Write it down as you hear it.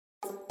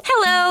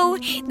Hello,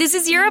 this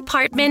is your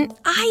apartment.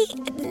 I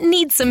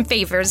need some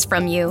favors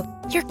from you.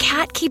 Your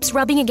cat keeps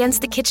rubbing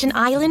against the kitchen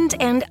island,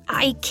 and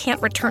I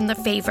can't return the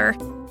favor.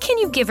 Can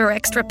you give her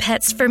extra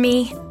pets for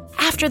me?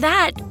 After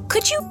that,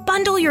 could you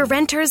bundle your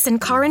renters and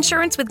car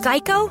insurance with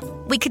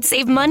Geico? We could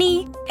save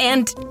money,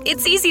 and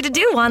it's easy to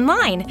do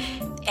online.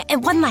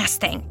 And one last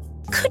thing.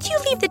 Could you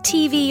leave the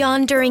TV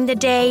on during the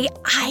day?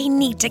 I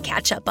need to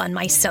catch up on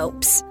my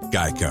soaps.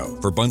 Geico.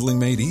 For bundling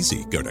made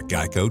easy, go to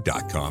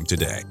geico.com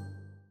today.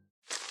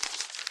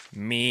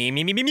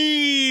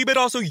 Me, but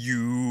also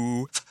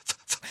you.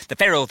 The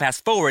Pharaoh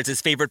fast forwards his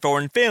favorite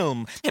foreign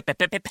film,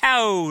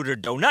 Powder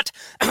Donut.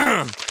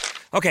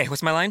 Okay,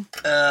 what's my line?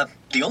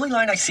 The only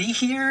line I see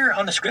here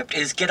on the script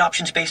is get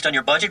options based on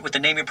your budget with the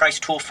Name Your Price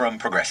tool from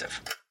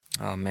Progressive.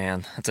 Oh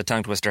man, that's a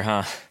tongue twister,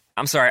 huh?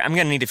 I'm sorry, I'm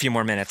gonna need a few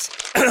more minutes.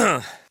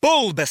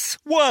 Bulbous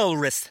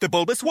Walrus, the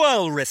Bulbous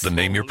Walrus. The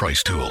Name Your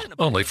Price tool,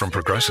 only from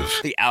Progressive.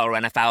 The owl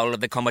ran afoul of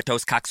the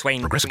comatose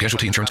coxswain. Progressive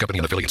Casualty Insurance Company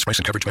and affiliates. Price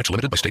and coverage match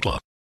limited by state law.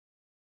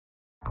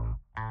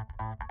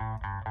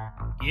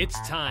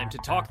 It's time to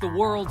talk the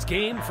world's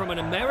game from an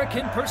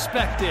American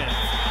perspective.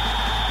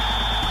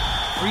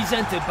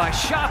 Presented by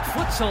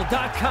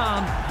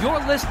ShopFutsal.com,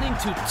 you're listening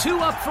to Two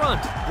Up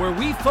Front, where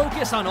we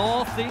focus on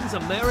all things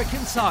American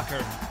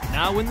soccer.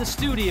 Now in the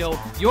studio,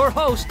 your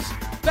hosts,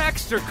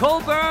 Baxter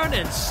Colburn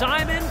and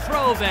Simon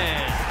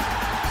Provan.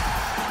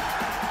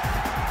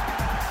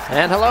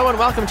 And hello and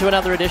welcome to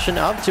another edition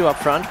of Two Up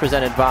Front,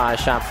 presented by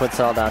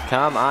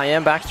ShopFutsal.com. I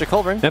am Baxter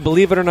Colburn. And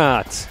believe it or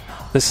not,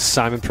 this is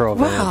Simon Provan.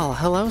 Well,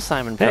 hello,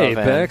 Simon Provan. Hey,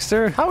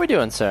 Baxter. How are we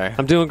doing, sir?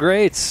 I'm doing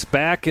great.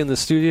 Back in the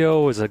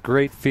studio was a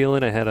great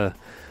feeling. I had a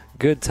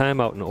good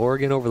time out in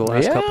Oregon over the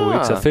last couple of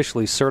weeks.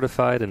 Officially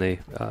certified in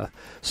a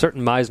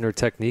certain Meisner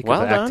technique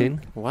of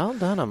acting. Well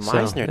done, a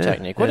Meisner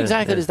technique. What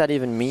exactly does that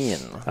even mean?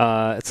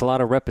 It's a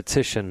lot of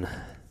repetition.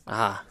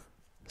 Ah.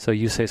 So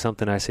you say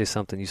something, I say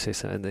something, you say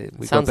something.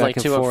 We Sounds go back like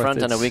and Two forth. Up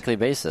Front on a weekly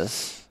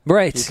basis.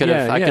 Right.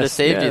 I could have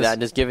saved you that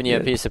and just given you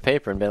a piece of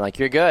paper and been like,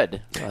 you're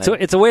good. So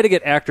it's a way to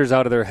get actors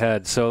out of their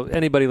head. So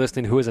anybody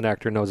listening who is an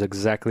actor knows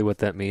exactly what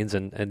that means.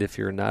 And if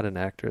you're not an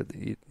actor,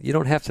 you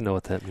don't have to know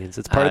what that means.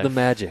 It's part of the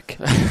magic.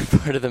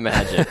 Part of the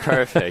magic.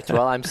 Perfect.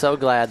 Well, I'm so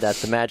glad that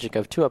the magic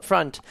of Two Up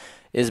Front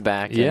is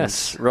back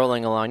and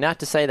rolling along. Not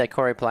to say that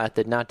Corey Platt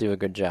did not do a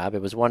good job.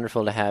 It was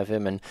wonderful to have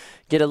him and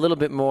get a little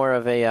bit more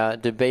of a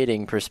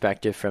debating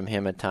perspective from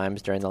him at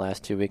times during the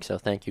last 2 weeks. So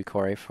thank you,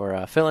 Corey,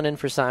 for filling in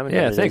for Simon.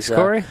 Yeah, thanks,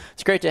 Corey.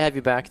 It's great to have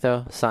you back,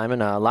 though,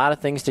 Simon. A lot of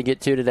things to get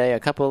to today. A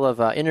couple of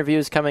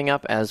interviews coming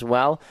up as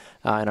well.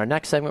 In our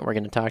next segment, we're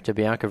going to talk to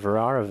Bianca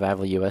Verrar of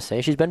Vavel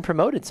USA. She's been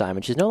promoted,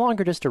 Simon. She's no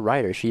longer just a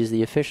writer. She's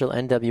the official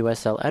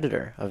NWSL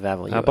editor of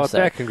Vavel USA. How about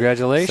that?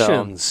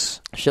 Congratulations.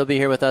 So, she'll be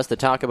here with us to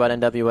talk about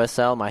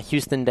NWSL. My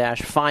Houston Dash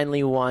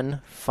finally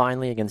won,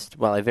 against,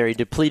 a very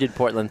depleted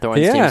Portland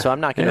Thorns team, so I'm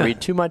not going to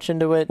read too much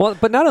into it. Well,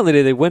 but not only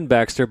did they win,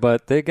 Baxter,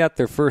 but they got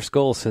their first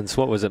goal since,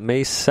 May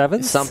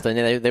 7th? Something.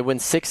 They win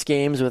 6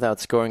 games without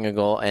scoring a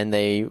goal, and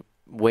they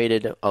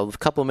waited a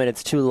couple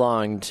minutes too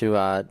long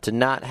to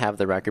not have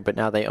the record, but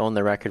now they own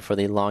the record for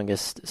the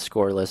longest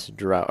scoreless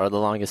drought, or the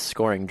longest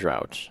scoring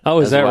drought. Oh,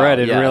 is that right? I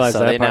didn't realize that.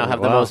 So they now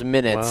have the most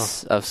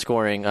minutes of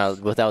scoring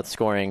without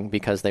scoring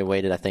because they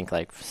waited, I think,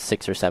 like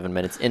 6 or 7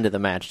 minutes into the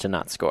match to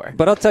not score.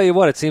 But I'll tell you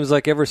what, it seems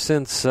like ever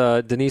since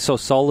Denise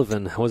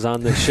O'Sullivan was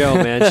on this show,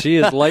 man, she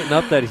is lighting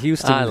up that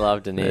Houston. I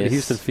love Denise.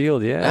 Houston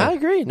field, yeah. I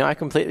agree. No, I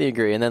completely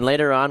agree. And then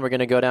later on, we're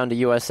going to go down to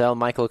USL.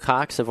 Michael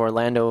Cox of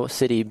Orlando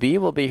City B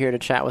will be here to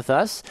chat with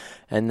us.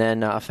 And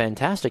then a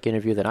fantastic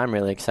interview that I'm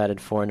really excited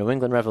for. New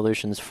England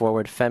Revolution's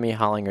forward Femi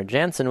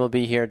Hollinger-Jansen will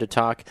be here to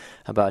talk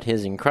about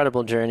his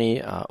incredible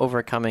journey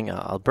overcoming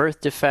a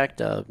birth defect.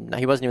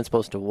 He wasn't even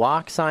supposed to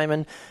walk,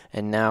 Simon,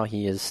 and now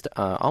he is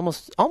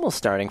almost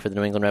starting for the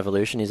New England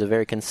Revolution. He's a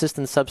very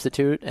consistent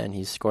substitute, and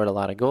he's scored a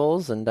lot of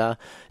goals, and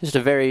it's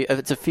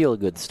a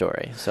feel-good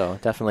story. So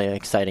definitely an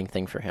exciting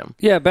thing for him.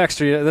 Yeah,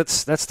 Baxter,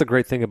 that's the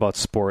great thing about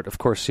sport. Of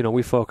course,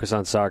 we focus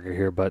on soccer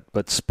here,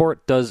 but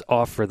sport does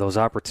offer those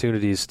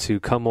opportunities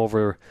to come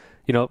over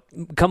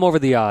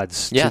the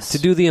odds, to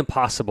do the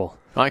impossible.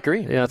 I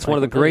agree. Yeah, it's one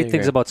of the great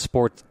things about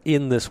sports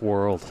in this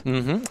world.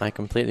 Mm-hmm. I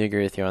completely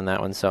agree with you on that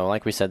one. So,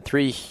 like we said,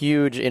 3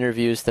 huge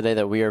interviews today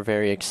that we are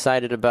very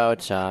excited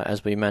about.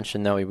 As we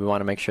mentioned, though, we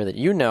want to make sure that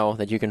you know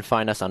that you can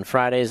find us on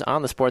Fridays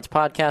on the Sports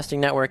Podcasting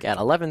Network at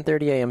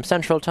 11:30 a.m.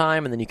 Central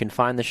Time, and then you can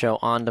find the show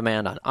on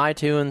demand on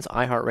iTunes,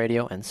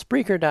 iHeartRadio, and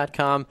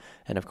Spreaker.com.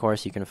 And, of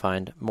course, you can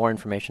find more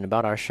information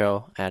about our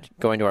show at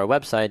going to our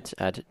website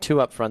at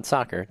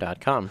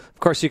 2upfrontsoccer.com. Of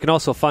course, you can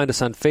also find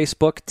us on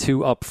Facebook,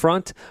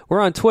 2Upfront. We're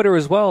on Twitter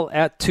as well,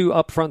 at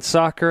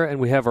 2UpFrontSoccer, and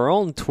we have our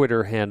own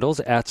Twitter handles,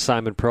 at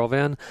Simon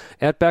Provan,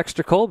 at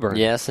Baxter Colburn.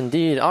 Yes,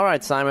 indeed. All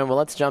right, Simon, well,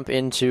 let's jump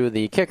into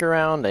the kick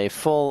around, a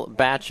full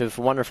batch of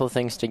wonderful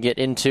things to get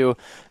into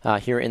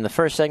here in the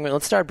first segment.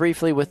 Let's start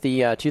briefly with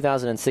the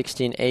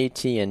 2016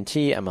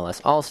 AT&T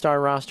MLS All-Star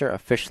roster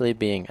officially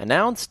being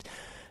announced.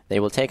 They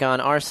will take on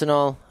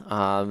Arsenal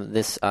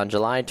this on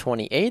July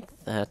 28th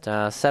at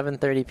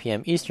 7:30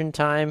 p.m. Eastern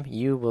Time.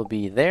 You will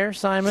be there,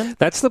 Simon.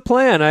 That's the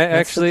plan.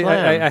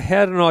 I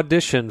had an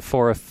audition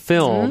for a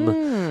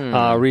film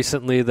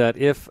recently that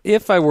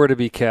if I were to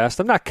be cast,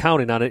 I'm not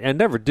counting on it, I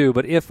never do,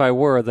 but if I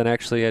were, then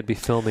actually I'd be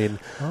filming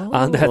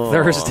on that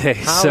Thursday.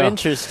 How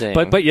interesting.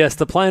 But yes,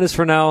 the plan is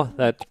for now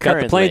that got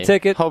the plane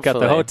ticket, hopefully. got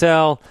the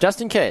hotel.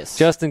 Just in case.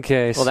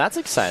 Well, that's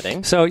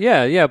exciting. So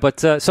yeah, but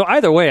so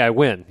either way I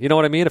win. You know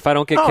what I mean? If I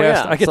don't get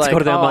cast, I get to go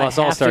to the MLS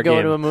All-Star game. I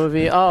have to go to a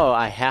movie.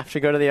 I have to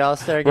go to the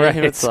All-Star game. Right.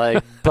 It's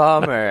like,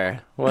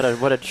 bummer.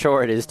 What a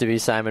chore it is to be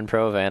Simon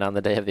Provan on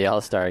the day of the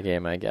All-Star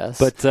game, I guess.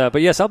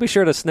 But yes, I'll be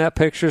sure to snap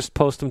pictures,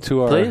 post them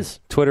to our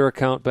Twitter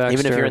account, Baxter.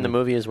 Even if you're in the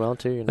movie as well,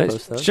 too, you're going to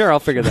post those? Sure, I'll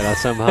figure that out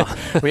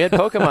somehow. We had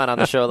Pokemon on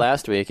the show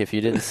last week. If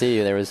you didn't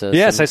see, there was some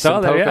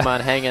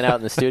Pokemon hanging out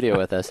in the studio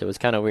with us. It was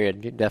kind of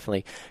weird. You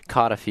definitely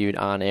caught a few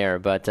on air.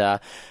 But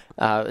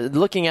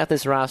looking at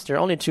this roster,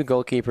 only 2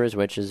 goalkeepers,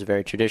 which is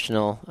very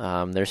traditional.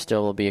 There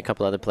still will be a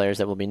couple other players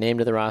that will be named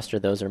to the roster.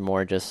 Those are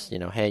more just,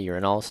 hey, you're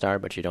an all-star,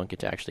 but you don't get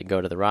to actually go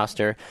to the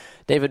roster.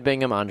 David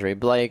Bingham, Andre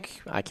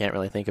Blake. I can't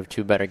really think of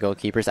 2 better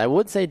goalkeepers. I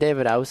would say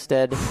David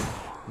Ousted,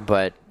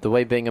 but the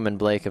way Bingham and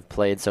Blake have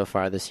played so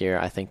far this year,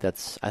 I think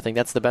that's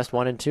the best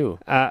 1 and 2.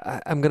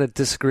 I'm going to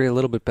disagree a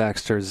little bit,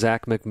 Baxter.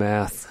 Zach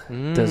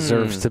McMath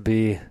deserves to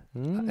be,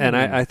 and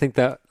I think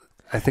that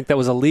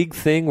was a league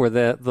thing where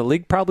the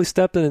league probably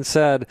stepped in and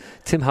said,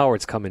 Tim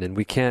Howard's coming in.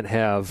 We can't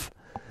have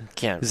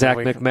Zach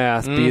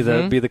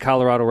McMath be the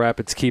Colorado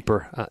Rapids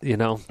keeper.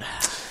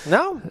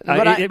 No,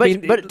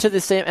 but to the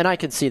same, and I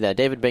can see that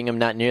David Bingham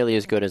not nearly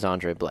as good as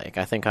Andre Blake.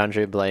 I think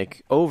Andre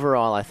Blake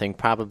overall,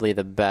 probably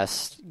the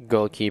best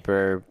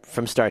goalkeeper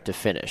from start to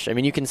finish. I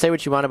mean, you can say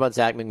what you want about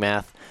Zach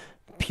McMath.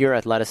 Pure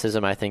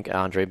athleticism, I think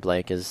Andre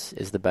Blake is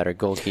the better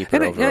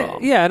goalkeeper overall.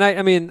 And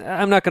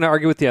I'm not going to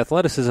argue with the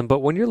athleticism, but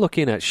when you're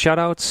looking at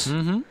shutouts,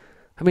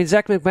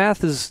 Zach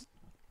McMath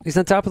he's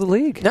on top of the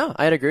league. No,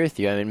 I'd agree with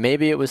you.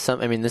 Maybe it was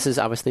this is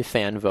obviously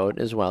fan vote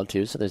as well,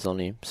 too, so there's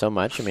only so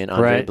much.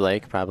 Andre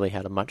Blake probably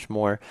had a much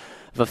more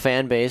of a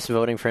fan base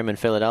voting for him in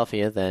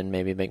Philadelphia than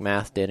maybe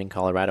McMath did in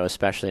Colorado,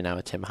 especially now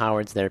with Tim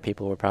Howard's there.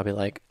 People were probably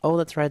like, oh,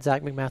 that's right,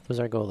 Zach McMath was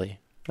our goalie.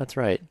 That's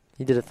right.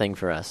 He did a thing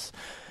for us.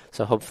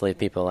 So hopefully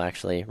people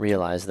actually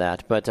realize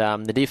that. But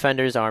the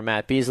defenders are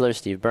Matt Besler,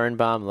 Steve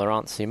Birnbaum,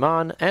 Laurent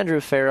Simon, Andrew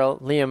Farrell,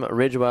 Liam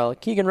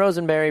Ridgewell, Keegan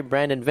Rosenberry,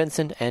 Brandon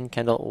Vincent, and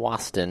Kendall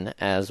Waston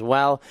as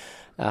well.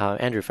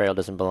 Andrew Farrell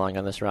doesn't belong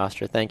on this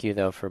roster. Thank you,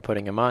 though, for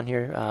putting him on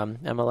here.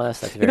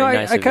 MLS, that's very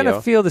nice of you. I kind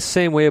of feel the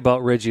same way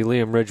about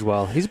Liam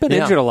Ridgewell. He's been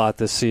injured a lot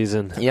this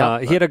season. He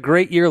had a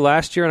great year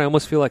last year, and I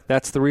almost feel like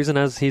that's the reason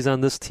he's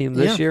on this team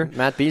this year.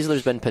 Matt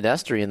Besler's been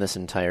pedestrian this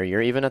entire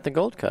year, even at the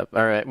Gold Cup.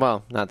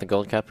 Well, not the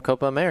Gold Cup,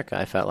 Copa America,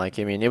 I felt like.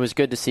 It was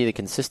good to see the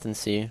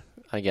consistency,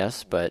 I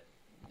guess, but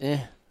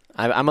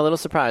I'm a little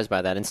surprised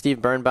by that. And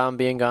Steve Birnbaum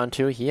being gone,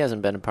 too. He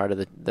hasn't been a part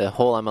of the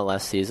whole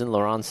MLS season.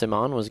 Laurent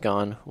Simon was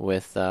gone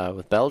with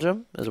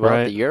Belgium as well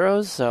at the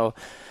Euros. So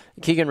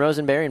Keegan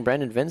Rosenberry and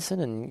Brandon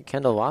Vincent and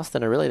Kendall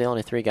Waston are really the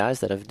only 3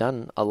 guys that have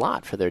done a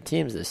lot for their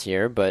teams this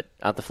year. But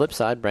on the flip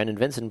side, Brandon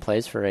Vincent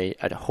plays for a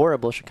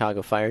horrible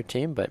Chicago Fire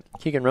team. But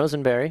Keegan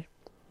Rosenberry,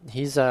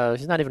 he's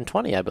not even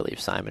 20, I believe,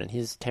 Simon. And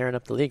he's tearing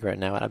up the league right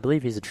now. I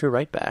believe he's a true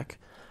right back,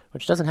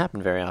 which doesn't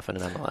happen very often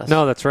in MLS.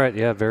 No, that's right.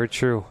 Yeah, very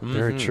true.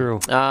 Very true.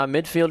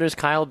 Midfielders,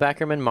 Kyle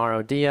Beckerman,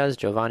 Mauro Diaz,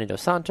 Giovanni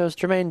Dos Santos,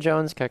 Jermaine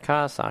Jones,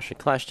 Kaká, Sasha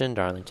Kleshton,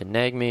 Darlington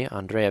Nagbe,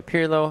 Andrea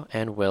Pirlo,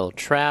 and Will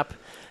Trapp.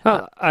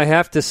 I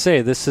have to say,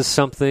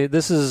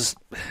 you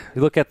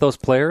look at those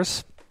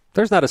players,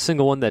 there's not a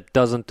single one that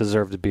doesn't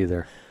deserve to be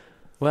there.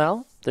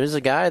 Well, there's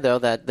a guy, though,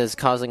 that is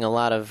causing a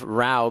lot of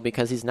row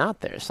because he's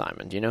not there,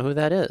 Simon. Do you know who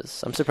that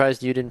is? I'm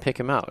surprised you didn't pick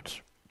him out.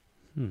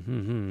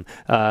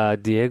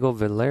 Diego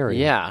Valeri.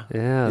 Yeah, he's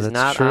that's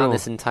not true. on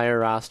this entire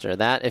roster.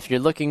 That if you're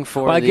looking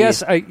for, I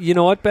guess you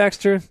know what,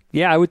 Baxter?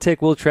 Yeah, I would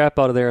take Will Trapp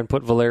out of there and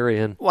put Valeri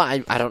in. Well, I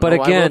don't know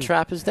why Will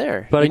Trapp is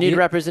there. But you need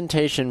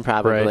representation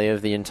probably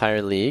of the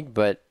entire league.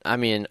 But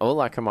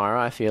Ola Kamara,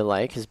 I feel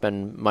like, has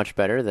been much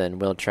better than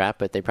Will Trapp.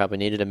 But they probably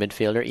needed a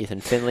midfielder.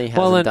 Ethan Finley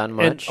hasn't done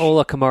much. And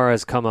Ola Kamara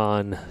has come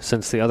on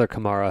since the other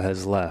Kamara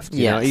has left.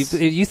 Yes.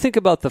 You think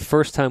about the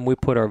first time we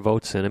put our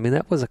votes in.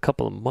 That was a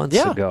couple of months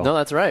ago. No,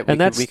 that's right.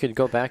 We could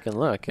go back and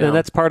look. And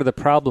that's part of the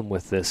problem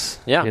with this.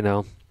 Yeah.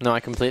 No, I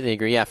completely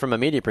agree. Yeah, from a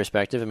media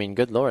perspective,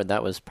 good Lord,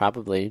 that was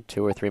probably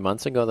 2 or 3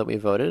 months ago that we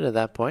voted at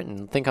that point.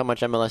 And think how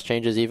much MLS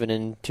changes even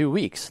in 2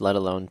 weeks, let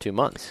alone 2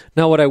 months.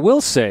 Now, what I will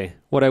say,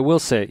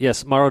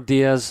 yes, Mauro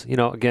Diaz,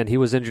 again, he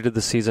was injured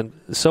this season.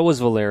 So was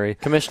Valeri.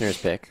 Commissioner's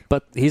pick.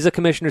 But he's a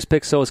commissioner's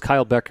pick, so is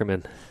Kyle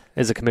Beckerman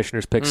as a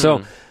commissioner's pick.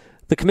 So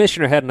the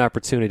commissioner had an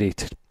opportunity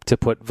to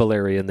put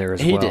Valeri in there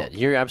as well. He did.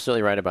 You're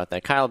absolutely right about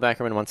that. Kyle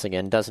Beckerman, once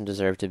again, doesn't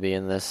deserve to be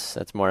in this.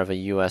 That's more of a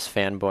U.S.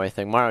 fanboy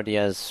thing. Mauro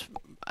Diaz,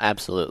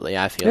 absolutely.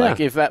 I feel like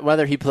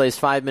whether he plays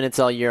 5 minutes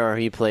all year or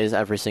he plays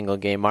every single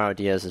game, Mauro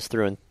Diaz is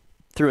through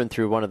through and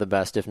through one of the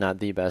best, if not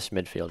the best,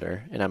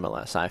 midfielder in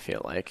MLS, I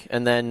feel like.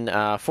 And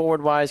then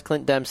forward-wise,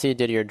 Clint Dempsey,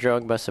 Didier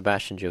Drogba,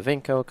 Sebastian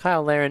Giovinco,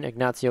 Kyle Larin,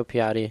 Ignacio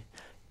Piatti,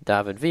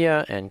 David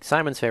Villa, and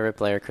Simon's favorite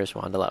player, Chris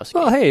Wondolowski.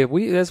 Well, hey,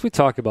 as we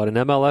talk about in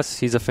MLS,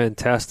 he's a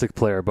fantastic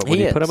player, but when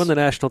you put him on the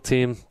national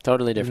team,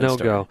 totally different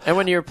story. Go. And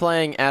when you're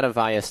playing at a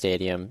Via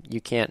Stadium,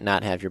 you can't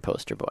not have your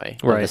poster boy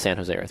of the San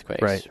Jose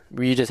Earthquakes. Right.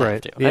 You just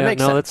have to. Yeah, that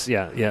makes sense.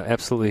 Yeah,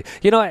 absolutely.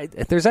 You know,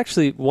 there's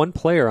actually one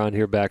player on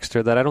here,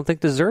 Baxter, that I don't think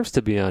deserves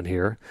to be on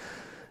here.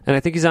 And I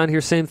think he's on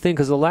here, same thing,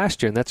 because of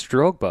last year, and that's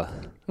Drogba.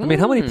 I mean,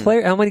 how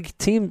many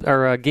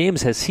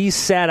games has he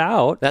sat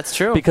out? That's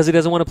true. Because he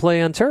doesn't want to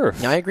play on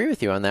turf. I agree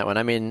with you on that one.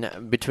 I mean,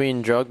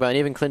 between Drogba and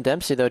even Clint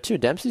Dempsey, though, too.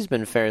 Dempsey's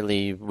been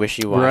fairly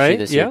wishy-washy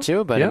this year,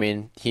 too. But, I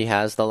mean, he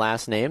has the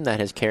last name that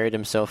has carried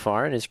him so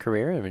far in his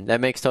career. I mean,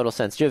 that makes total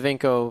sense.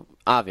 Giovinco,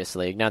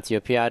 obviously.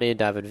 Ignacio Piatti,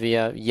 David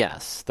Villa,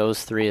 yes.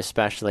 Those three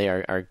especially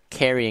are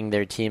carrying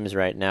their teams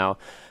right now.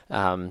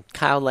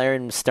 Kyle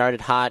Larin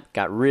started hot,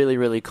 got really,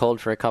 really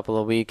cold for a couple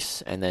of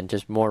weeks, and then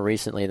just more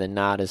recently than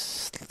not has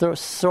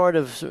sort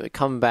of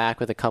come back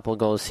with a couple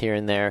goals here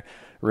and there.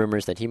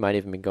 Rumors that he might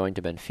even be going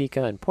to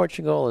Benfica in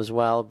Portugal as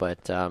well,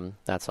 but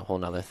that's a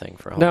whole other thing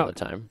for a whole other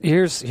time.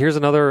 Here's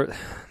another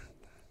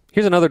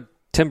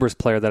Timbers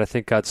player that I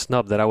think got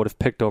snubbed that I would have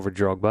picked over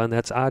Drogba, and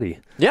that's Adi.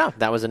 Yeah,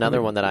 that was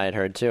another one that I had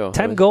heard too.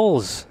 10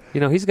 goals.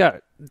 You know, he's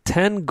got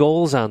 10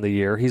 goals on the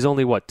year. He's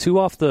only 3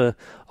 off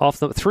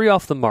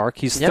the mark.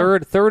 He's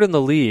third in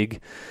the league.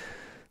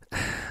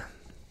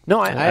 No,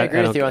 I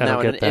agree with you on that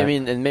one. I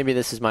mean, and maybe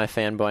this is my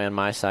fanboy on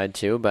my side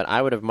too, but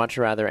I would have much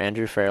rather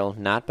Andrew Farrell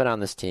not been on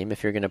this team.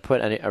 If you're going to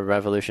put a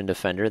Revolution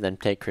defender, then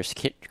take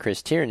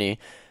Chris Tierney,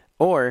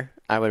 or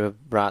I would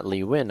have brought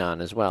Lee Win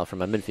on as well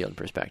from a midfield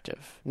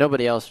perspective.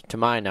 Nobody else, to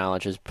my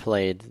knowledge, has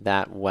played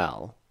that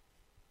well.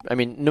 I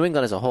mean, New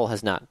England as a whole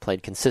has not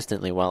played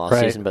consistently well all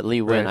season, but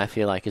Lee Win, I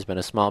feel like, has been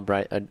a small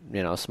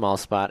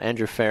spot.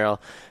 Andrew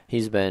Farrell,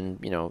 he's been,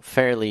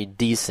 fairly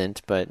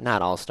decent, but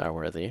not all-star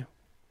worthy,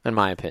 in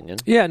my opinion.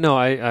 Yeah, no,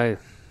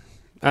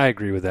 I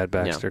agree with that,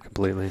 Baxter,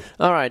 completely.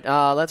 All right,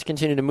 let's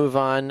continue to move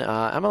on.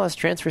 MLS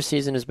transfer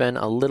season has been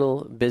a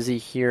little busy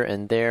here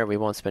and there. We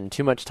won't spend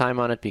too much time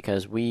on it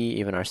because we,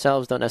 even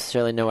ourselves, don't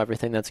necessarily know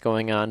everything that's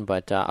going on.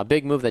 But a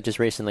big move that just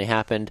recently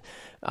happened,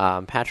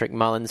 Patrick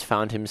Mullins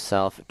found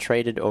himself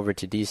traded over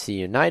to DC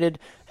United,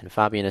 and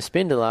Fabian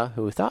Espindola,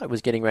 who thought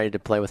was getting ready to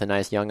play with a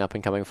nice young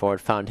up-and-coming forward,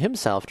 found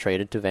himself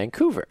traded to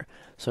Vancouver.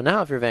 So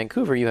now if you're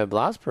Vancouver, you have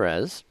Blas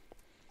Perez,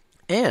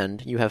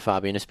 and you have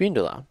Fabian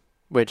Espindola.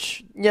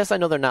 Which, yes, I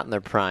know they're not in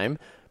their prime,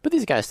 but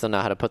these guys still know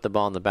how to put the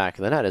ball in the back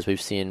of the net, as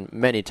we've seen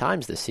many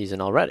times this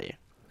season already.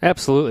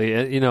 Absolutely.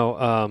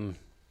 I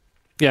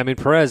mean,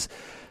 Perez,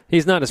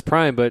 he's not his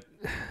prime, but,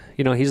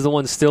 he's the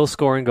one still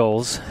scoring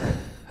goals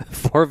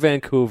for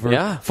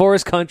Vancouver, for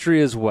his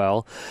country as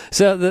well.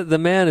 So the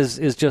man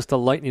is just a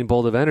lightning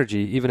bolt of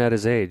energy, even at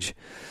his age.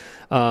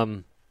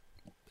 And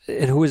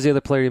who was the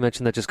other player you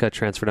mentioned that just got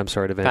transferred, to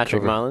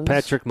Vancouver?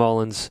 Patrick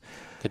Mullins.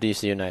 To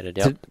DC United,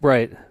 yep.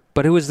 Right.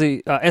 But who was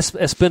the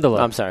Espindola?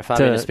 I'm sorry,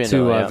 Fabian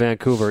Espindola. To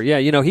Vancouver. Yeah,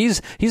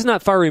 he's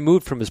not far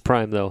removed from his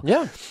prime though.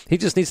 Yeah, he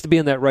just needs to be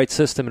in that right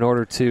system in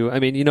order to. I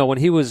mean, when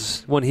he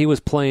was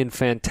playing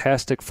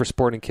fantastic for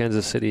Sporting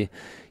Kansas City,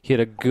 he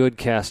had a good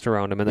cast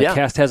around him, and the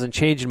cast hasn't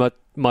changed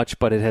much,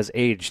 but it has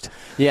aged.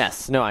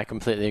 Yes, no, I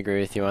completely agree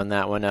with you on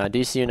that one.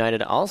 DC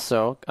United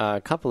also,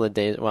 a couple of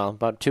days,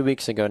 about 2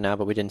 weeks ago now,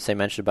 but we didn't say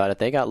mention about it.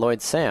 They got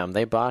Lloyd Sam.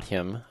 They bought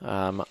him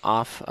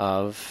off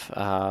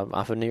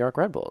of New York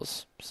Red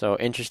Bulls. So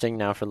interesting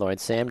now for Lloyd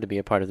Sam to be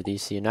a part of the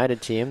DC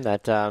United team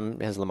that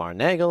has Lamar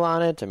Nagel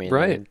on it. I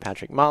mean,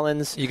 Patrick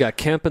Mullins. You got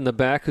Kemp in the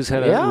back, who's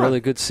had a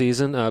really good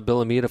season. Bill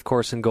Hamid, of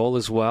course, in goal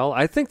as well.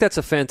 I think that's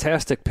a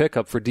fantastic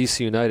pickup for DC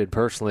United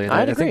personally. And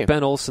I think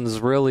Ben Olsen's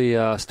really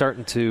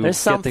starting to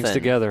get things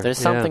together. There's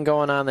something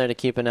going on there to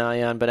keep an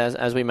eye on. But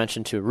as we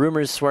mentioned too,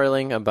 rumors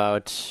swirling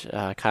about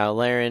Kyle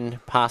Larin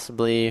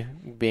possibly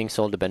being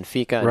sold to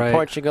Benfica in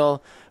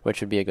Portugal,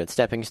 which would be a good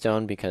stepping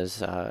stone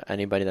because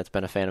anybody that's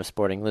been a fan of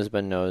Sporting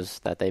Lisbon knows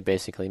that they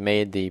basically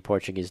made the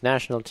Portuguese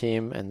national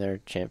team and their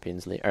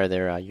Champions League or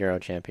their Euro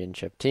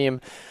Championship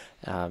team.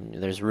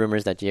 There's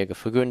rumors that Diego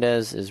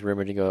Fagundes is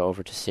rumored to go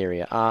over to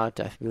Serie A. I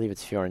believe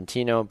it's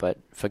Fiorentino, but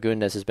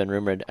Fagundes has been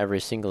rumored every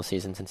single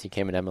season since he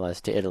came in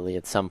MLS to Italy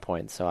at some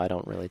point, so I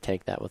don't really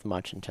take that with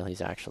much until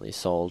he's actually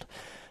sold.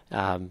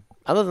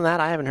 Other than that,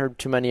 I haven't heard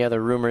too many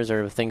other rumors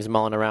or things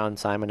mulling around.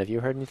 Simon, have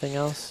you heard anything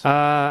else?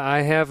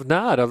 I have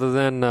not. Other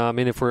than,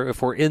 if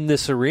we're in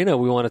this arena,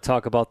 we want to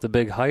talk about the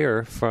big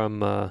hire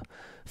from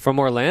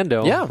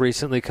Orlando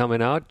recently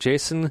coming out.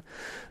 Jason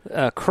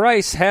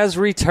Kreis has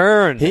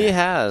returned. He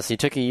has. He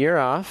took a year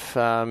off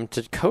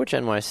to coach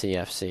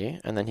NYCFC,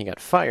 and then he got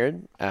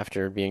fired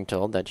after being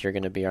told that you're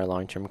going to be our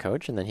long-term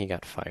coach, and then he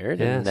got fired,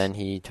 and then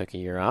he took a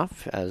year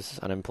off as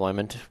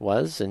unemployment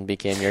was and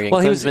became Jurgen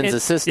Klinsmann's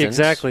assistant.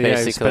 Exactly,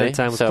 basically. He spent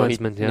time with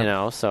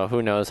Klinsmann. So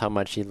who knows how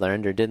much he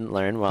learned or didn't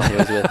learn while he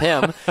was with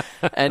him.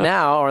 And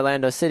now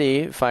Orlando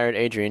City fired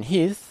Adrian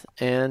Heath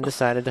and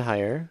decided to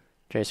hire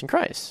Jason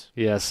Kreis.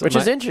 Yes, which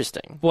is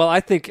interesting. Well,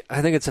 I think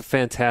it's a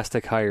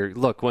fantastic hire.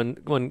 Look, when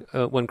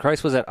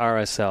Kreis was at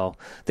RSL,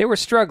 they were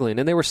struggling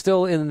and they were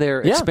still in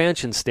their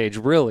expansion stage.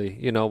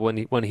 Really,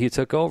 when he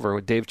took over,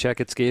 Dave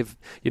Checketts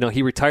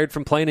he retired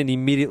from playing and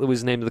immediately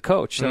was named the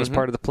coach. That was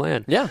part of the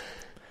plan. Yeah.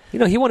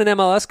 He won an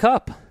MLS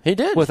Cup. He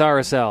did. With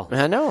RSL.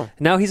 I know.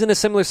 Now he's in a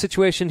similar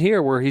situation here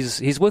where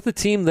he's with a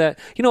team that,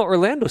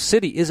 Orlando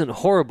City isn't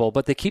horrible,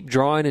 but they keep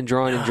drawing and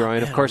drawing and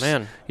drawing. Of course,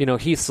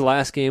 Heath's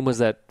last game was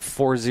that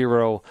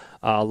 4-0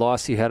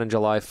 loss he had on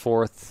July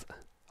 4th.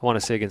 I want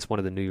to say against one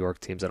of the New York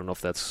teams. I don't know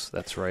if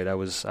that's right. I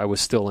was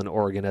still in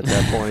Oregon at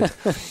that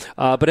point.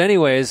 But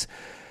anyways,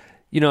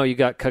 you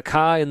got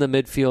Kaká in the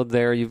midfield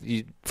there.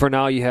 For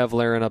now, you have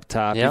Larin up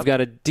top. Yep. You've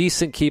got a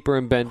decent keeper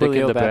in Bendik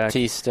in the back.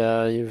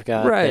 Baptista, you've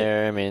got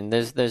there. I mean,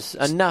 there's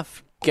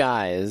enough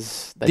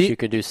guys that you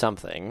could do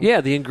something.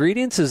 Yeah, the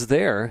ingredients is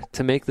there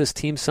to make this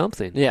team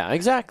something. Yeah,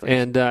 exactly.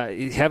 And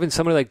having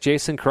somebody like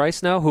Jason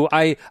Kreis now, who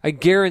I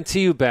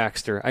guarantee you,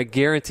 Baxter,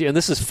 and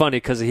this is funny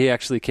because he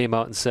actually came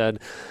out and said,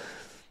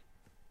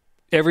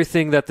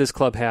 everything that this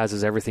club has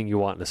is everything you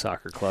want in a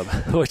soccer club,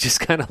 which is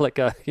kind of like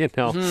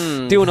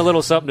doing a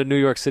little something to New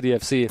York City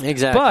FC.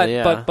 Exactly.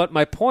 But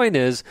my point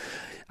is,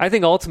 I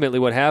think ultimately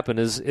what happened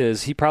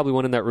is he probably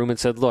went in that room and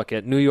said, look,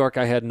 at New York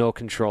I had no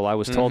control. I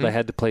was told I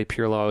had to play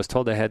Pirlo. I was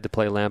told I had to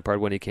play Lampard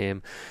when he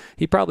came.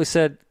 He probably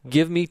said,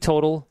 give me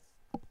total.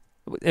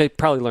 I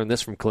probably learned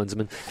this from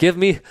Klinsmann. Give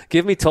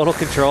me total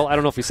control. I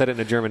don't know if he said it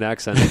in a German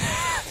accent.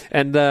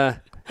 And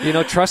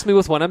trust me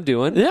with what I'm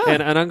doing. Yeah.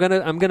 And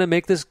I'm gonna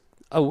make this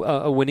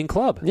a winning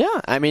club.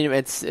 Yeah, I mean,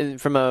 it's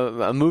from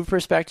a move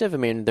perspective. I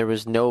mean, there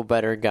was no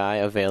better guy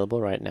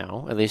available right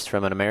now, at least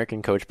from an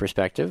American coach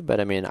perspective. But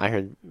I mean, I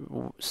heard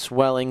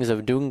swellings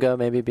of Dunga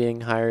maybe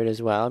being hired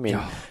as well. I mean,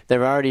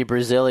 they're already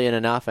Brazilian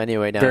enough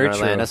anyway down in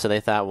Orlando, so they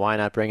thought, why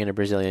not bring in a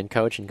Brazilian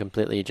coach and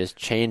completely just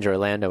change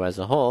Orlando as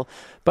a whole?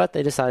 But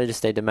they decided to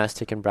stay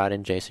domestic and brought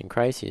in Jason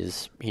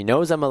Kreis. He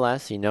knows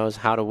MLS. He knows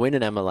how to win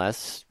an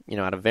MLS,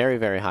 at a very,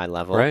 very high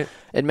level. Right.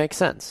 It makes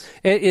sense.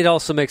 It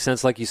also makes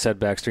sense, like you said,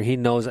 Baxter. He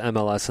knows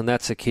MLS, and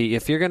that's the key.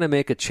 If you're going to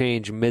make a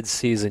change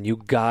mid-season, you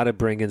got to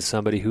bring in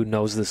somebody who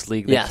knows this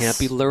league. They can't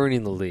be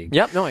learning the league.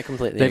 Yep, no, I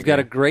completely They've agree. got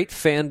a great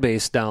fan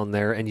base down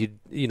there, and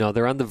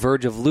they're on the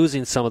verge of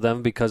losing some of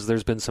them because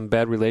there's been some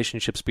bad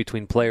relationships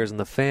between players and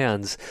the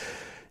fans.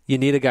 You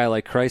need a guy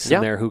like Kreis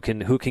in there who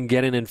can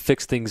get in and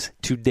fix things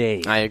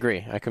today. I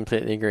agree. I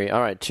completely agree.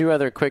 All right, two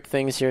other quick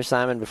things here,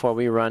 Simon, before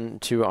we run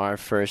to our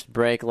first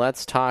break.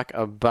 Let's talk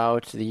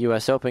about the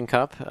U.S. Open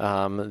Cup.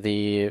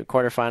 The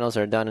quarterfinals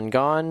are done and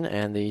gone,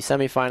 and the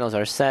semifinals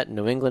are set.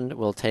 New England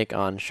will take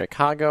on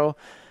Chicago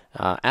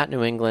at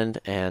New England,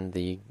 and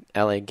the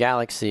LA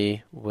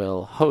Galaxy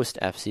will host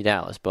FC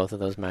Dallas. Both of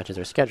those matches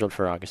are scheduled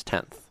for August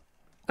 10th.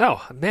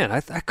 Oh, man, I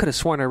could have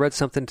sworn I read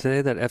something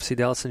today that FC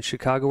Dallas and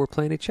Chicago were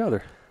playing each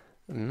other.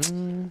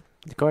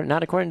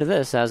 Not according to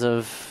this. As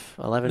of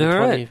 11:20,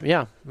 right.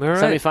 Yeah. All right.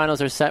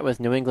 Semifinals are set with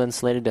New England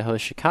slated to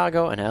host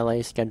Chicago and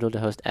LA scheduled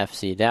to host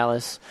FC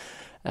Dallas.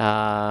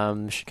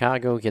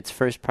 Chicago gets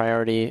first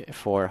priority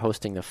for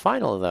hosting the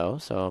final, though,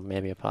 so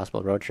maybe a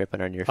possible road trip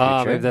in our near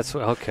future. Maybe that's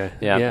okay.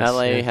 Yeah, yes,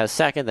 LA has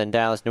second, then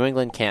Dallas. New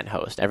England can't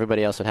host.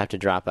 Everybody else would have to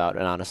drop out,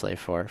 and honestly,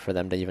 for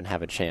them to even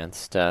have a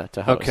chance to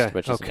host,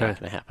 which is not going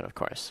to happen, of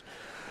course.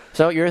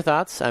 So your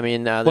thoughts? I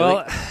mean,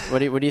 what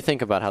do you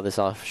think about how this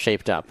all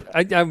shaped up?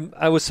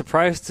 I was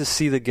surprised to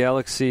see the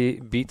Galaxy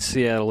beat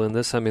Seattle in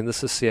this. I mean,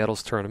 this is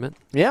Seattle's tournament.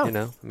 Yeah,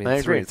 I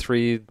agree.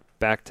 Three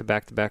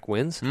back-to-back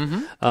wins.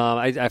 Mm-hmm.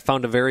 I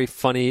found a very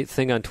funny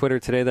thing on Twitter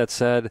today that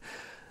said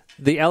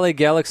the LA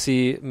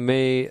Galaxy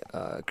may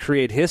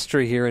create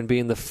history here in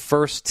being the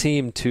first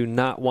team to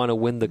not want to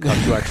win the cup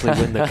to actually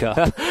win the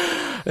cup.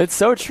 It's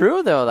so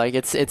true, though. Like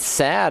it's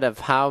sad of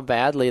how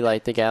badly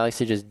the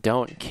Galaxy just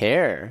don't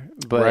care.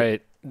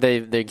 But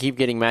they keep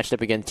getting matched up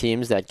against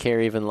teams that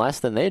care even less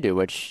than they do,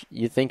 which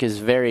you think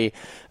is a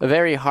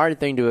very hard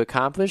thing to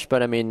accomplish.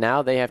 But I mean,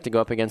 now they have to go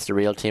up against a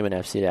real team in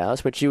FC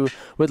Dallas, which you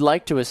would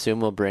like to assume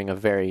will bring a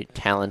very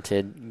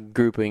talented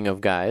grouping of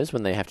guys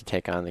when they have to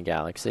take on the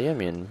Galaxy. I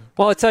mean,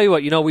 well, I tell you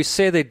what, we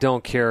say they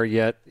don't care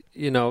yet.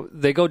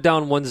 They go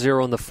down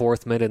 1-0 in the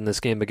fourth minute in this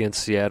game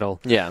against Seattle.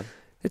 Yeah.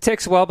 It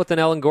takes a while, but then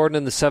Alan Gordon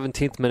in the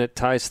 17th minute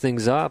ties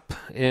things up,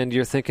 and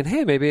you're thinking,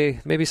 hey,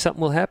 maybe something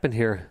will happen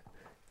here.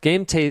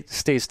 Game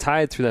stays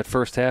tied through that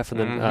first half, and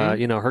then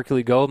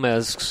Herculez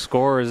Gomez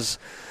scores.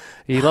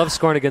 He loves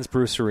scoring against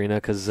Bruce Arena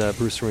because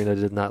Bruce Arena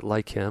did not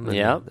like him.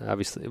 Yeah,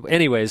 obviously.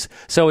 Anyways,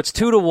 so it's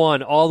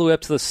 2-1 all the way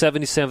up to the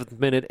 77th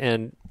minute,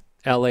 and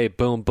LA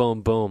boom,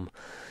 boom, boom.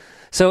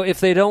 So if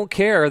they don't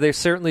care, they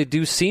certainly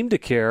do seem to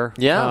care.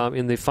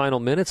 In the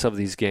final minutes of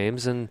these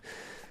games, and.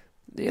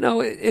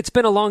 It's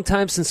been a long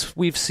time since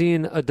we've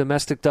seen a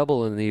domestic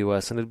double in the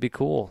U.S., and it'd be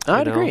cool.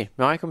 I'd agree.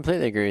 No, I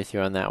completely agree with you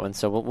on that one.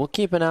 So we'll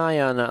keep an eye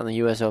on the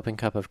U.S. Open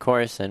Cup, of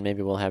course, and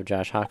maybe we'll have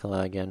Josh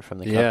Hakala again from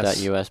the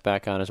Cup.US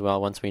back on as well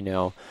once we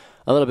know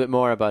a little bit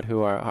more about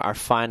who our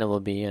final will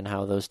be and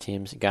how those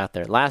teams got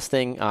there. Last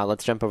thing,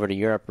 let's jump over to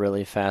Europe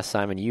really fast.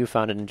 Simon, you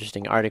found an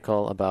interesting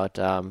article about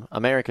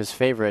America's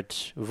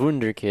favorite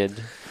Wunderkid.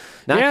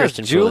 Not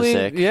Christian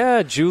Pulisic.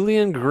 Yeah,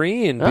 Julian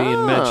Green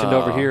being mentioned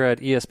over here at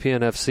ESPN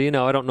FC.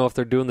 Now, I don't know if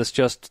they're doing this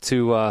just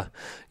to,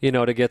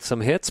 to get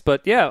some hits,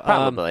 but yeah.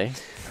 Probably.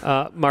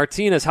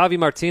 Javi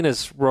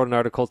Martinez wrote an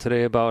article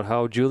today about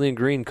how Julian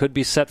Green could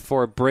be set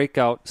for a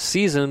breakout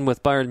season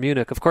with Bayern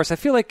Munich. Of course, I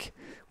feel like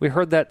we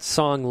heard that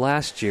song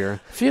last year.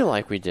 Feel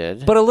like we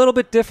did. But a little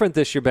bit different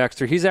this year,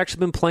 Baxter. He's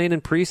actually been playing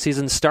in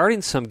preseason,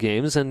 starting some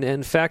games, and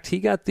in fact, he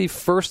got the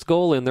first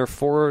goal in their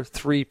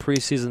 4-3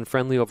 preseason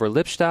friendly over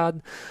Lippstadt.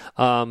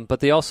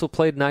 But they also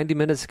played 90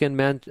 minutes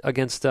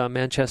against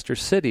Manchester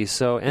City.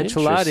 So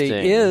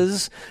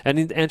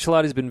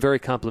Ancelotti's been very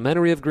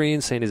complimentary of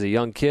Green, saying he's a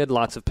young kid,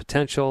 lots of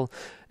potential.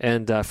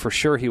 And for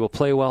sure he will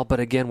play well. But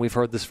again, we've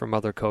heard this from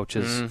other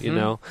coaches,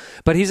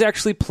 But he's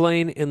actually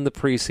playing in the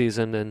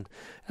preseason. And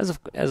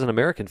as an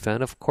American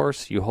fan, of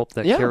course, you hope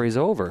that carries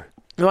over.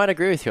 No, I'd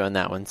agree with you on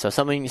that one. So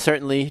something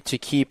certainly to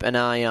keep an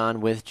eye on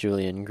with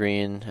Julian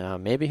Green.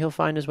 Maybe he'll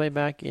find his way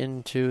back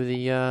into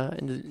the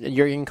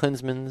Jurgen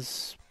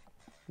Klinsmann's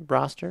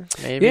roster,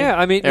 maybe. Yeah,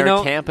 I mean,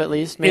 camp at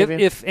least,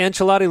 maybe. If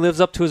Ancelotti lives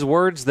up to his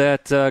words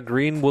that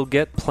Green will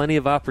get plenty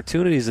of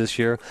opportunities this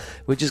year,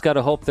 we just got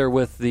to hope they're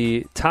with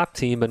the top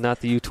team but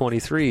not the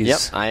U23s. Yep,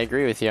 I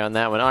agree with you on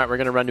that one. All right, we're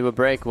going to run to a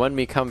break. When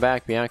we come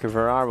back, Bianca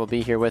Ferrar will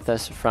be here with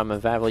us from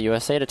Vavel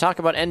USA to talk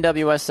about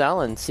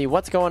NWSL and see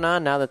what's going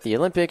on now that the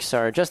Olympics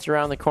are just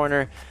around the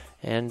corner,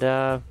 and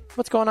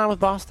what's going on with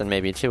Boston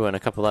maybe too, and a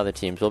couple other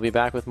teams. We'll be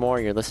back with more.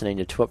 You're listening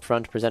to Two Up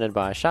Front, presented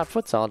by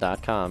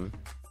ShopFutsal.com.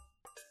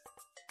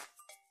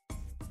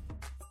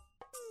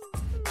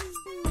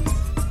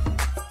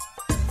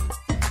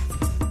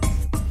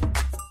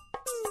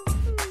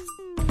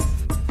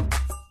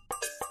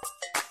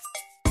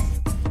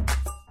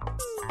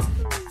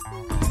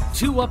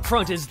 Two Up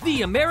Front is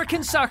the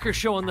American soccer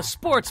show on the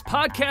Sports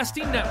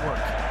Podcasting Network.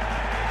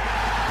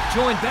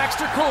 Join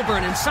Baxter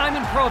Colburn and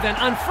Simon Provan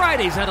on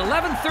Fridays at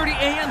 11:30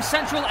 a.m.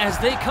 Central as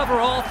they cover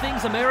all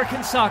things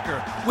American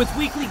soccer, with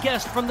weekly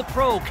guests from the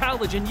pro,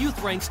 college, and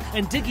youth ranks,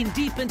 and digging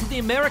deep into the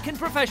American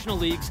professional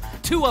leagues.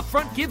 Two Up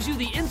Front gives you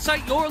the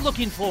insight you're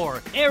looking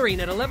for. Airing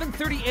at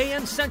 11:30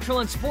 a.m. Central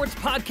on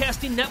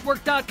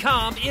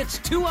SportsPodcastingNetwork.com, it's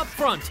Two Up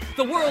Front,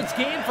 the world's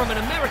game from an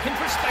American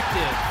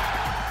perspective.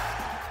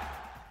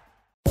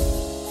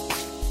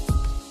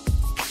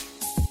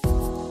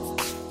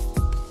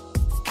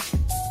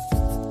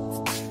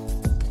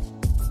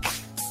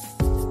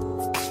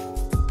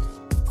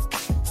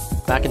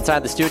 Back inside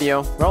the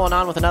studio, rolling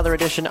on with another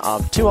edition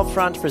of Two Up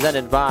Front,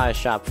 presented by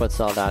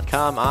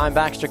ShopFutsal.com. I'm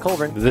Baxter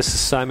Colburn. This is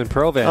Simon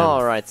Provan.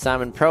 All right,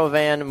 Simon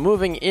Provan.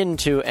 Moving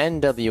into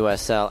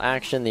NWSL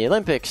action. The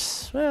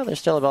Olympics, well, they're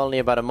still only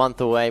about a month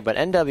away, but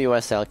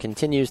NWSL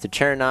continues to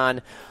churn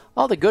on.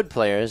 All the good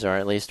players, or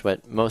at least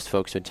what most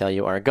folks would tell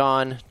you, are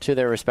gone to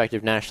their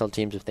respective national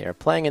teams if they are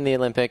playing in the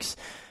Olympics.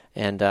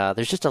 And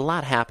there's just a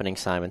lot happening,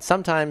 Simon.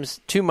 Sometimes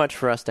too much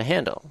for us to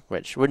handle.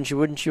 Which wouldn't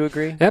you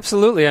agree?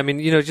 Absolutely. I mean,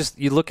 just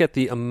you look at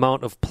the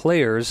amount of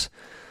players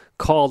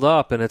called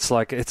up, and it's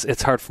like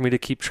it's hard for me to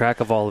keep track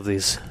of all of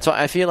these. So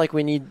I feel like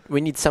we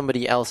need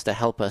somebody else to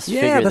help us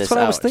figure this out. Yeah, that's what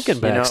I was thinking,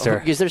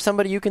 Baxter. Is there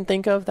somebody you can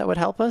think of that would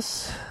help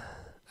us?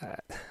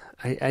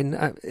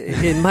 I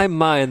in my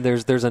mind,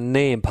 there's a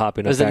name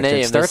popping up. There's a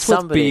name. It starts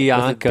with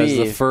Bianca as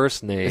the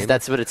first name.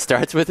 That's what it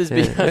starts with, is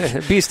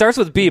Bianca? B starts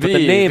with B, but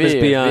the name is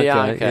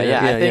Bianca.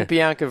 Yeah, I think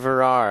Bianca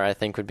Verrar,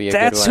 would be a good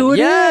one. That's who it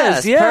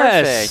is.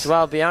 Yes, perfect.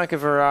 Well, Bianca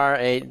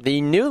Verrar,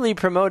 the newly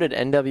promoted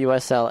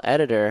NWSL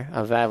editor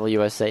of Vavel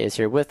USA, is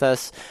here with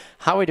us.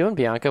 How are we doing,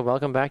 Bianca?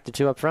 Welcome back to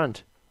Two Up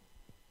Front.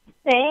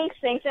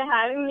 Thanks for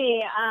having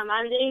me.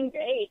 I'm doing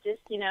great.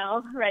 Just,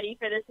 ready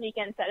for this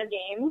weekend set of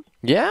games.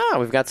 Yeah,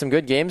 we've got some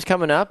good games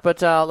coming up,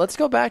 but let's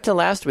go back to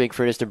last week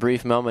for just a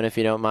brief moment, if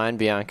you don't mind,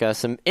 Bianca.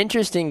 Some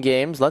interesting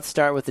games. Let's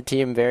start with the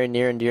team very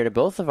near and dear to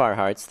both of our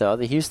hearts, though.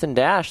 The Houston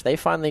Dash, they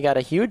finally got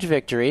a huge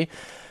victory,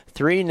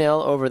 3-0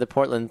 over the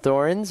Portland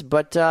Thorns,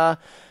 but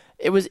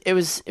it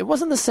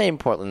wasn't the same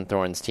Portland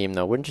Thorns team,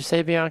 though, wouldn't you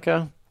say,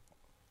 Bianca?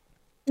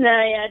 No,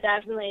 yeah,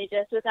 definitely.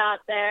 Just without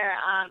their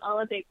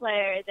Olympic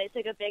players, they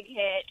took a big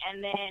hit.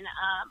 And then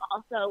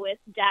also with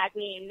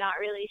Dagny, not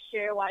really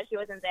sure why she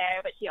wasn't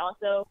there, but she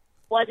also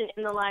wasn't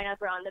in the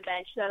lineup or on the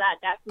bench. So that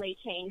definitely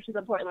changed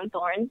the Portland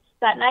Thorns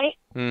that night.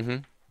 Mm-hmm.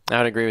 I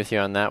would agree with you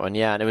on that one,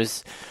 yeah. And it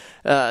was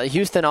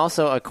Houston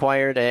also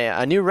acquired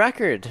a new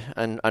record,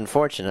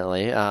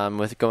 unfortunately,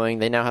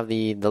 they now have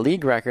the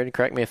league record,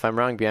 correct me if I'm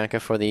wrong, Bianca,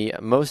 for the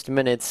most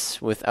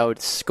minutes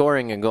without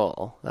scoring a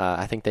goal.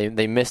 I think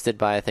they missed it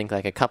by,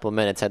 like a couple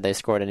minutes had they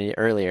scored any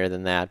earlier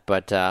than that.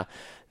 But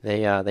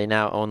They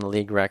now own the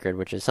league record,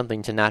 which is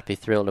something to not be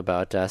thrilled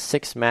about.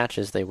 6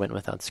 matches they went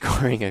without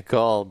scoring a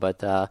goal,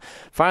 but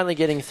finally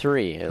getting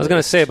 3. I was going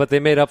to say, but they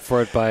made up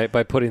for it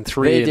by putting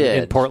 3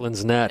 in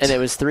Portland's net. And it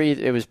was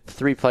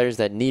 3 players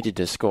that needed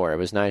to score. It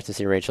was nice to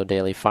see Rachel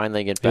Daly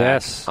finally get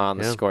back on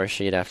the score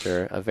sheet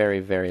after a very,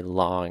 very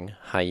long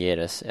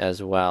hiatus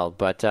as well.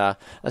 But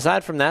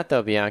aside from that,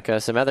 though,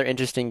 Bianca, some other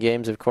interesting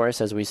games, of course,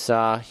 as we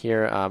saw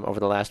here over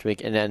the last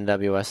week in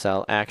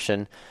NWSL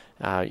action.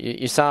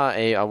 You saw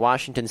a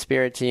Washington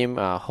Spirit team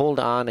hold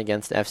on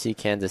against FC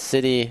Kansas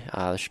City.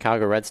 The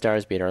Chicago Red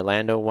Stars beat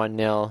Orlando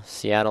 1-0.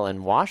 Seattle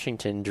and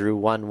Washington drew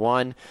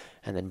 1-1.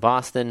 And then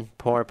Boston,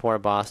 poor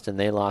Boston,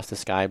 they lost to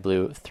Sky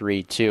Blue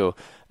 3-2.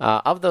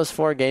 Of those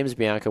 4 games,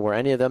 Bianca, were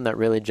any of them that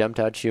really jumped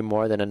out to you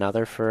more than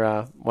another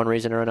for one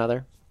reason or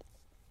another?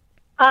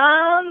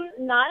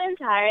 Not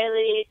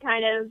entirely. It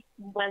kind of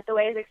went the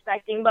way I was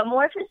expecting, but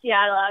more for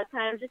Seattle. I was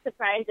kind of just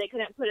surprised they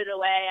couldn't put it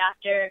away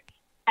after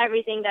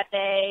everything that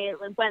they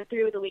went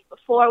through the week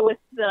before with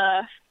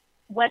the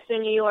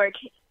Western New York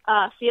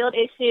field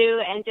issue,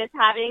 and just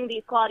having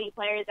these quality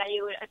players that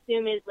you would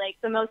assume is like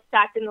the most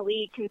stacked in the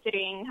league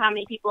considering how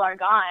many people are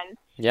gone.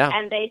 Yeah.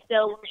 And they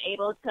still weren't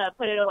able to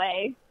put it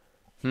away.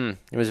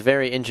 It was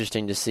very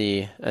interesting to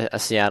see a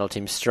Seattle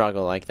team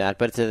struggle like that.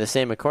 But to the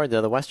same accord,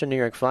 though, the Western New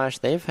York Flash,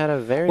 they've had a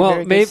very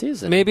good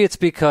season. Maybe it's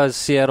because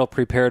Seattle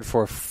prepared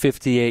for a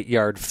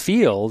 58-yard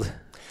field.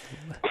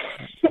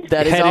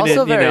 That is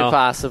also very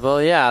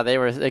possible. Yeah, they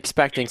were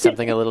expecting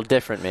something a little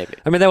different, maybe.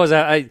 I mean, that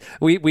was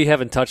we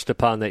haven't touched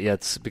upon that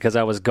yet because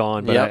I was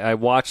gone, but I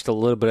watched a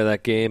little bit of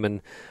that game,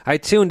 and I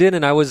tuned in,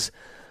 and I was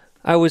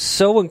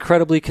so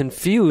incredibly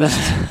confused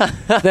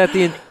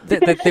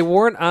that they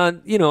weren't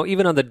on,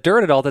 even on the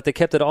dirt at all, that they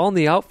kept it all in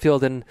the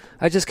outfield, and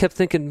I just kept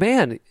thinking,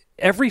 man,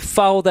 every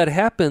foul that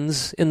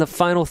happens in the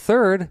final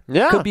third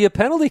could be a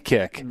penalty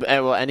kick.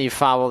 Well, any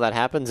foul that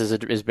happens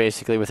is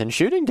basically within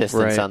shooting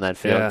distance on that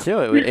field,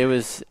 too. It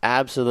was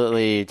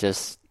absolutely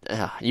just...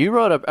 you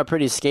wrote a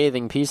pretty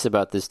scathing piece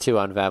about this, too,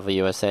 on Vavle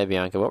USA,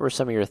 Bianca. What were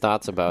some of your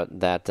thoughts about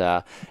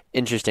that?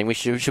 Interesting.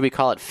 Should we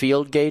call it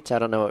Fieldgate? I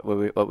don't know.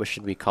 What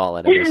should we call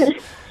it?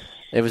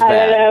 It was bad.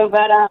 I don't know,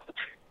 but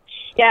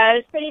yeah, it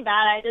was pretty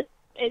bad.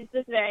 It's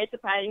just very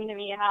surprising to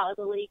me how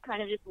the league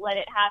kind of just let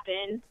it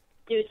happen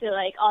due to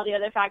like all the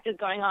other factors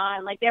going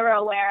on. Like, they were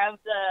aware of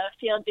the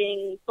field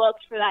being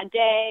booked for that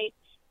day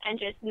and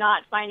just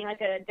not finding like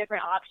a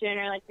different option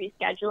or like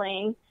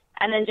rescheduling.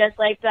 And then just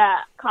like the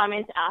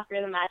comments after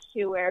the match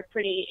too were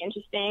pretty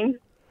interesting.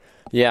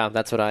 Yeah,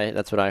 that's what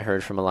I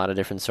heard from a lot of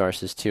different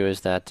sources too.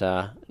 Is that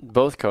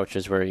both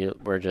coaches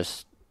were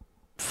just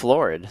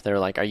floored. They were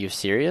like, "Are you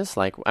serious?"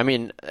 Like, I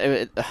mean,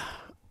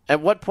 at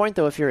what point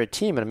though, if you're a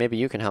team, and maybe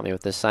you can help me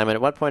with this, Simon,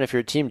 at what point if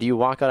you're a team do you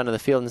walk out onto the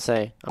field and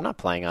say, "I'm not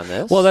playing on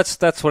this"? Well,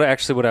 that's what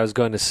I was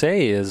going to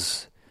say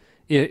is,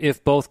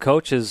 if both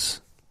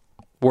coaches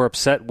were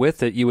upset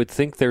with it, you would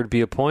think there'd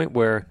be a point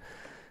where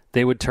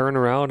they would turn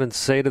around and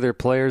say to their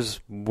players,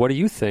 "What do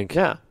you think?"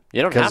 Yeah,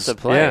 you don't have to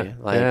play.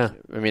 I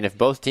mean, if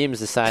both teams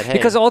decide, hey,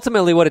 because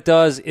ultimately what it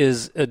does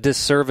is a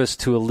disservice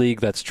to a league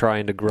that's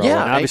trying to grow.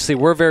 Yeah, and obviously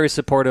we're very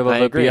supportive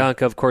of it,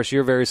 Bianca. Of course,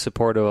 you're very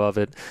supportive of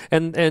it,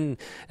 and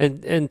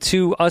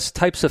to us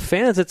types of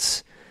fans,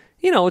 it's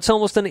it's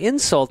almost an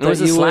insult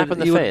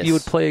that you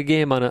would play a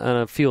game on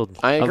a field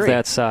of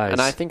that size. And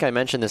I think I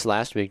mentioned this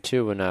last week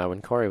too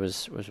when Corey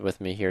was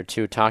with me here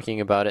too, talking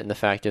about it and the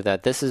fact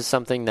that this is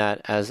something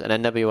that as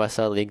an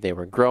NWSL league they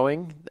were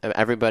growing.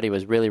 Everybody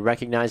was really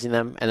recognizing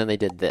them, and then they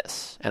did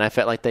this, and I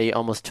felt like they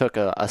almost took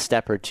a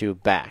step or two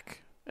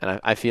back.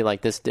 And I feel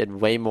like this did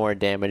way more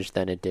damage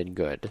than it did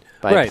good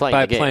by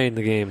playing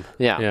the game.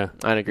 Yeah,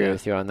 I'd agree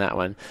with you on that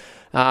one.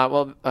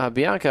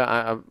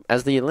 Bianca,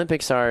 as the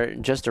Olympics are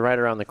just right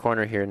around the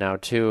corner here now,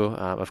 too,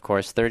 of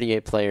course,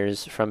 38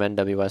 players from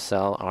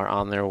NWSL are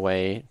on their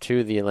way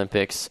to the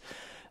Olympics.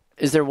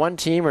 Is there one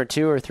team or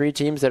 2 or 3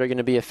 teams that are going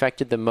to be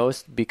affected the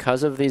most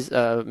because of these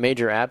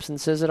major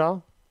absences at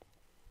all?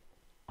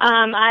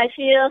 I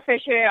feel for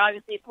sure,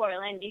 obviously,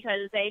 Portland,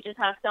 because they just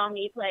have so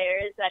many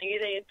players that are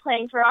either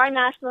playing for our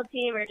national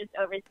team or just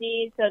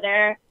overseas, so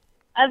they're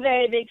a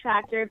very big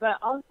factor. But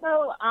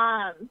also,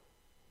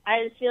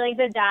 I just feel like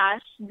the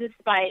Dash,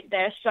 despite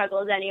their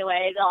struggles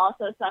anyway, they'll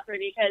also suffer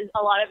because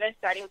a lot of their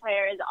starting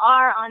players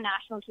are on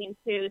national teams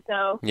too.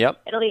 So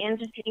It'll be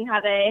interesting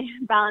how they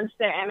balance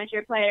their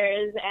amateur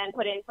players and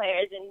put in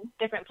players in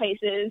different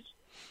places.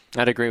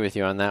 I'd agree with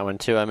you on that one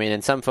too. I mean,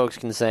 and some folks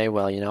can say,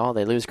 well,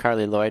 they lose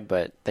Carly Lloyd,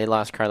 but they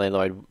lost Carly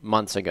Lloyd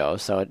months ago,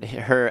 so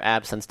her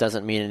absence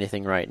doesn't mean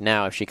anything right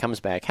now. If she comes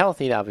back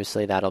healthy,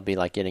 obviously that'll be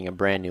like getting a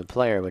brand new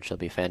player, which will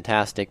be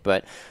fantastic.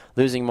 But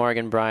losing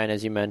Morgan Bryan,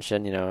 as you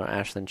mentioned,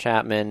 Ashlyn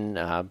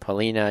Chapman,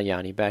 Paulina,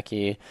 Yanni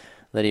Becky,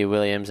 Lydia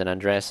Williams, and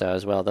Andressa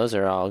as well, those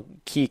are all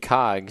key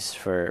cogs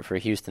for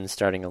Houston's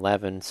starting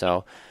 11.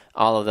 So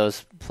all of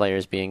those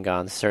players being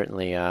gone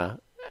certainly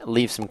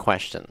leave some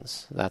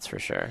questions, that's for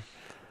sure.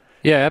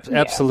 Yeah,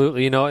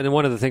 absolutely. And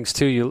one of the things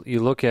too you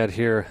look at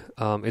here,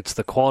 it's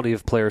the quality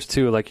of players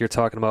too. Like you're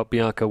talking about,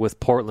 Bianca, with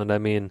Portland. I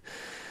mean,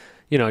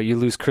 you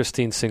lose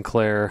Christine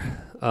Sinclair,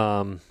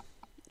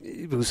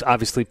 who's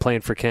obviously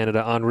playing for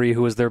Canada. Henri,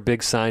 who was their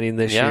big signing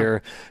this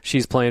year,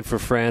 she's playing for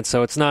France.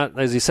 So it's not,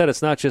 as you said,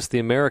 it's not just the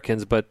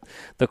Americans, but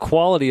the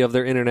quality of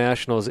their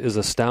internationals is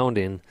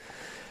astounding.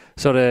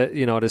 So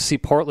to see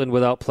Portland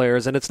without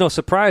players, and it's no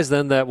surprise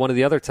then that one of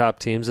the other top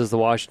teams is the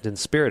Washington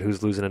Spirit,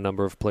 who's losing a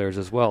number of players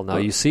as well. Now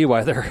you see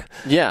why they're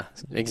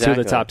exactly two of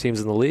the top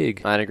teams in the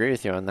league. I'd agree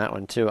with you on that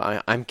one too.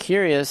 I'm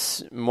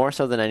curious more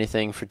so than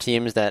anything for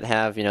teams that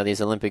have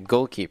these Olympic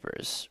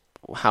goalkeepers,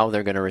 how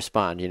they're going to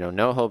respond.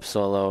 No Hope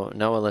Solo,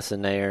 no Alyssa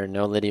Nair,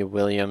 no Lydia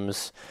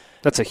Williams.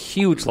 That's a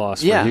huge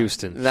loss for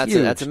Houston.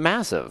 That's a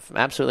massive,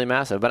 absolutely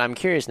massive. But I'm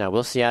curious now.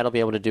 Will Seattle be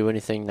able to do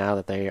anything now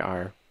that they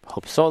are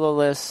Hope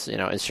Solo-less?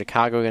 Is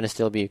Chicago going to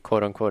still be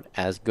quote-unquote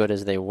as good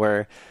as they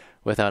were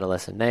without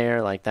Alyssa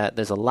Nair? Like that,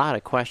 there's a lot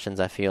of questions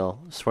I feel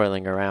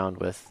swirling around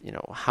with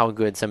how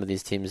good some of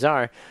these teams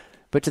are.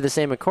 But to the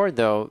same accord,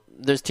 though,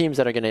 there's teams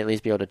that are going to at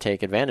least be able to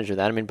take advantage of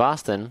that. I mean,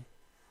 Boston,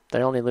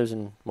 they're only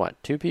losing,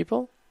 2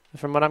 people?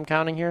 From what I'm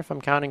counting here, if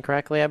I'm counting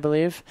correctly, I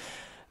believe.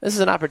 This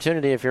is an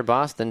opportunity, if you're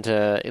Boston,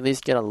 to at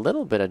least get a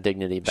little bit of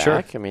dignity back.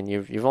 Sure. I mean,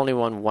 you've only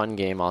won 1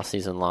 game all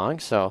season long,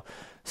 so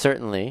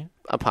certainly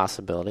a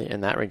possibility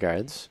in that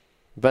regards.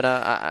 But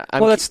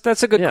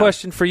that's a good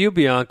question for you,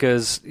 Bianca.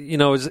 Is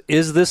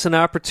this an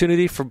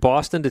opportunity for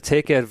Boston to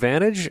take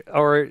advantage,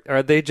 or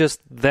are they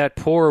just that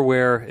poor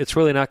where it's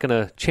really not going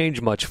to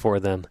change much for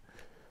them?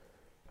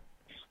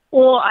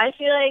 Well, I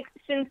feel like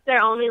since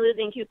they're only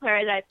losing 2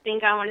 players, I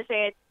think I want to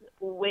say it's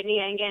Whitney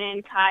Engen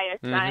and Kaya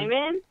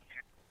Simon.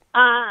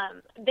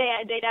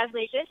 They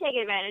definitely should take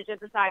advantage of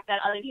the fact that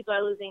other people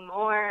are losing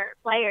more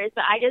players.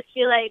 But I just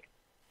feel like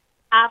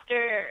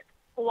after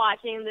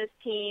watching this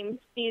team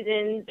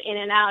seasons in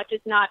and out,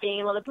 just not being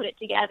able to put it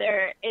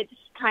together, it's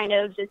kind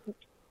of just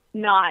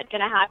not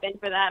going to happen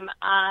for them.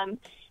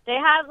 They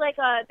have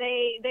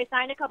they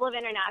signed a couple of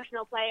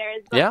international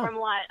players, but from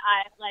what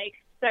I've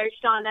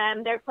searched on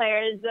them, their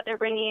players that they're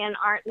bringing in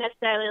aren't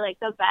necessarily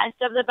the best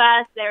of the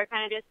best. They're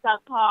kind of just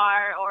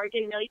subpar or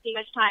didn't really see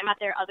much time at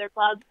their other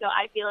clubs. So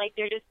I feel like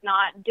they're just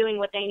not doing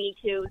what they need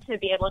to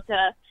be able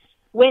to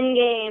win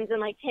games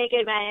and take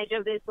advantage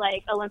of this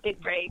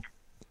Olympic break.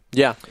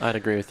 Yeah, I'd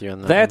agree with you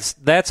on that.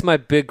 That's my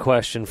big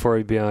question for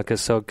you, Bianca.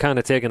 So kind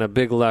of taking a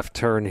big left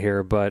turn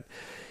here, but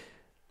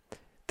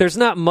there's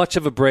not much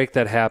of a break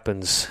that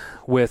happens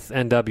with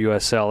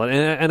NWSL.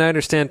 And I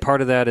understand part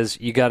of that is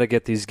you got to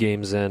get these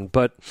games in.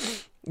 But,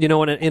 in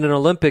an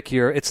Olympic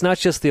year, it's not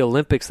just the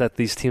Olympics that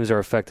these teams are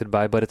affected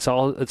by, but it's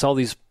all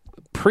these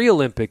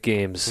pre-Olympic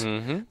games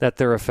that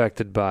they're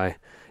affected by.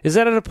 Is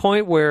that at a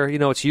point where,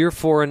 it's year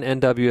 4 in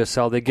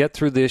NWSL, they get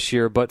through this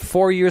year, but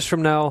 4 years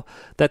from now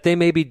that they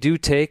maybe do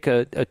take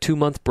a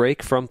 2-month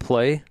break from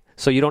play?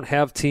 So you don't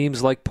have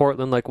teams like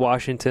Portland, like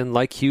Washington,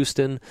 like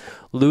Houston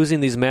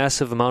losing these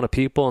massive amount of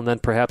people and then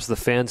perhaps the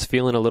fans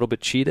feeling a little bit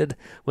cheated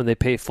when they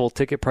pay full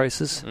ticket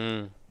prices?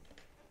 I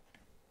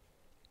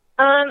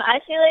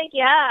feel like,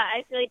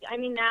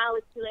 now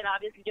it's too late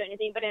obviously to do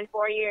anything, but in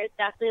 4 years,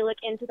 definitely look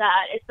into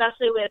that,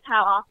 especially with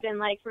how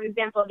often, for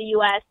example, the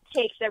U.S.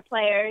 takes their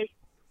players.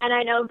 And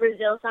I know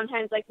Brazil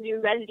sometimes likes to do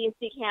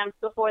residency camps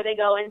before they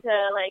go into,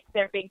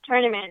 their big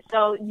tournament.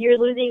 So you're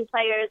losing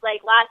players.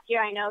 Last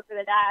year, I know for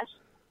the Dash,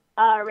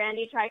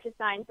 Randy tried to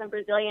sign some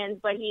Brazilians,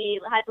 but he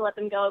had to let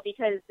them go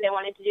because they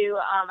wanted to do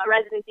a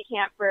residency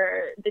camp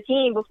for the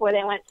team before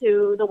they went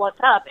to the World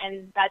Cup.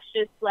 And that's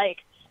just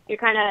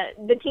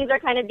the teams are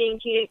kind of being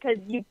cheated because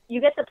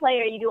you get the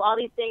player, you do all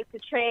these things to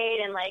trade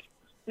and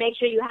make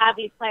sure you have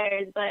these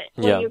players, but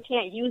when you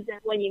can't use them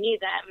when you need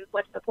them,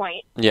 what's the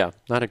point? Yeah,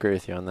 I'd agree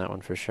with you on that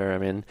one for sure. I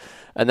mean,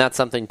 and that's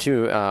something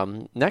too.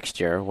 Next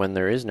year, when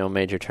there is no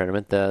major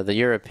tournament,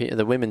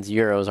 the women's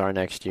Euros are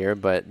next year,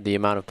 but the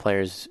amount of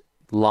players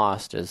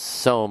lost is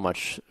so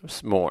much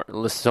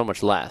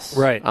less.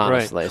 Right,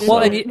 honestly. Right. Well,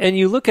 and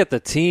you look at the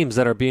teams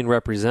that are being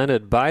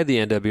represented by the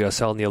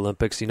NWSL in the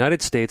Olympics: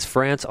 United States,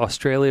 France,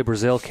 Australia,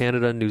 Brazil,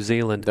 Canada, New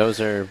Zealand.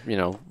 Those are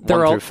 1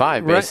 through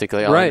 5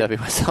 basically all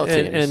NWSL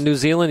teams. And New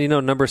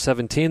Zealand, number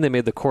 17, they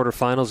made the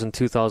quarterfinals in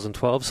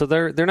 2012. So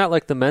they're not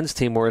like the men's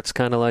team where it's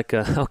kind of like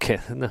no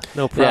problem.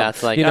 Yeah,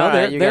 it's like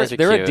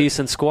they're a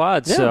decent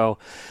squad. Yeah. So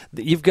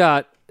you've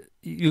got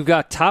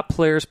top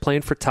players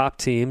playing for top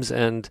teams,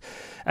 and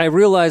I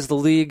realize the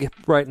league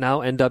right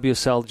now,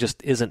 NWSL,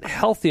 just isn't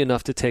healthy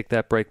enough to take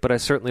that break, but I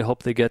certainly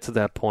hope they get to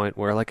that point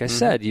where, like I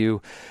said, you're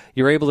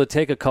able to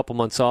take a couple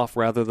months off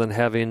rather than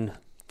having,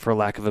 for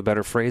lack of a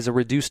better phrase, a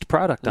reduced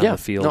product on the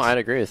field. No, I'd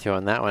agree with you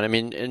on that one. I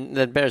mean, and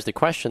that bears the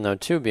question, though,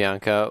 too,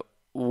 Bianca,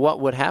 what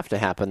would have to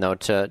happen, though,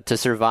 to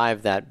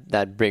survive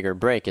that bigger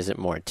break? Is it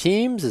more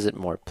teams? Is it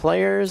more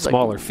players?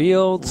 Smaller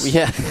fields?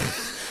 Yeah.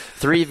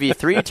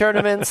 3v3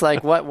 tournaments?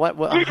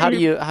 What how do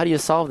you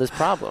solve this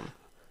problem?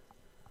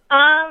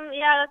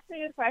 Yeah, that's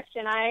a good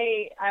question.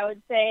 I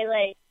would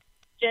say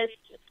just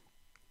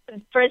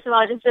first of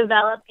all, just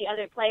develop the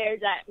other players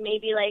that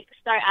maybe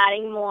start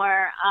adding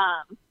more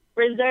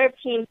reserve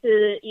teams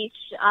to each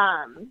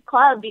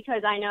club,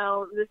 because I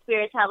know the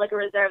Spirits have a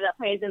reserve that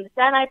plays in the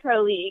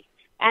Semi-Pro League,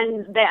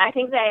 And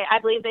I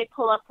believe they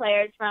pull up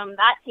players from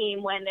that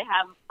team when they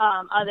have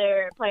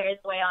other players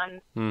away on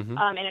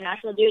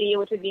international duty,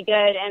 which would be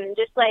good. And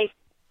just like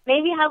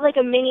maybe have like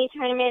a mini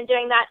tournament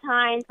during that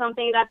time,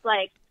 something that's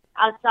like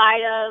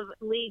outside of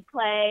league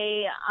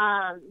play.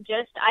 I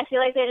feel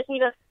like they just need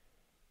to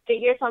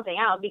figure something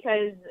out,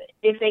 because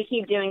if they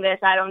keep doing this,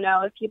 I don't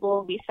know if people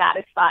will be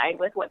satisfied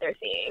with what they're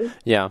seeing.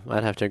 Yeah,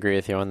 I'd have to agree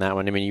with you on that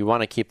one. I mean, you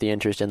want to keep the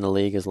interest in the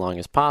league as long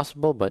as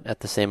possible, but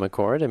at the same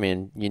accord, I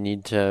mean, you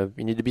need to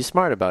be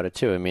smart about it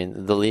too. I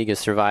mean, the league is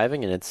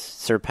surviving and it's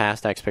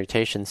surpassed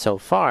expectations so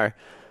far,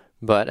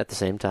 but at the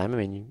same time, I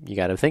mean, you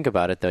got to think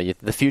about it though.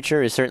 The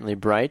future is certainly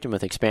bright, and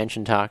with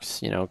expansion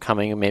talks,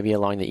 coming maybe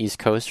along the East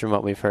Coast from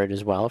what we've heard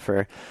as well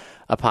for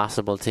a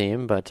possible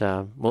team, but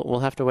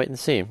we'll have to wait and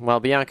see. Well,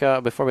 Bianca,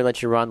 before we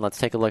let you run, let's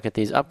take a look at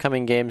these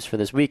upcoming games for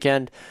this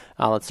weekend.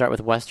 Let's start with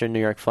Western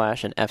New York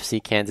Flash and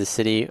FC Kansas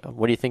City.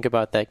 What do you think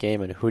about that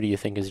game, and who do you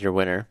think is your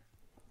winner?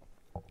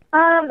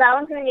 That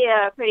one's going to be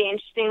a pretty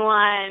interesting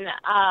one.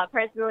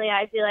 Personally,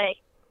 I feel like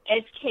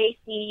if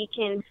KC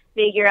can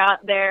figure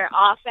out their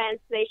offense,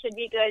 they should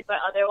be good, but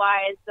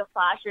otherwise the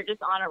Flash are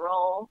just on a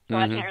roll, so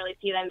I can't really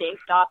see them being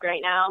stopped right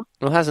now.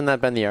 Well, hasn't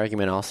that been the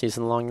argument all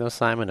season long, though,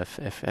 Simon? If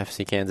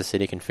FC Kansas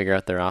City can figure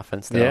out their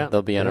offense,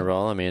 they'll be on a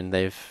roll. I mean,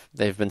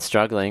 they've been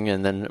struggling,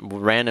 and then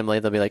randomly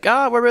they'll be like,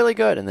 oh, we're really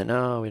good, and then,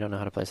 oh, we don't know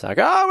how to play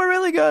soccer. Oh, we're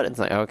really good. It's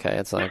like, okay,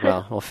 it's like,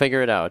 well, we'll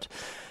figure it out.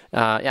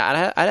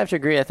 I'd have to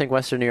agree. I think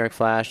Western New York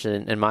Flash,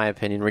 in my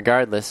opinion,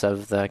 regardless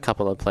of the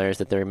couple of players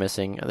that they're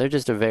missing, they're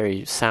just a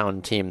very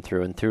sound team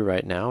through and through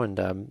right now, and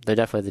they're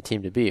definitely the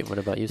team to beat. What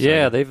about you, Simon?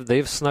 Yeah,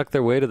 they've snuck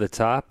their way to the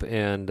top,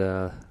 and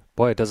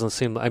boy, it doesn't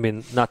seem. I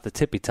mean, not the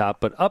tippy top,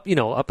 but up in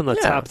the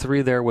top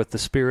three there with the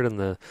Spirit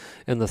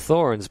and the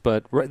Thorns.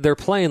 But they're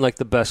playing like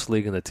the best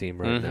league in the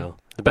team right now.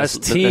 The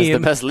best team, the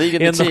best league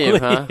in the team,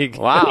 huh?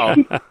 Wow.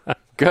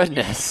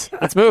 Goodness.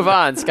 Let's move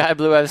on. Sky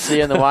Blue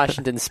FC and the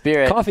Washington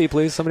Spirit. Coffee,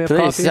 please. Somebody have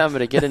coffee? Please,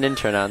 somebody. Get an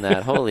intern on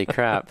that. Holy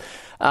crap.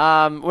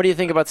 What do you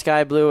think about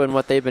Sky Blue and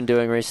what they've been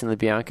doing recently,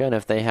 Bianca, and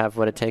if they have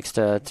what it takes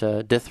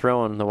to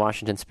dethrone the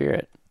Washington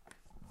Spirit?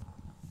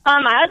 I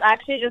was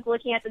actually just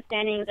looking at the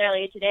standings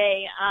earlier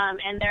today,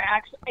 and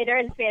they're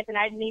in fifth, and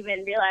I didn't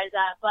even realize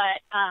that.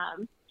 But,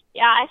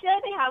 I feel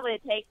like they have what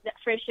it takes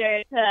for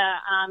sure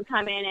to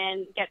come in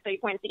and get 3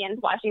 points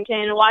against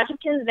Washington.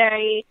 Washington's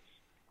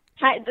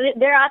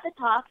they're at the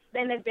top,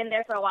 and they've been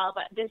there for a while,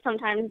 but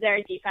sometimes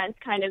their defense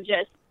kind of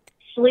just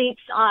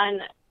sleeps on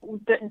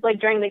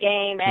during the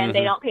game, and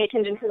they don't pay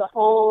attention to the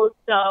holes.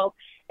 So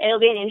it'll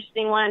be an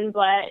interesting one,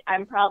 but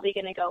I'm probably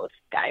going to go with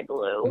Sky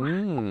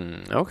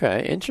Blue.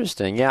 Okay,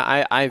 interesting.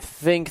 Yeah, I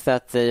think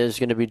that there's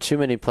going to be too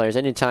many players.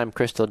 Anytime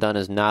Crystal Dunn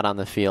is not on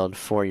the field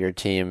for your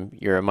team,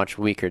 you're a much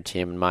weaker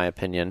team, in my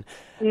opinion.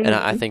 And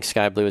I think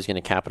Sky Blue is going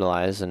to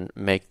capitalize and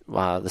make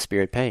the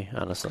Spirit pay,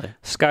 honestly.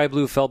 Sky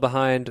Blue fell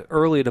behind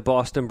early to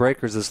Boston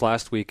Breakers this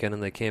last weekend,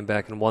 and they came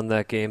back and won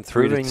that game 3-2.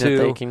 Proving that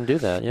they can do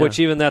that, yeah. Which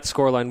even that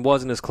scoreline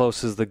wasn't as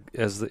close as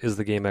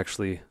the game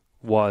actually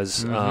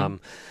was.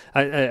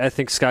 I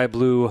think Sky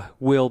Blue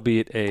will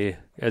beat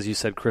as you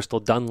said, Crystal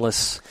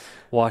Dunless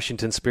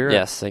Washington Spirit.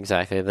 Yes,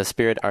 exactly. The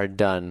Spirit are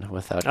done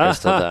without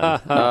Crystal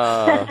Dunn.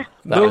 Oh,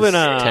 moving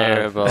on.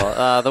 Terrible.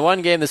 The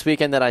one game this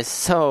weekend that I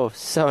so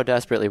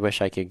desperately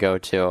wish I could go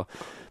to,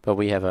 but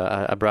we have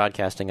a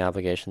broadcasting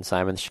obligation,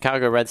 Simon. The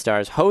Chicago Red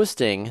Stars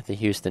hosting the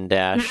Houston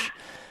Dash.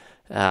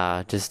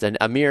 Just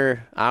a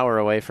mere hour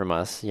away from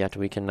us, yet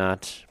we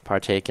cannot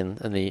partake in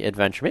the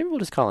adventure. Maybe we'll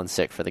just call in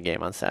sick for the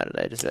game on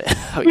Saturday.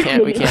 We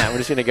can't. We're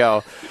just going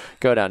to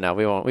go down now.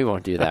 We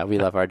won't do that. We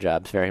love our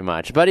jobs very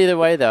much. But either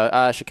way,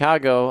 though,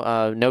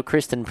 Chicago, no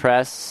Kristen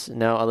Press,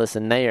 no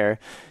Alyssa Nair.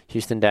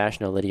 Houston Dash,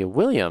 no Lydia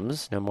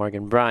Williams, no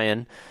Morgan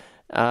Bryan.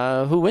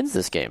 Who wins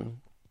this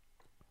game?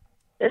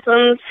 This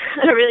one's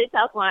a really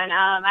tough one.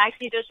 I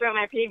actually just wrote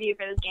my preview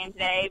for this game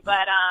today,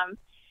 but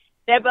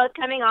they're both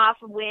coming off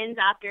wins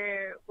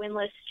after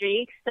winless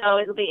streaks, so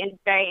it'll be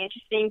very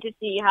interesting to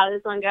see how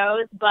this one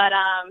goes. But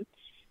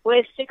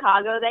with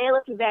Chicago, they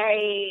looked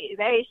very,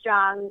 very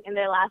strong in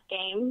their last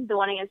game, the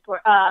one against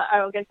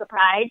the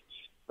Pride.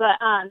 But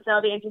so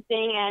it'll be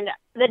interesting. And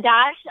the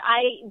Dash,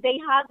 they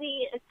have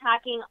the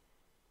attacking,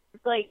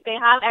 they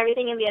have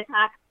everything in the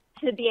attack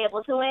to be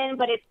able to win,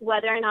 but it's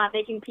whether or not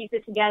they can piece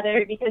it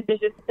together, because there's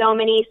just so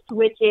many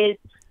switches,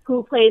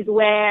 who plays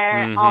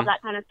where, all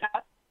that kind of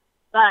stuff.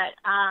 But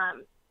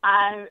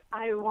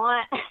I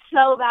want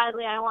so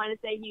badly, I want to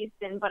say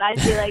Houston, but I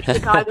feel like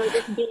Chicago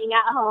just being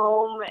at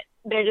home,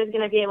 they're just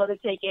going to be able to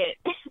take it.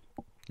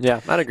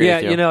 Yeah, I'd agree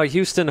with you. Yeah,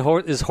 Houston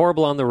is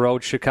horrible on the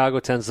road. Chicago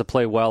tends to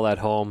play well at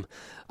home.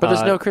 But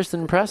there's no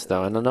Kristen Press,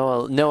 though, and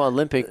no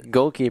Olympic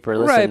goalkeeper,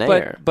 Alyssa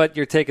Nair. But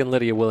you're taking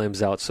Lydia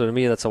Williams out, so to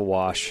me that's a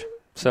wash.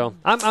 So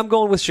I'm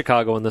going with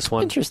Chicago in this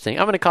one. Interesting.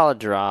 I'm going to call it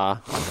draw,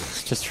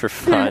 just for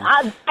fun.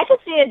 I could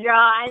see a draw.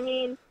 I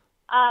mean,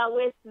 I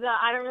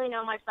don't really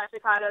know much about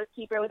Chicago's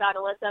keeper without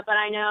Alyssa, but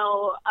I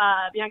know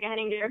Bianca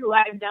Henninger, who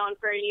I've known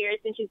for years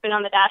since she's been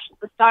on the Dash at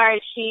the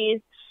start. She's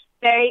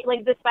very,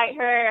 like, despite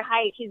her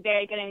height, she's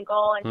very good in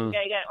goal, and she's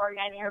very good at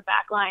organizing her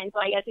back line. So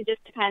I guess it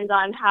just depends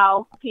on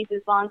how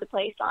pieces fall into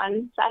place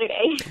on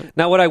Saturday.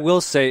 Now, what I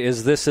will say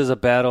is this is a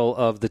battle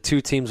of the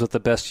two teams with the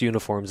best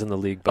uniforms in the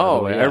league, by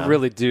the way. Yeah. I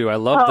really do. I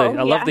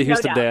love the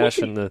Houston Dash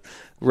and the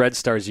Red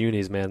Stars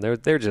unis, man.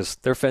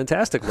 They're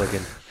fantastic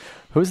looking.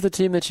 Who's the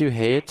team that you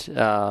hate?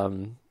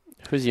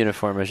 Whose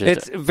uniform is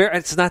it?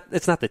 It's not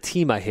the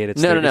team I hate.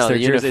 It's their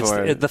jersey.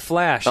 Uniform. It's the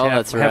Flash.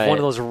 That's right. Have one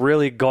of those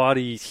really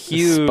gaudy,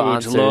 huge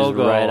sponsors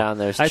logo right on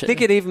their. I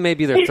think it even may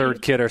be their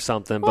third kit or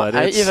something. But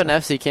even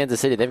FC Kansas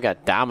City, they've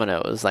got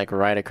dominoes like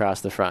right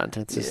across the front.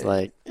 It's just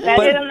like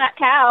better than that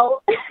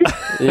cow.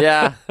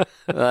 Yeah,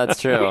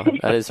 that's true.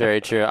 That is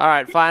very true. All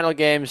right, final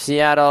game: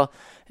 Seattle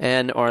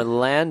and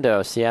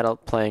Orlando. Seattle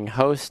playing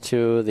host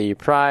to the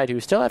Pride, who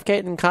still have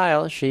Kate and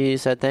Kyle. She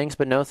said thanks,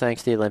 but no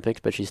thanks to the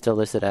Olympics, but she's still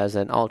listed as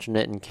an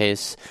alternate in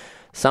case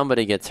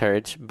somebody gets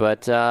hurt.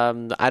 But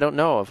I don't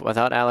know.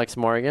 Without Alex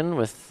Morgan,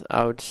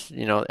 without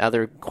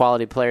other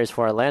quality players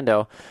for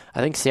Orlando,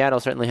 I think Seattle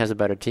certainly has a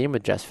better team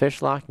with Jess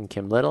Fishlock and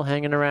Kim Little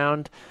hanging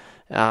around.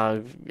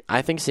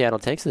 I think Seattle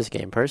takes this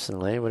game,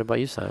 personally. What about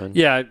you, Simon?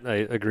 Yeah, I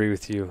agree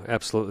with you.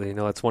 Absolutely.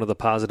 That's one of the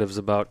positives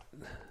about...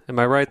 Am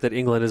I right that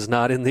England is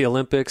not in the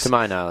Olympics? To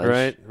my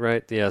knowledge.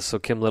 Right. Yeah, so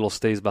Kim Little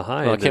stays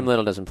behind. Well, Kim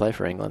Little doesn't play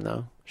for England,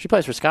 though. She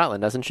plays for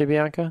Scotland, doesn't she,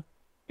 Bianca?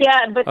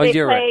 Yeah, but they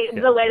play right.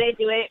 the way they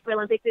do it for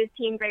Olympics is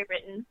Team Great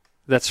Britain.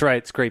 That's right.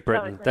 It's Great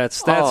Britain.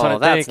 That's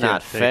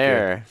not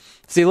fair.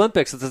 It's the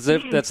Olympics.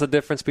 That's the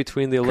difference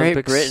between the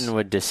Olympics. Great Britain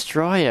would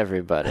destroy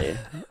everybody.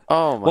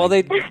 Oh, my. Well,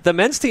 the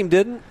men's team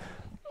didn't.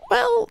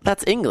 Well,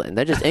 that's England.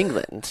 They're just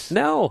England.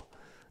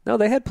 No,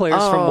 they had players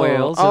from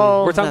Wales. And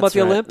we're talking about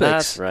the Olympics.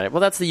 That's right.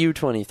 Well, that's the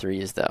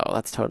U23s, though.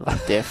 That's totally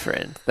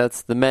different.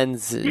 That's the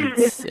men's.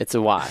 It's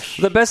a wash.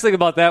 The best thing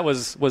about that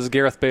was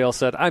Gareth Bale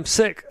said, "I'm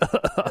sick,"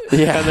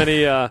 yeah, and then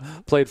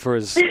he played for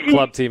his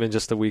club team in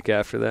just a week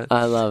after that.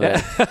 I love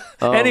it.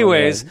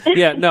 Anyways,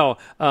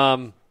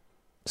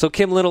 so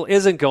Kim Little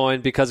isn't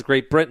going because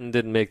Great Britain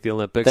didn't make the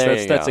Olympics.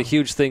 That's a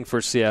huge thing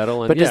for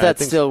Seattle. And but does that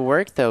still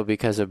work though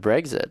because of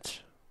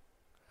Brexit?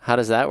 How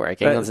does that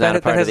work? England's not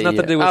a part of the EU. That has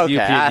nothing to do with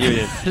European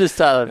Union. Just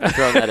throw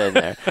that in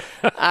there.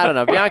 I don't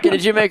know. Bianca,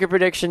 did you make a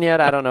prediction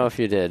yet? I don't know if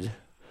you did.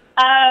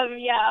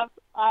 Yeah.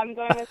 I'm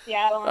going with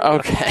Seattle.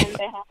 Okay. And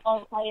they have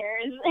all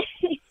players.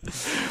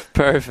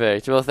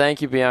 Perfect. Well,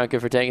 thank you, Bianca,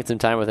 for taking some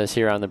time with us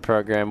here on the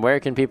program. Where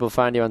can people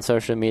find you on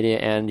social media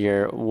and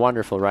your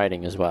wonderful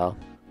writing as well?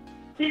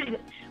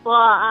 Well,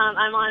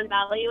 I'm on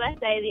Valley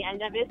USA, the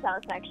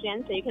NWSL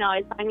section, so you can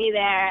always find me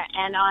there.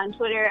 And on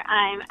Twitter,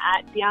 I'm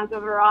at Bianca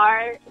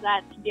Verar.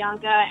 That's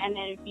Bianca, and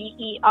then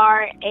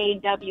VERAWR.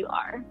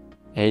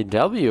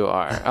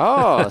 AWR.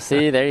 Oh,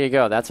 see, there you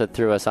go. That's what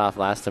threw us off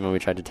last time when we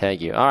tried to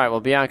tag you. All right, well,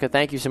 Bianca,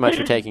 thank you so much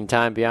for taking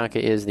time. Bianca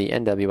is the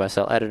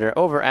NWSL editor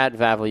over at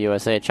Vavel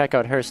USA. Check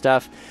out her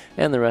stuff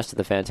and the rest of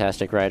the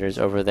fantastic writers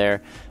over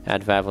there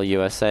at Vavel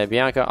USA.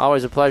 Bianca,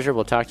 always a pleasure.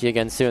 We'll talk to you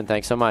again soon.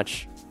 Thanks so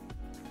much.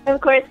 Of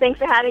course, thanks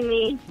for having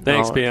me.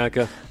 Thanks,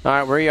 Bianca. All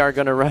right, we are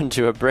going to run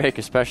to a break,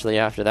 especially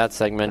after that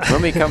segment.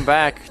 When we come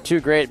back,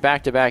 two great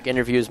back-to-back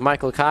interviews.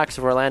 Michael Cox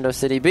of Orlando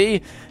City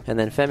B, and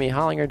then Femi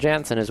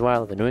Hollinger-Jansen as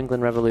well. The New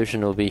England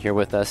Revolution will be here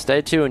with us.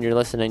 Stay tuned. You're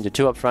listening to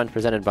Two Up Front,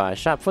 presented by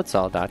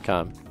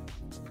ShopFutsal.com.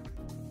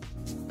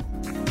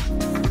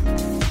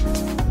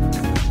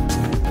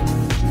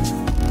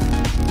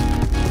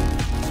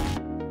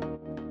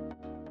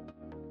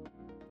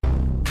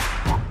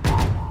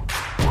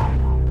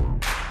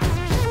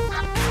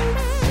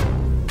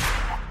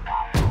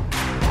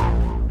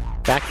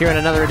 Back here in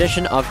another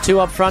edition of Two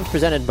Up Front,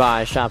 presented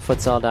by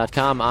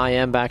ShopFutsal.com. I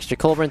am Baxter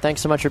Colburn. Thanks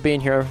so much for being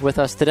here with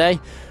us today.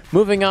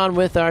 Moving on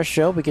with our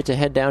show, we get to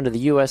head down to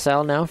the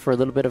USL now for a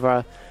little bit of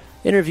our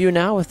interview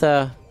now with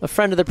a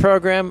friend of the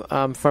program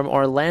from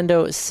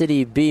Orlando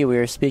City B. We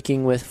are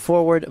speaking with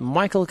forward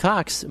Michael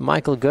Cox.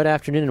 Michael, good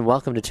afternoon and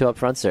welcome to Two Up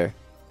Front, sir.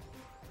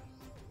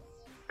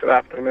 Good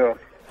afternoon.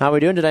 How are we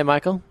doing today,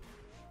 Michael?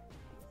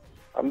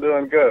 I'm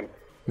doing good.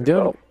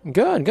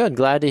 Good.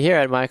 Glad to hear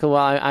it, Michael.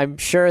 Well, I'm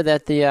sure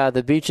that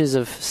the beaches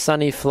of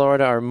sunny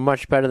Florida are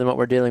much better than what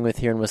we're dealing with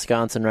here in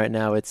Wisconsin right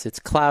now. It's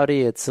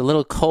cloudy. It's a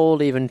little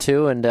cold even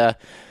too. And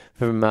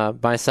from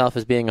myself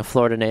as being a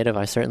Florida native,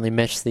 I certainly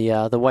miss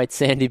the white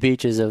sandy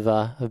beaches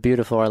of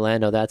beautiful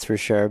Orlando. That's for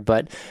sure.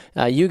 But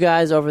you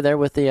guys over there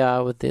with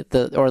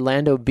the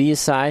Orlando B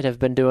side have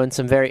been doing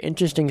some very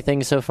interesting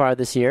things so far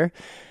this year.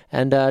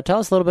 And tell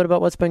us a little bit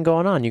about what's been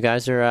going on. You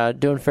guys are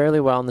doing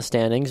fairly well in the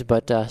standings,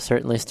 but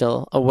certainly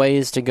still a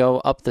ways to go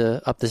up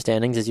the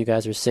standings, as you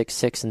guys are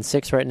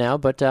 6-6-6 right now.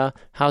 But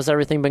how's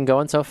everything been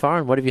going so far,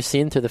 and what have you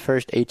seen through the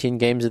first 18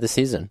 games of the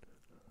season?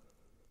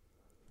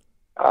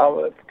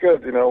 It's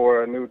good.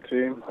 We're a new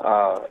team.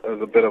 It was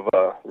a bit of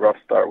a rough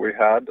start we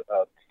had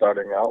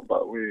starting out,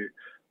 but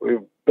we've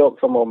built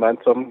some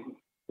momentum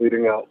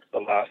leading out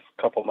the last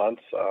couple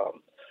months,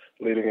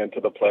 leading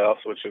into the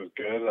playoffs, which is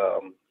good.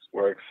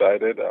 We're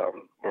excited.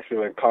 We're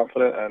feeling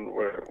confident, and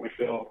we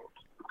feel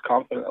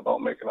confident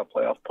about making a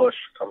playoff push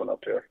coming up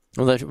here.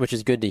 Well, which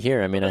is good to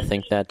hear. I mean, I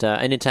think that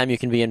anytime you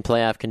can be in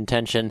playoff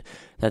contention,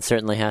 that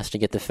certainly has to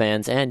get the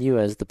fans and you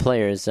as the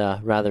players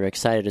rather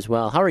excited as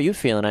well. How are you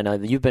feeling? I know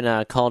that you've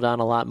been called on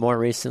a lot more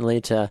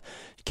recently to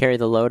carry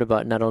the load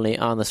about not only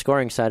on the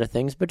scoring side of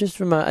things, but just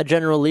from a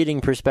general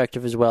leading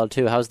perspective as well,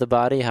 too. How's the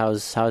body?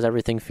 How's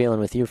everything feeling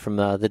with you from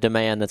the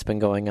demand that's been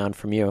going on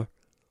from you?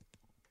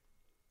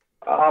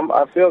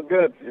 I feel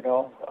good.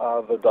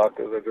 The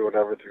doctors are doing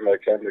everything they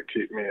can to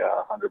keep me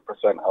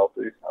 100%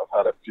 healthy. I've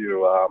had a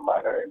few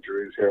minor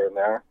injuries here and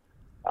there,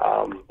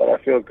 but I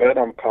feel good.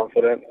 I'm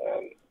confident,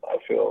 and I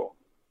feel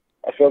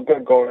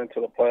good going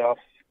into the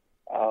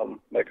playoffs,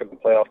 making the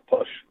playoff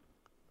push.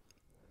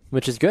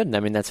 Which is good. I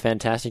mean, that's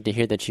fantastic to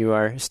hear that you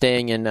are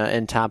staying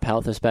in top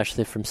health,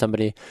 especially from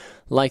somebody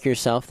like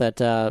yourself that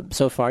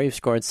so far you've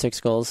scored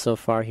 6 goals so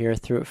far here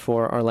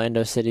for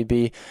Orlando City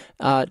B.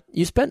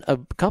 You spent a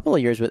couple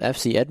of years with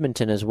FC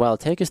Edmonton as well.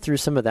 Take us through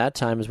some of that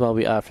time as well.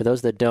 For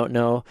those that don't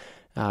know,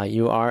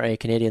 you are a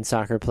Canadian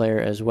soccer player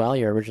as well.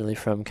 You're originally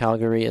from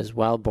Calgary as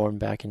well, born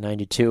back in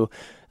 '92.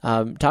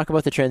 Talk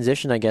about the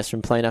transition, I guess,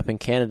 from playing up in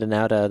Canada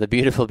now to the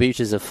beautiful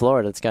beaches of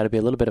Florida. It's got to be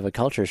a little bit of a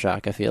culture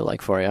shock, I feel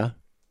like, for you.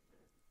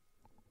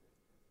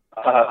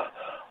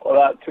 Well,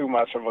 not too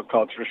much of a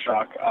culture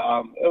shock.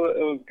 It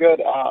was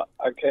good.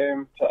 I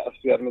came to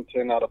FC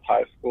Edmonton out of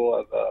high school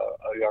as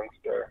a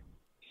youngster,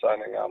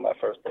 signing my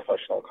first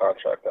professional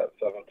contract at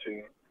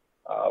 17.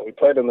 We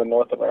played in the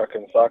North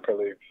American Soccer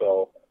League,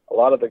 so a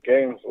lot of the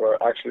games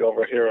were actually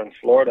over here in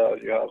Florida.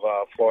 You have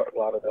Fort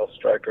Lauderdale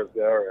Strikers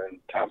there and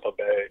Tampa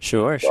Bay.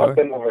 Sure. I've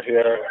been over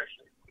here.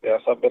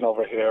 Yes, I've been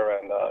over here,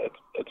 and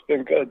it's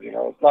been good.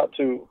 It's not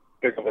too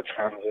big of a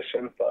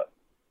transition, but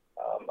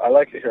I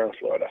like it here in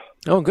Florida.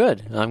 Oh,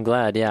 good. I'm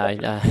glad.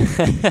 Yeah,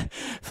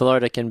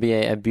 Florida can be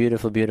a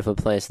beautiful, beautiful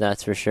place,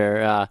 that's for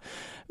sure.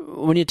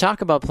 When you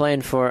talk about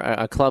playing for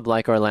a club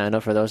like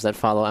Orlando, for those that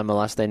follow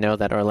MLS, they know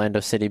that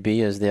Orlando City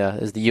B is the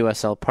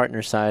USL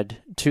partner side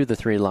to the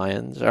Three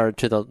Lions, or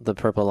to the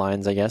Purple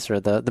Lions, I guess, or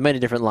the many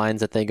different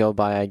lines that they go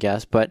by, I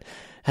guess. But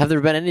have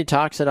there been any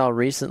talks at all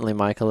recently,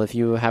 Michael, if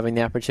you having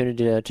the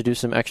opportunity to do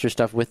some extra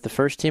stuff with the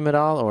first team at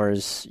all, or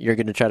is you're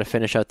going to try to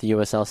finish out the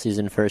USL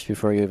season first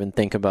before you even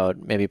think about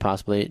maybe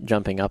possibly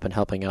jumping up and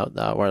helping out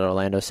what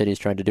Orlando City is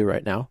trying to do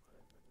right now?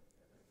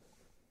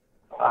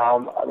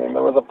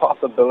 There was a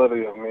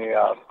possibility of me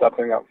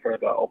stepping up for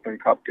the Open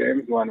Cup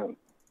games when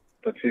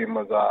the team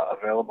was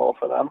available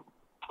for them.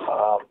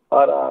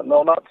 But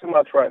no, not too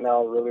much right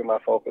now. Really, my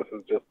focus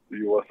is just the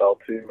USL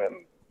team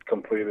and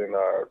completing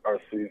our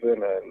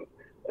season and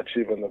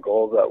achieving the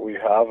goals that we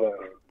have,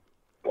 and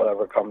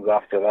whatever comes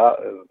after that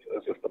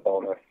is just a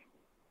bonus.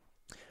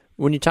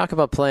 When you talk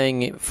about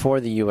playing for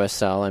the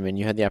USL,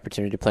 you had the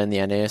opportunity to play in the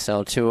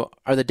NASL too.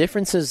 Are the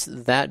differences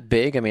that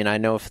big? I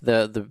know if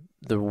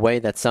the way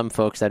that some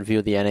folks that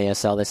view the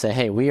NASL, they say,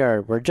 hey,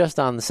 we're just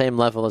on the same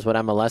level as what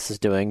MLS is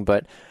doing.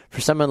 But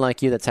for someone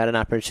like you that's had an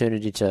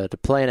opportunity to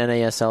play in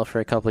NASL for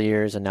a couple of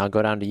years and now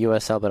go down to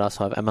USL but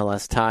also have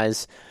MLS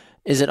ties,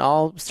 is it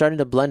all starting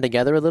to blend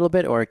together a little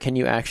bit, or can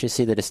you actually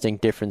see the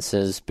distinct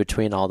differences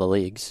between all the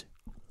leagues?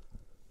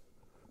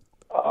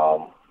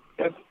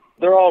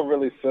 They're all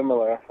really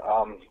similar,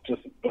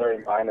 just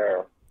very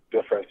minor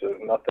differences,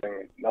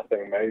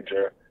 nothing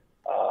major.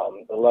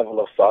 The level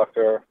of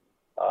soccer,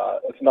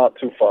 it's not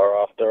too far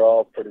off. They're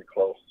all pretty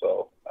close,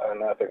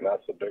 and I think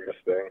that's the biggest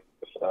thing.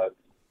 Besides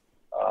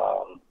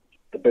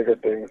the bigger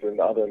things in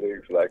other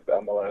leagues like the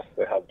MLS,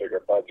 they have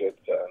bigger budgets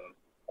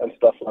and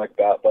stuff like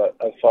that. But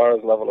as far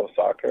as level of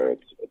soccer,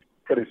 it's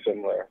pretty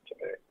similar to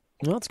me.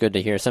 Well, that's good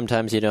to hear.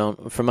 Sometimes you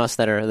don't, from us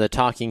that are the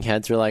talking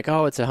heads, we're like,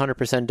 oh, it's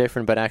 100%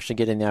 different, but actually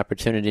getting the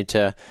opportunity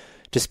to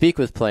speak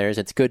with players,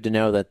 it's good to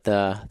know that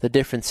the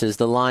differences,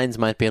 the lines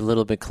might be a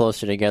little bit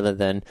closer together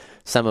than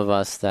some of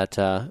us that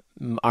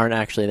aren't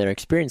actually there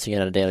experiencing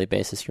it on a daily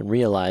basis can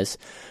realize.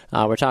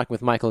 We're talking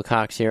with Michael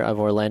Cox here of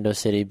Orlando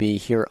City B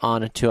here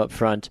on Two Up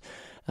Front.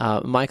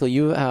 Michael,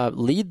 you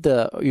lead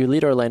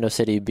Orlando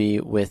City B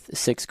with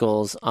 6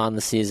 goals on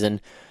the season.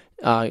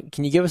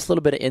 Can you give us a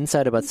little bit of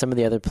insight about some of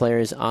the other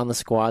players on the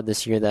squad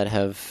this year that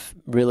have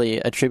really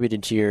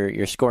attributed to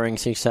your scoring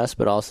success,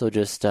 but also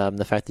just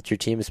the fact that your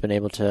team has been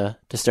able to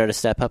start to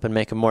step up and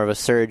make more of a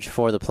surge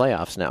for the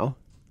playoffs now?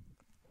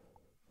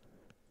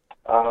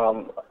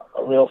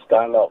 A real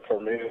standout for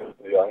me is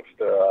the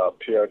youngster,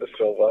 Pierre Da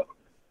Silva.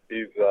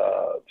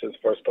 It's his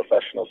first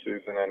professional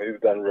season, and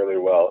he's done really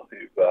well.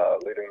 He's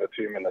leading the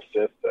team in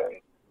assists,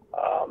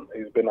 and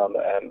he's been on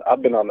the end.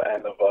 I've been on the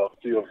end of a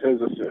few of his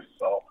assists,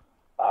 so.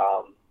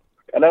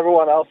 And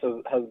everyone else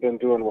has been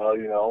doing well,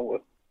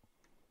 with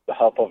the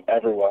help of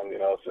everyone.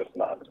 It's just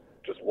not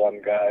just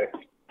one guy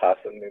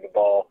passing me the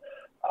ball.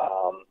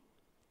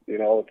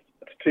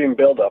 It's team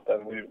build-up,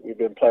 and we've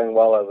been playing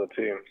well as a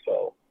team.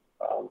 So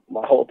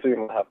my whole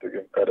team I have to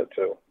give credit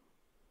to.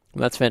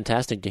 Well, that's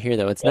fantastic to hear,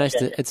 though. It's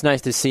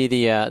nice to see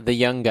the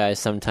young guys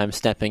sometimes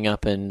stepping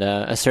up and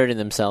asserting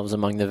themselves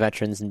among the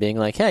veterans and being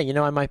like, hey,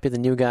 I might be the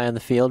new guy on the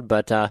field,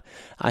 but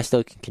I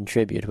still can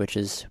contribute, which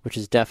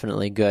is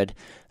definitely good.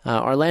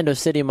 Orlando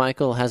City,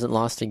 Michael, hasn't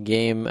lost a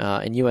game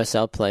in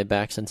USL play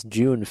back since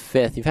June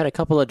 5th. You've had a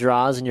couple of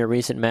draws in your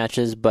recent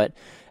matches, but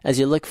as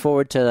you look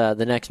forward to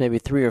the next maybe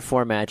 3 or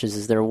 4 matches,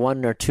 is there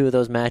 1 or 2 of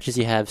those matches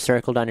you have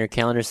circled on your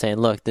calendar saying,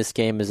 look, this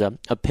game is a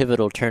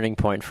pivotal turning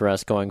point for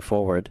us going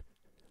forward?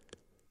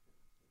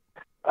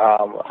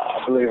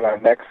 I believe our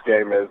next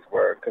game is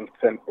we're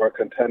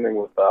contending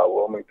with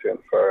Wilmington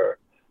for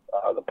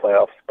the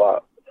playoff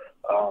spot.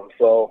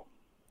 So,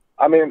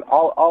 I mean,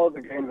 all of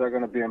the games are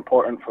going to be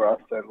important for us,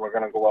 and we're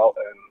going to go out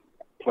and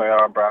play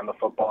our brand of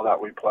football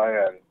that we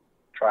play and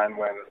try and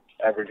win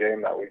every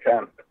game that we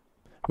can.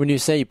 When you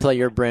say you play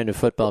your brand of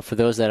football, for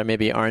those that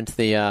maybe aren't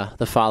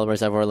the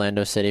followers of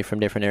Orlando City from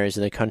different areas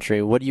of the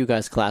country, what do you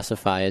guys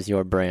classify as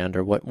your brand,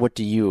 or what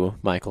do you,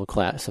 Michael,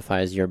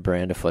 classify as your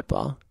brand of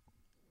football?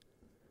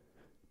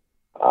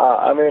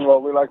 I mean,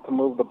 well, we like to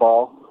move the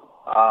ball,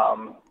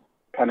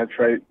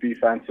 penetrate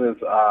defenses,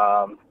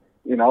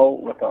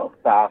 with a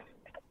fast,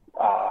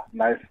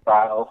 nice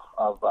style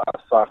of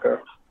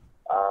soccer.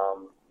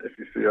 If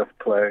you see us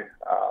play,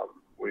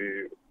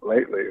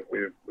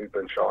 we've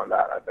been showing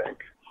that, I think.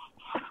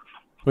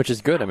 Which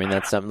is good. I mean,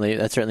 that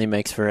certainly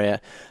makes for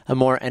a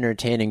more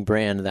entertaining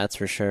brand, that's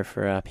for sure,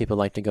 for people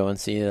like to go and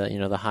see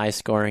the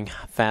high-scoring,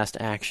 fast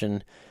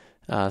action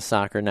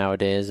soccer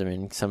nowadays. I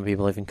mean, some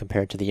people even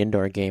compare it to the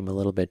indoor game a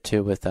little bit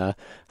too, with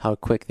how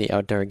quick the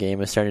outdoor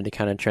game is starting to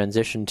kind of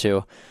transition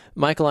to.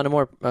 Michael, on a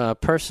more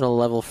personal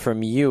level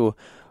from you,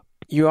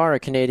 you are a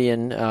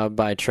Canadian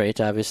by trait,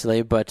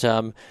 obviously, but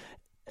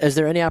is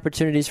there any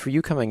opportunities for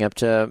you coming up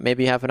to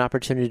maybe have an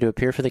opportunity to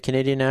appear for the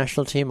Canadian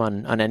national team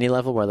on any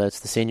level, whether it's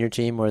the senior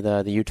team or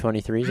the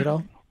U23s at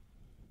all?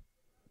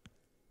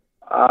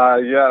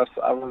 Yes,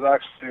 I was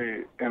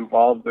actually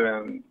involved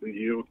in the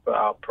youth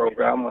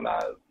program when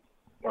I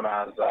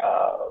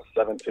was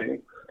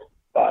 17.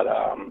 But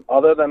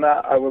other than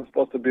that, I was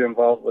supposed to be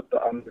involved with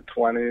the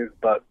under-20s,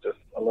 but just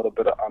a little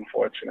bit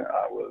unfortunate.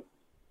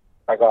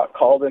 I got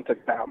called into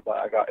camp, but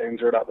I got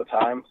injured at the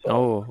time.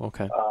 So,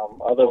 okay.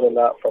 Other than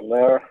that, from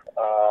there,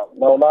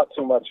 no, not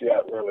too much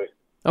yet, really.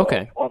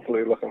 Okay. So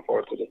hopefully looking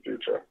forward to the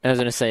future. I was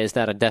going to say, is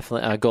that a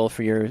definite goal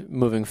for your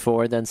moving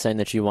forward then, saying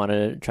that you want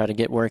to try to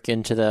get work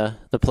into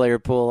the player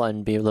pool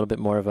and be a little bit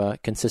more of a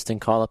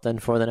consistent call-up then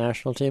for the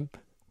national team?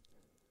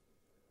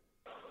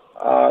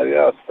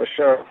 Yes, for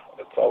sure.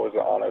 It's always an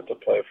honor to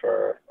play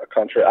for a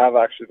country. I have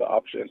actually the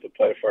option to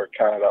play for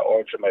Canada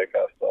or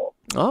Jamaica. So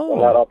when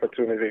that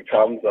opportunity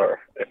comes, or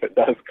if it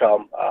does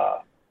come,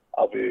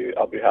 I'll be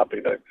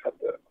happy to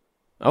accept it.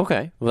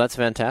 Okay, well that's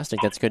fantastic.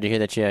 That's good to hear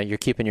that you're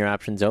keeping your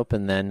options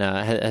open. Then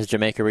has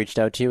Jamaica reached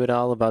out to you at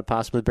all about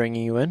possibly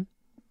bringing you in?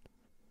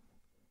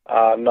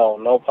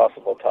 No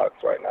possible talks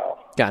right now.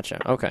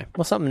 Gotcha. Okay.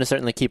 Well, something to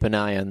certainly keep an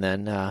eye on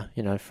then,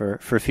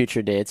 for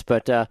future dates.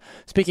 But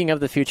speaking of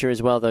the future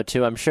as well, though,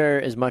 too, I'm sure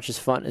as much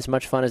fun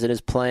as it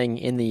is playing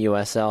in the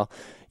USL,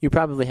 you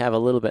probably have a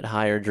little bit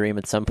higher dream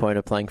at some point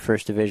of playing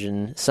First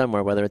Division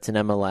somewhere, whether it's in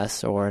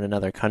MLS or in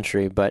another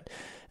country. But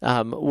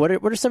what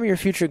are some of your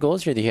future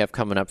goals here that you have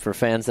coming up for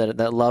fans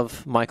that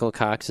love Michael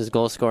Cox's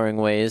goal-scoring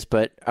ways?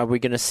 But are we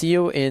going to see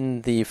you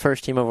in the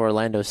first team of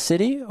Orlando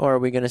City, or are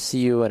we going to see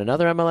you at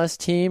another MLS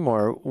team,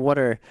 or what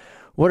are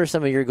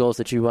some of your goals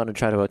that you want to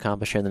try to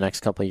accomplish here in the next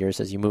couple of years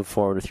as you move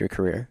forward with your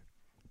career?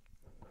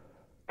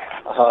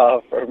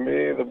 For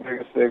me, the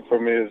biggest thing for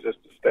me is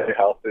just to stay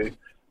healthy.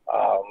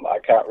 I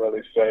can't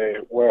really say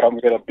where I'm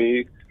going to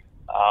be.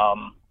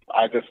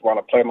 I just want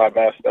to play my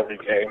best every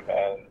game,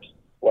 and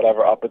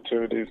whatever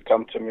opportunities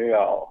come to me,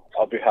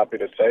 I'll be happy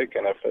to take.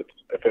 And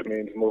if it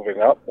means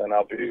moving up, then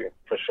I'll be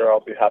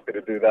happy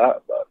to do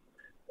that. But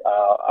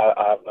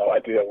I have no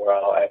idea where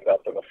I'll end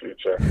up in the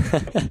future.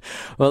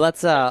 Well,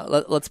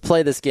 let's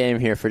play this game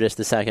here for just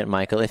a second,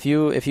 Michael. If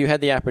you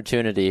had the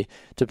opportunity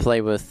to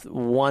play with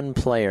one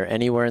player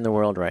anywhere in the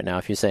world right now,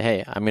 if you say,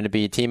 hey, I'm going to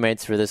be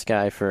teammates for this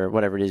guy for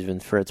whatever it is, even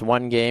for it's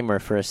one game or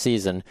for a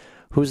season,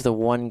 who's the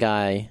one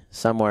guy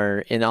somewhere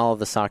in all of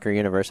the soccer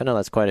universe? I know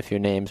that's quite a few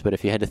names, but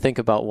if you had to think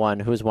about one,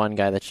 who's one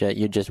guy that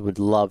you just would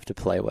love to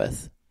play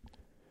with?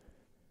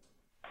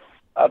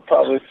 I'd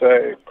probably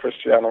say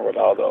Cristiano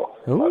Ronaldo,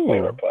 my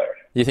favorite player.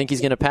 Do you think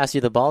he's going to pass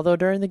you the ball, though,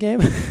 during the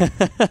game?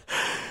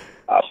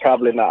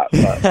 Probably not,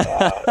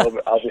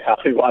 but I'll be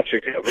happy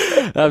watching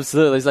him.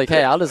 Absolutely. He's like,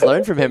 hey, I'll just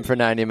learn from him for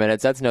 90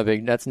 minutes. That's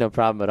no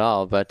problem at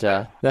all. But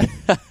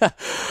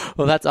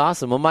well, that's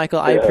awesome. Well, Michael,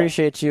 I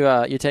appreciate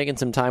you taking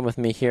some time with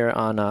me here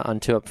on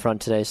Two Up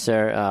Front today,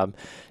 sir.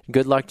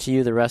 Good luck to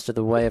you the rest of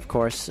the way, of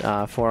course,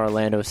 for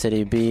Orlando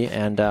City B,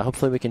 and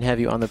hopefully we can have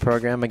you on the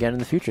program again in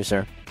the future,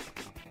 sir.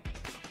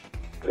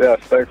 Yes,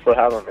 thanks for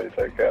having me.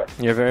 Take care.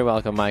 You're very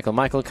welcome, Michael.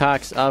 Michael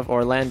Cox of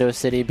Orlando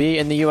City B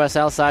in the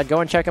USL side. Go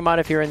and check them out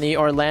if you're in the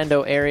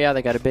Orlando area.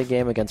 They got a big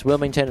game against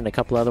Wilmington and a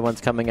couple other ones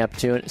coming up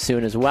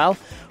soon as well.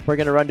 We're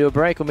going to run to a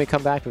break. When we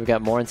come back, we've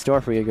got more in store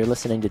for you. You're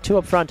listening to Two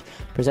Up Front,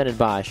 presented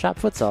by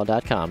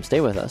ShopFutsal.com.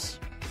 Stay with us.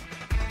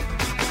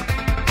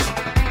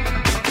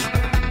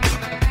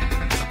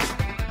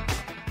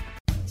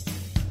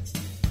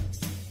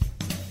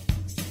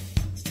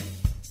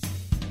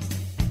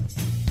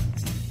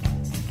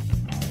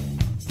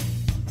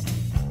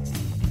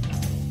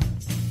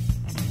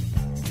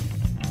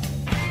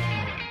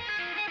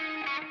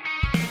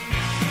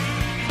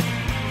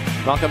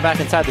 Welcome back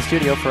inside the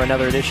studio for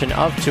another edition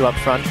of Two Up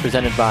Front,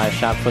 presented by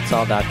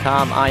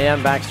ShopFutsal.com. I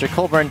am Baxter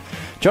Colburn.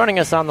 Joining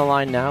us on the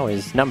line now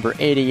is number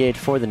 88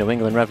 for the New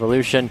England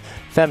Revolution,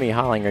 Femi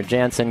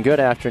Hollinger-Jansen. Good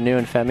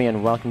afternoon, Femi,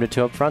 and welcome to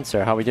Two Up Front,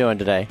 sir. How are we doing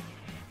today?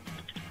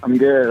 I'm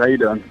good. How you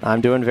doing?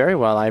 I'm doing very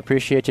well. I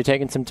appreciate you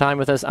taking some time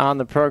with us on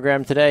the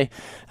program today.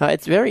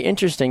 It's very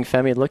interesting,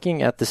 Femi,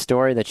 looking at the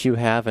story that you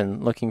have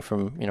and looking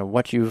from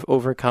what you've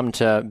overcome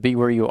to be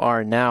where you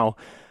are now.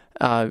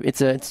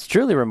 It's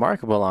truly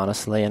remarkable,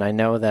 honestly, and I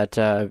know that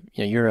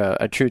you're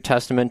a true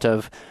testament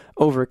of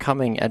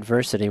overcoming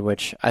adversity,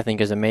 which I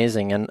think is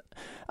amazing. And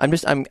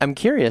I'm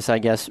curious, I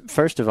guess.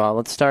 First of all,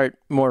 let's start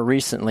more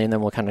recently, and then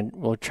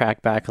we'll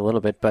track back a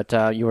little bit. But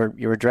you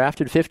were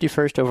drafted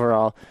 51st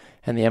overall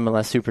in the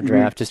MLS Super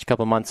Draft just a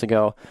couple months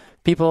ago.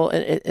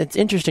 It's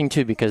interesting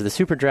too because the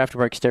Super Draft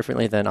works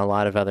differently than a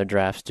lot of other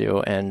drafts do,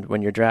 and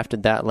when you're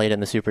drafted that late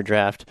in the Super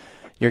Draft,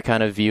 you're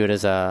kind of viewed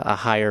as a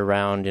higher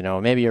round,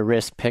 maybe a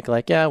risk pick,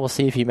 like, yeah, we'll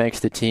see if he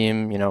makes the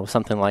team,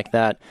 something like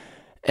that.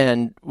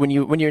 And when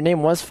your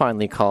name was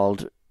finally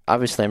called,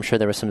 obviously I'm sure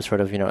there was some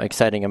sort of,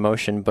 exciting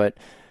emotion, but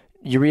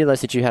you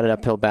realized that you had an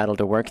uphill battle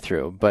to work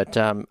through. But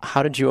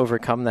how did you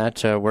overcome that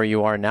to where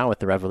you are now with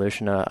the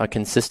Revolution, a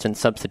consistent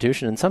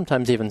substitution, and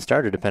sometimes even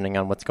starter, depending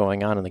on what's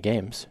going on in the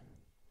games?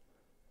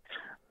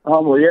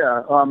 Well,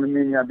 yeah.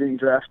 Being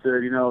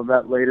drafted,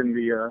 that late in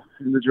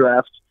the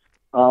draft,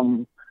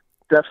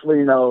 definitely,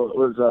 it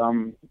was.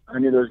 I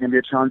knew there was going to be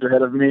a challenge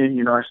ahead of me. I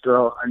knew I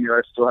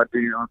still had to,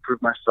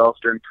 improve myself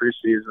during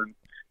preseason.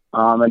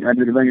 And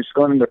then just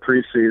going into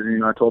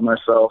preseason, I told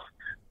myself,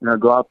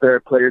 go out there,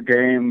 play your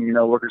game,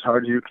 work as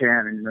hard as you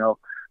can, and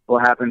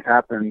what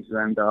happens.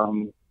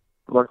 And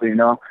luckily,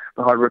 the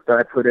hard work that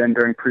I put in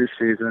during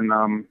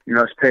preseason,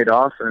 it's paid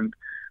off. And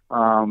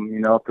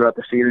throughout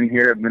the season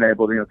here, I've been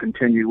able to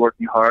continue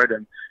working hard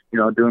and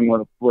doing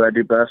what I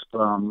do best,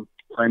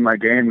 playing my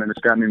game, and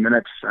it's got me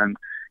minutes. And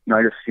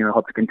I just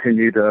hope to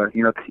continue to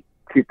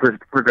keep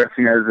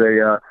progressing as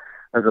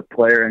a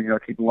player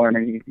and keep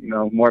learning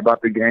more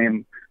about the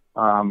game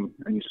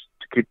and just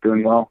to keep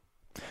doing well.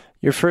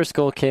 Your first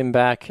goal came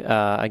back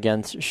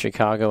against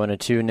Chicago in a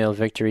 2-0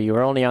 victory. You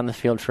were only on the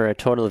field for a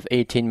total of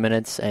 18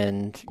 minutes,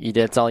 and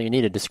that's all you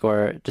needed to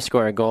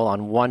score a goal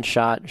on one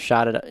shot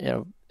it,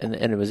 and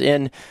it was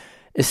in.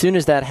 As soon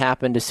as that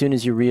happened, as soon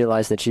as you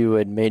realized that you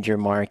had made your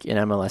mark in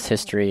MLS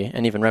history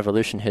and even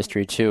Revolution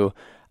history too,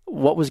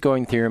 what was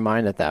going through your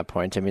mind at that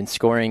point? I mean,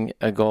 scoring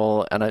a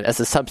goal as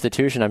a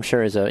substitution, I'm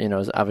sure is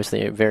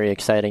obviously a very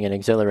exciting and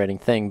exhilarating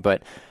thing.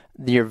 But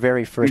your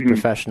very first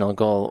professional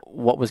goal,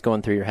 what was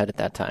going through your head at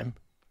that time?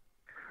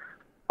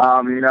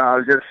 I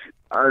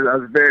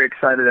was very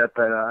excited at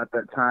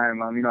that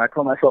time. I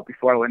told myself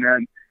before I went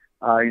in,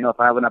 if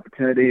I have an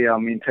opportunity,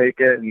 take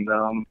it. And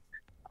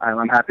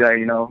I'm happy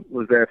I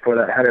was there for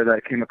that header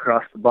that came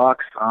across the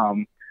box. But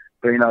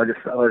I was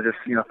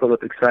just filled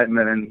with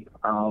excitement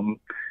and.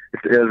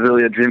 It was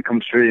really a dream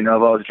come true.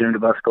 I've always dreamed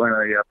about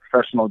scoring a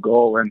professional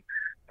goal, and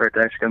for it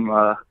to actually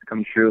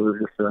come true was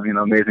just an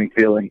amazing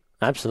feeling.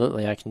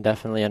 Absolutely, I can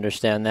definitely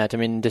understand that. I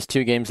mean, just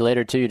 2 games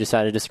later, too, you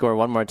decided to score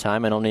one more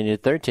time and only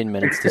needed 13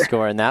 minutes to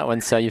score in that one.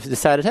 So you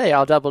decided, hey,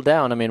 I'll double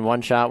down. I mean,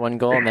 1 shot, 1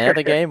 goal in the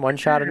other game, 1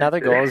 shot, another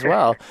goal as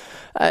well.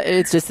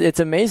 It's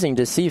amazing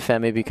to see,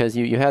 Femi, because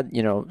you had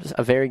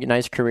a very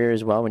nice career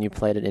as well when you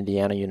played at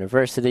Indiana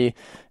University.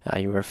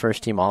 You were a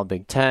first-team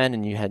All-Big Ten,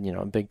 and you had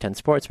a Big Ten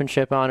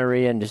sportsmanship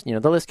honoree, and just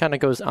the list kind of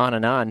goes on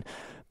and on.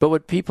 But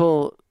what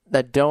people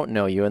that don't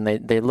know you, and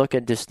they look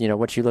at just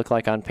what you look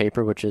like on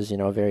paper, which is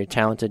a very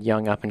talented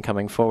young up and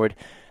coming forward,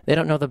 they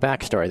don't know the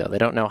backstory though. They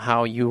don't know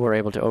how you were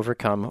able to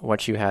overcome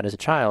what you had as a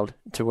child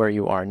to where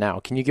you are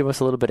now. Can you give us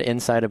a little bit of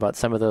insight about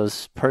some of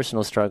those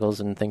personal struggles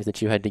and things that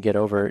you had to get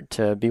over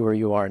to be where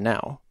you are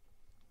now?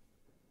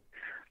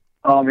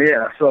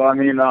 Yeah. So I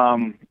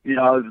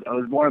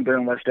was born and bred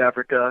in West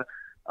Africa,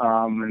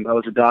 and I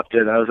was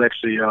adopted. I was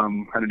actually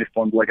had a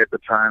deformed leg at the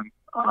time.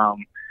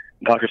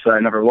 Doctor said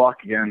I'd never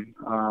walk again,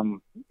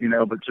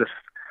 but just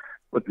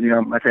with,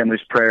 my family's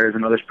prayers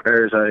and others'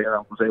 prayers, I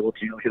was able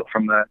to, heal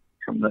from that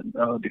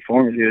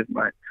deformity of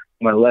my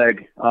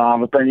leg.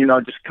 But then,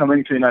 just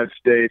coming to the United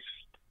States,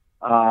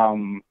 a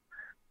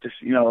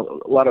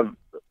lot of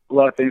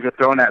things were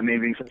thrown at me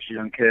being such a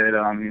young kid,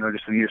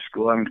 just in new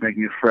school, having to make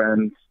new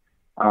friends.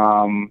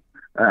 And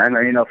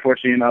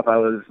fortunately enough, I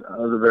was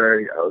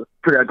a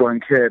pretty outgoing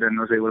kid and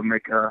was able to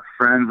make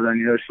friends. And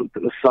then, just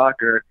with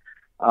soccer,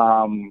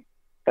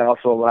 that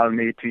also allowed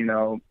me to, you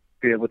know,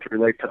 be able to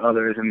relate to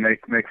others and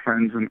make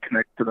friends and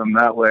connect to them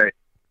that way.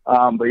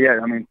 But yeah,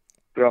 I mean,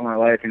 throughout my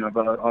life, you know,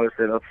 about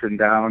obviously the ups and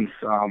downs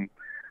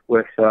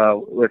with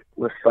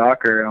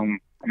soccer. I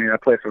mean, I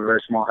played for a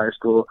very small high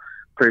school,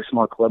 pretty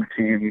small club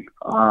team,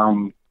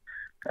 and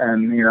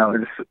you know,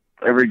 just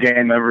every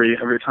game,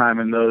 every time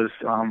in those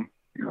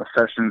you know,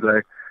 sessions,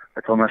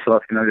 I told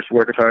myself, you know, just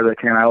work as hard as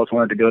I can. I always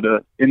wanted to go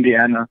to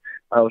Indiana,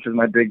 which is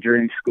my big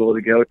dream school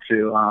to go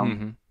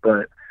to.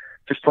 But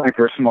just playing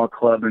for a small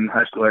club in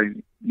high school, I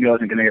knew I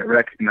wasn't going to get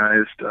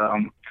recognized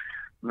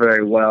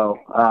very well.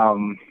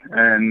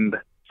 And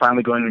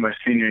finally going into my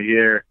senior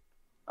year,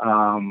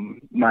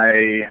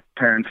 my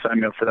parents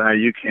signed me up for the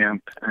IU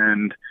camp.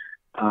 And,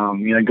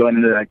 you know, going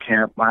into that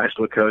camp, my high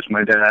school coach,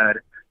 my dad,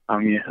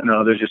 you know,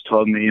 others just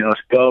told me, you know,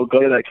 go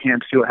to that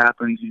camp, see what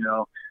happens. You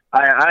know,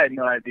 I had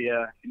no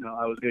idea, you know,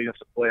 I was going to have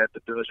to play at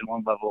the Division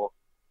I level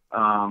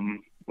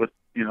with,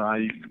 you know,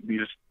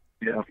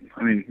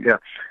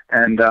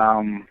 And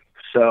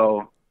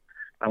so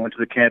I went to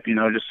the camp, you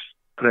know, just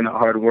put in that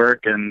hard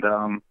work and,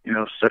 you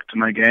know, stuck to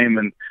my game.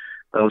 And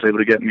that was able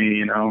to get me,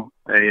 you know,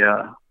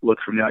 a look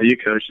from the IU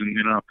coach and,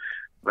 you know,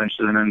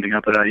 eventually then ending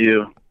up at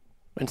IU.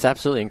 It's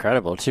absolutely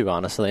incredible, too,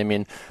 honestly. I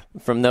mean,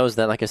 from those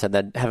that, like I said,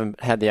 that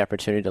haven't had the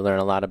opportunity to learn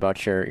a lot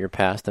about your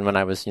past, and when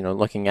I was, you know,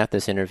 looking at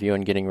this interview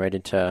and getting ready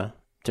to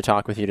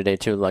talk with you today,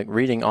 too, like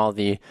reading all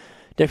the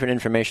different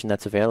information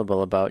that's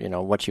available about, you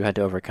know, what you had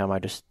to overcome, I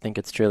just think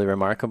it's truly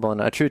remarkable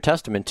and a true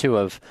testament, too,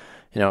 of,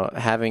 you know,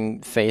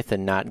 having faith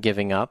and not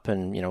giving up.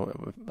 And, you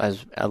know,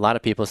 as a lot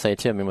of people say,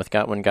 too, I mean,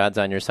 when God's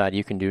on your side,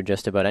 you can do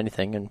just about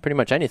anything and pretty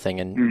much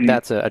anything. And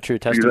that's a true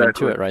testament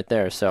to it right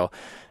there. So,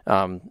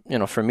 you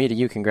know, from me to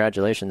you,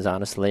 congratulations,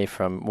 honestly,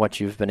 from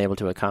what you've been able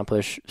to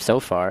accomplish so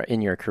far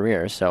in your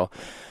career. So,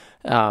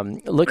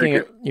 looking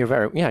at,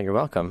 you're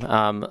welcome.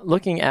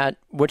 Looking at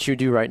what you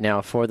do right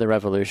now for the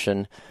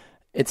Revolution,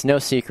 it's no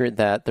secret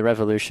that the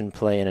Revolution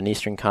play in an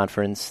Eastern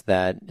Conference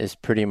that is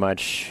pretty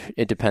much,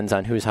 it depends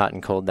on who's hot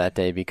and cold that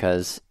day,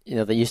 because, you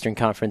know, the Eastern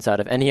Conference out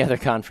of any other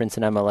conference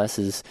in MLS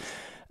is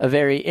a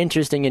very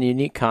interesting and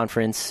unique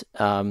conference.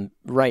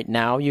 Right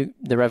now,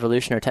 the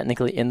Revolution are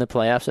technically in the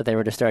playoffs if they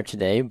were to start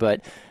today,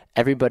 but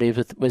everybody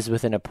was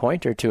within a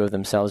point or two of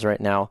themselves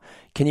right now.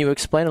 Can you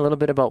explain a little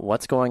bit about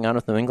what's going on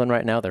with New England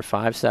right now? They're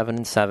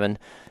 5-7-7.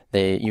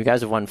 You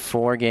guys have won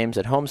 4 games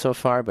at home so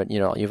far, but, you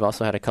know, you've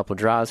also had a couple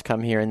draws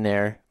come here and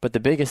there. But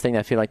the biggest thing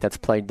I feel like that's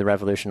plagued the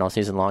Revolution all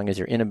season long is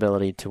your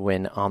inability to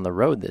win on the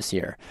road this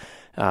year.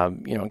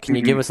 You know, can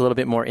you give us a little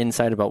bit more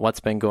insight about what's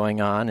been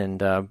going on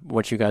and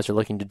what you guys are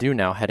looking to do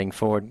now heading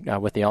forward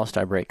with the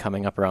All-Star break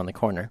coming up around the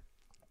corner?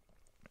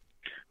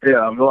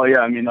 Yeah, well, yeah,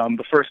 I mean,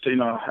 the first, you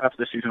know, half of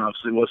the season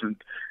obviously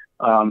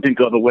didn't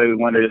go the way we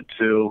wanted it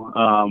to.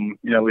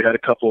 You know, we had a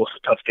couple of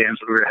tough games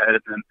where we were ahead,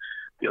 and then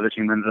the other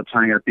team ended up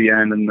tying at the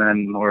end, and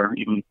then, or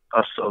even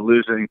us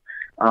losing.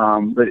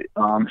 But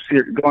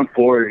going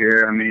forward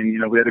here, I mean, you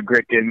know, we had a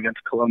great game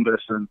against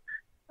Columbus, and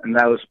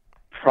that was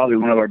probably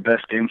one of our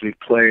best games we've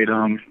played.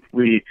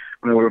 We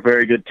were a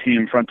very good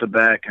team front to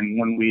back, and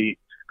when we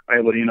were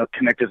able to, you know,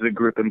 connect as a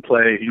group and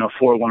play, you know,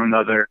 for one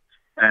another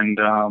and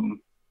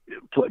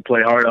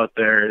play hard out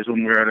there is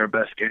when we were at our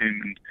best game.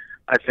 And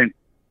I think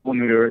when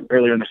we were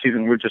earlier in the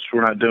season, we're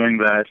not doing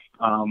that.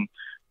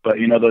 But,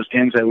 you know, those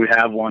games that we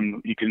have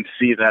won, you can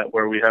see that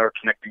where we are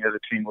connecting as a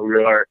team, where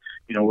we are,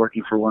 you know,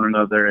 working for one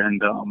another.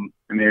 And I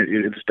mean,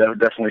 it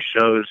definitely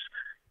shows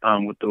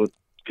with the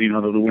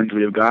wins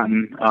we have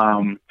gotten.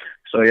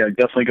 So, yeah,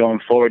 definitely going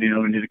forward, you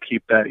know, we need to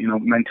keep that, you know,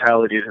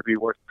 mentality to be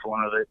working for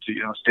one another, to,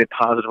 you know, stay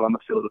positive on the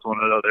field with one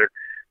another.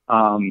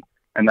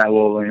 And that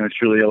will, you know,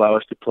 truly allow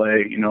us to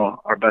play, you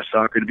know, our best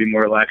soccer, to be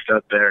more relaxed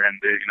out there and,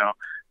 you know,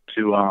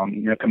 to,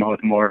 you know, come out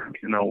with more,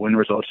 you know, win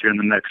results here in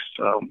the next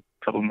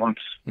couple of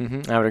months.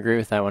 I would agree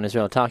with that one as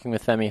well. Talking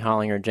with Femi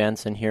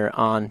Hollinger-Jensen here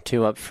on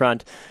 2 Up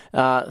Front.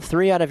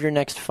 3 out of your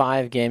next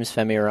 5 games,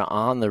 Femi, are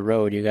on the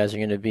road. You guys are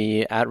going to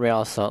be at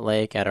Real Salt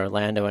Lake, at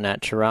Orlando, and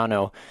at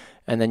Toronto.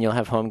 And then you'll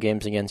have home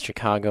games against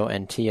Chicago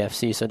and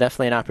TFC. So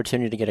definitely an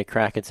opportunity to get a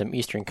crack at some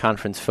Eastern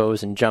Conference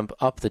foes and jump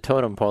up the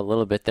totem pole a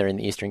little bit there in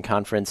the Eastern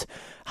Conference.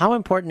 How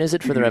important is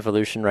it for the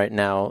Revolution right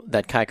now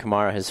that Kai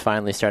Kamara has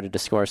finally started to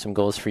score some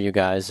goals for you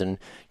guys and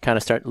kind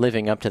of start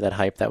living up to that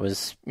hype that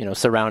was, you know,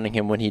 surrounding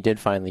him when he did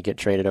finally get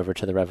traded over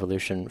to the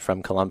Revolution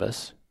from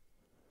Columbus?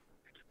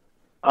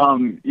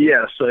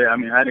 Yeah, so yeah, I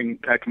mean, adding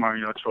Kai Kamara,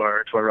 you know, to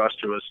our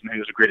roster was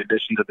a great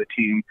addition to the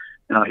team.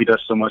 You know, he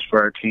does so much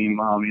for our team.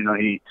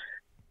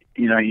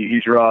 He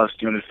draws,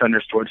 you know,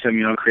 defenders towards him,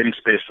 you know, creating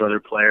space for other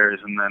players.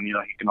 And then, you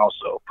know, he can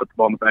also put the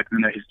ball in the back of the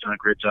net. He's done a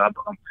great job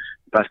the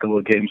past couple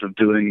of games of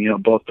doing, you know,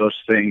 both those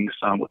things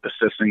with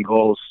assists and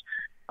goals.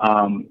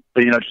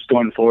 But, you know, just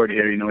going forward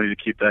here, you know, we need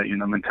to keep that, you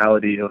know,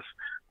 mentality of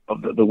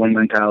the win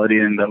mentality,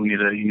 and that we need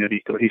to, you know,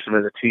 be cohesive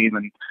as a team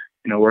and,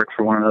 you know, work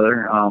for one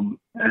another.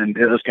 And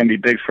it's going to be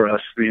big for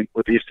us with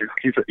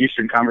the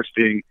Eastern Conference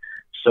being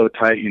so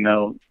tight. You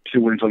know, 2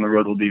 wins on the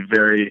road will be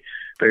very,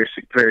 very,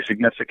 very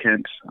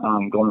significant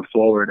going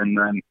forward. And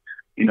then,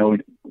 you know,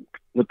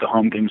 with the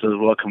home games as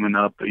well coming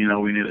up, we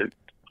need to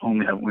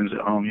only have wins at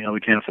home. We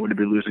can't afford to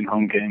be losing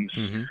home games.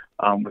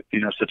 With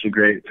such a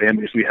great fan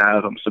base we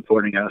have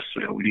supporting us.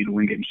 We need to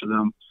win games for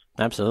them.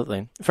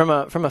 Absolutely. From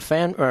a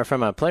fan or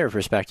from a player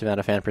perspective, not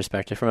a fan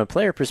perspective, from a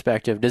player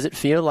perspective, does it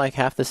feel like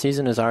half the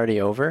season is already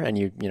over and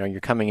you're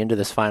coming into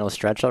this final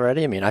stretch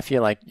already? I mean, I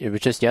feel like it was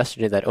just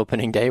yesterday that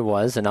opening day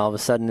was, and all of a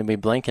sudden we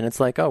blink and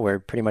it's like, oh, we're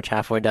pretty much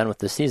halfway done with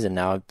the season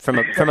now. From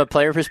a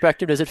player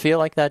perspective, does it feel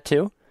like that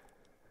too?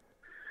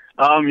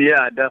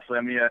 Yeah, definitely.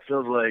 I mean, it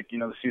feels like,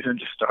 the season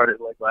just started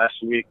like last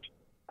week.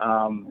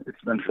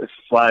 It's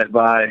flying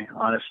by,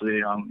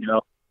 honestly.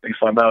 Things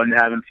fly by when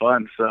you're having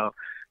fun. So,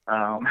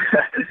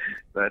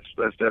 that's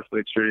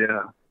definitely true.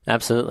 Yeah.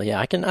 Absolutely. Yeah.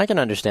 I can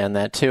understand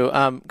that too.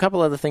 A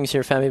couple other things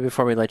here, Femi,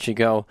 before we let you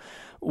go.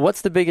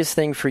 What's the biggest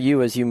thing for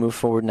you as you move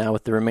forward now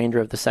with the remainder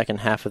of the second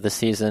half of the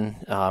season?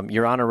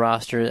 You're on a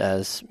roster,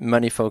 as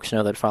many folks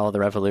know that follow the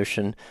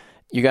Revolution.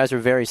 You guys are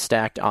very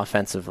stacked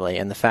offensively,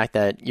 and the fact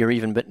that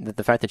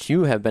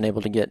you have been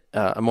able to get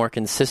a more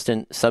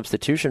consistent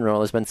substitution role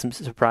has been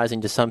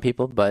surprising to some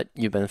people. But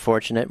you've been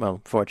fortunate.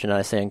 Well, fortunate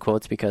I say in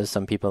quotes because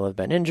some people have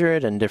been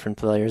injured, and different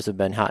players have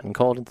been hot and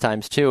cold at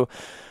times too.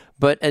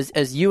 But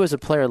as you as a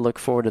player look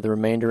forward to the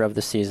remainder of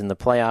the season, the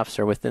playoffs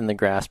are within the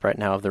grasp right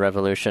now of the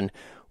Revolution.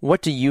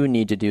 What do you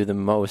need to do the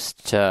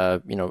most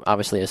to,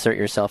 obviously assert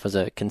yourself as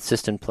a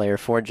consistent player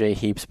for Jay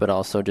Heaps, but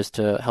also just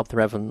to help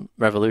the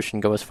Revolution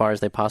go as far as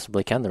they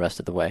possibly can the rest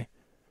of the way?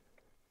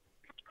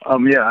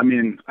 Yeah, I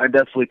mean, I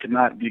definitely could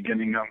not be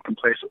getting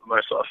complacent with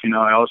myself.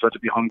 I always have to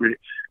be hungry.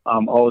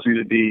 Always need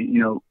to be,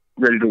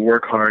 ready to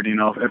work hard,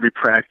 every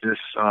practice,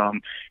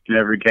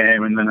 every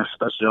game, and then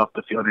especially off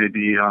the field, I need to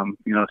be,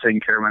 taking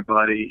care of my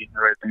body, eating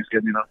the right things,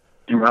 getting,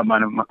 on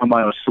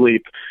my own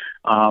sleep.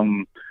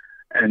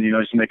 And,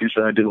 just making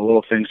sure I do the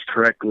little things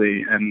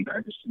correctly. And I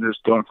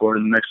just going forward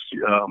in the next,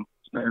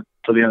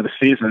 till the end of the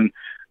season,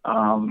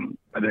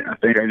 I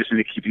think I just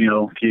need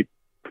to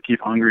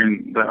keep hungry,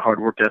 and that hard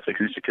work ethic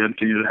needs to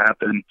continue to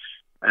happen.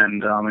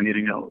 And I need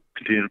to,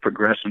 continue to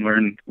progress and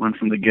learn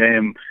from the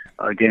game,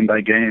 game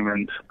by game.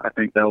 And I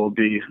think that will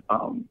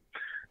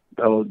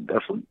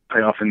definitely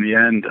pay off in the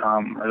end,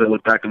 as I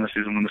look back on the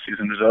season when the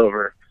season is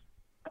over.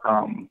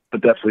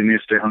 But definitely need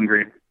to stay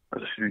hungry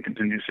as the season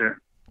continues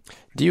here.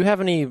 Do you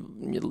have any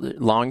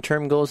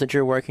long-term goals that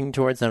you're working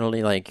towards, not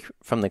only like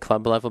from the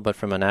club level, but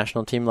from a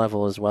national team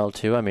level as well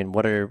too? I mean,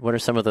 what are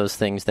some of those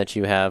things that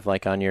you have,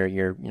 like on your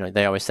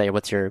they always say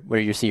where do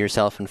you see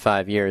yourself in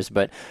 5 years,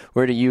 but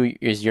where do you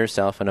is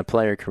yourself in a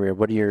player career?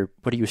 What are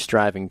you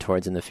striving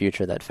towards in the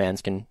future that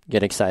fans can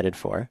get excited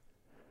for?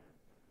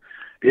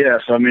 Yeah,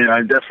 so I mean,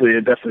 I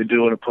definitely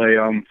do want to play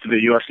for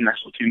the U.S.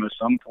 national team at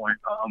some point.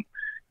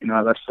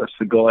 That's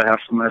the goal I have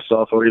for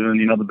myself, or even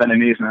the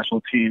Beninese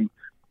national team.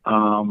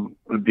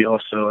 Would be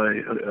also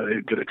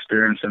a good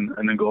experience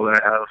and a goal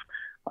that I have.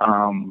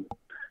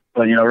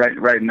 But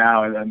right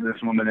now at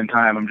this moment in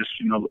time, I'm just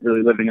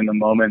really living in the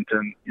moment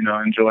and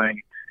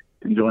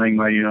enjoying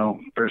my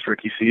first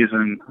rookie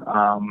season.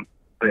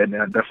 But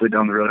yeah, definitely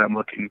down the road, I'm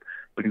looking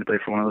to play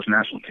for one of those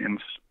national teams.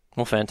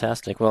 Well,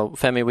 fantastic. Well,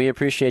 Femi, we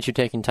appreciate you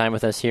taking time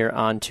with us here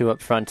on Two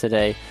Up Front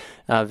today.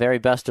 Very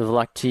best of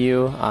luck to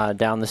you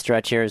down the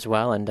stretch here as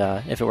well. And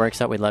if it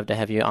works out, we'd love to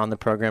have you on the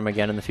program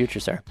again in the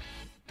future, sir.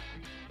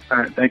 All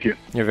right, thank you.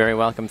 You're very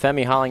welcome.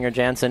 Femi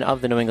Hollinger-Jansen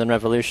of the New England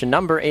Revolution,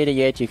 number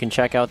 88. You can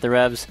check out the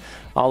Revs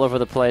all over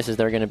the place as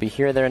they're going to be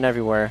here, there, and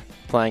everywhere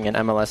playing in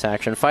MLS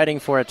action, fighting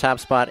for a top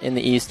spot in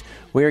the East.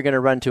 We're going to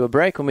run to a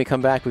break. When we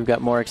come back, we've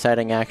got more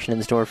exciting action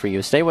in store for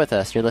you. Stay with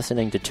us. You're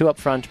listening to Two Up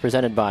Front,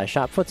 presented by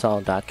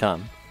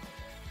ShopFutsal.com.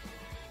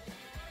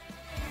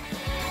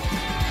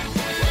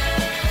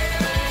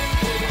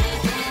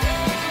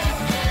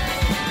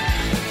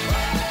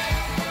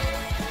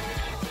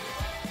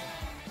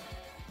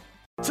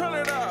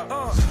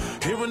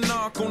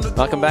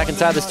 Welcome back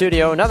inside the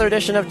studio. Another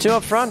edition of Two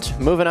Up Front.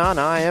 Moving on,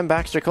 I am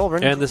Baxter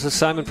Colburn. And this is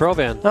Simon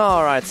Provan.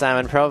 All right,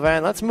 Simon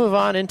Provan. Let's move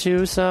on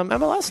into some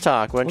MLS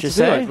talk, wouldn't you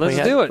say?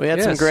 Let's do it. We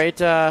had some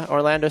great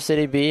Orlando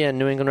City B and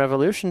New England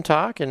Revolution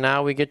talk, and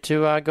now we get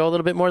to go a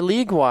little bit more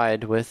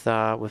league-wide with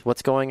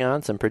what's going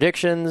on, some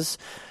predictions,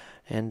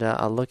 and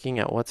looking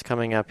at what's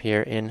coming up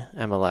here in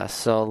MLS.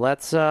 So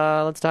let's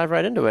dive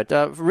right into it.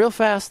 Real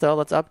fast, though,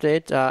 let's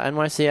update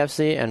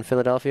NYCFC and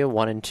Philadelphia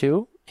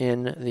 1-2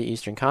 in the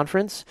Eastern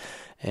Conference,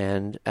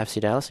 and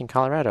FC Dallas and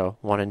Colorado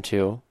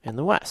 1-2 in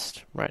the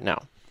West right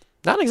now.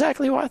 Not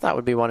exactly who I thought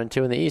would be 1-2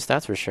 in the East,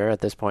 that's for sure,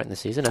 at this point in the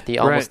season, at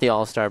almost the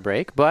All-Star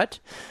break, but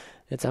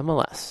it's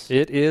MLS.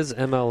 It is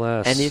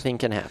MLS. Anything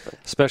can happen.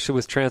 Especially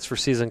with transfer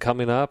season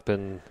coming up,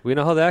 and we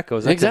know how that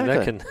goes. Exactly.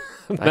 That can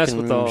mess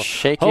with the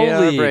shake you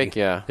or break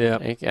you. Yeah.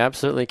 It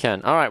absolutely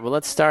can. All right, well,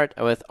 let's start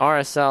with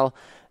RSL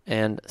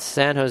and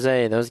San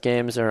Jose. Those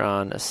games are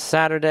on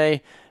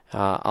Saturday.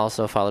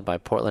 Also followed by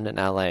Portland and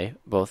LA,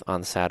 both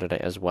on Saturday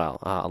as well.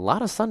 A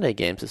lot of Sunday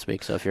games this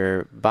week, so if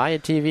you're by a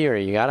TV or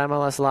you got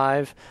MLS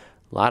Live,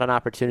 a lot of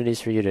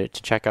opportunities for you to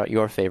check out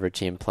your favorite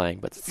team playing.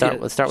 But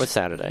let's start with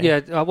Saturday.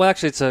 Yeah, well,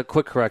 actually, it's a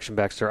quick correction,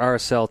 Baxter.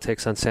 RSL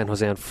takes on San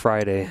Jose on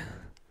Friday.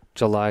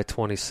 July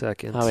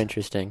 22nd. How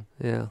interesting.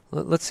 Yeah.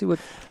 Let's see what...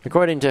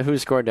 According to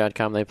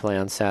WhoScored.com, they play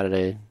on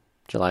Saturday,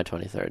 July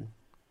 23rd.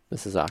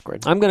 This is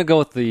awkward. I'm going to go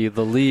with the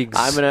leagues.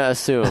 I'm going to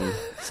assume.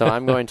 So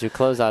I'm going to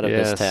close out of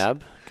this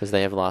tab because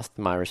they have lost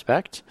my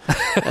respect.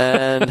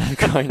 And I'm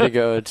going to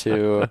go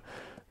to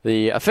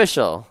the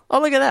official. Oh,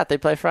 look at that. They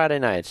play Friday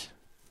night.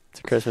 It's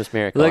a Christmas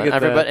miracle. Look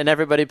at that. And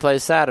everybody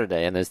plays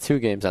Saturday, and there's 2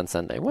 games on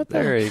Sunday. What the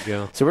There you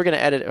go. So we're going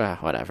to edit.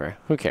 Whatever.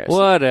 Who cares?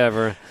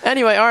 Whatever.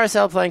 Anyway,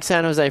 RSL playing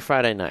San Jose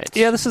Friday night.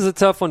 Yeah, this is a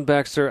tough one,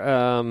 Baxter.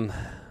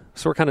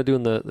 So we're kind of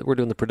doing the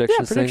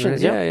predictions thing.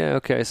 Predictions, right? Yeah.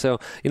 Okay.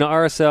 So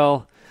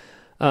RSL,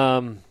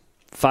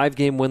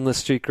 5-game winless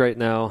streak right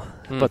now,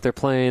 but they're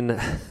playing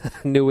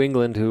New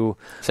England,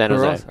 San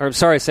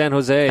Jose. San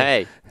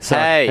Jose.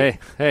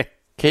 Hey.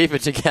 Keep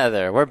it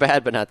together. We're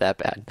bad, but not that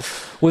bad.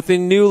 With the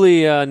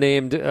newly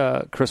named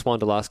Chris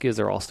Wondolowski as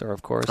their all-star,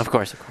 of course. Of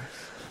course.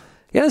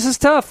 Yeah, this is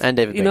tough. And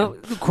David Bingham.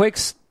 The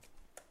Quakes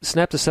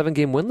snapped a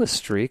 7-game winless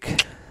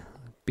streak,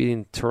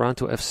 beating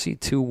Toronto FC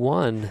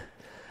 2-1.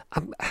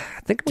 I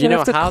think. Do you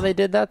know how they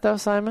did that, though,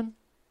 Simon?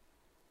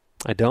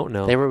 I don't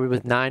know. They were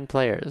with 9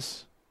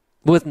 players.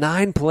 With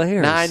 9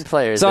 players. 9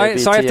 players. So I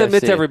have to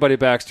admit to everybody,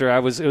 Baxter,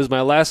 it was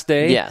my last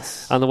day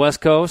on the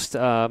West Coast,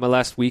 my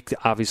last week,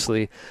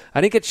 obviously.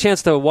 I didn't get a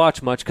chance to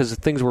watch much because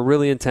things were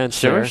really intense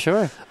there.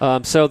 Sure.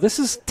 So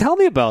tell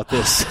me about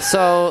this.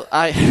 So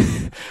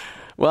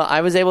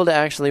I was able to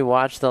actually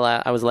watch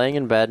I was laying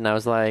in bed and I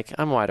was like,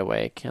 I'm wide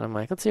awake. And I'm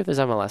like, let's see if there's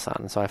MLS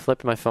on. So I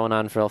flipped my phone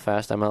on real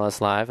fast, MLS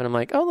Live, and I'm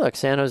like, oh, look,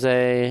 San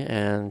Jose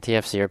and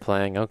TFC are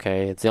playing.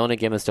 Okay, it's the only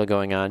game that's still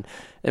going on.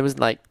 It was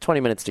like 20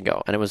 minutes to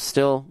go, and it was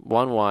still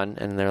 1-1,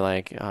 and they're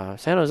like,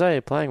 San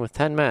Jose playing with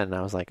 10 men. And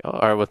I was like,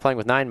 playing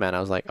with 9 men. I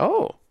was like,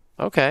 oh,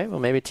 okay,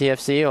 well, maybe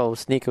TFC will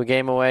sneak a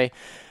game away.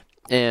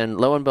 And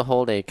lo and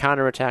behold, a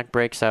counterattack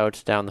breaks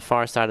out down the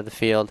far side of the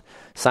field.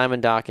 Simon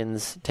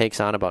Dawkins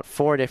takes on about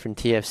 4 different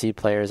TFC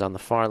players on the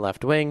far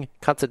left wing,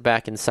 cuts it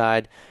back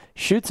inside,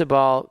 shoots a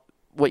ball,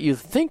 what you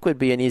think would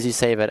be an easy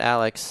save at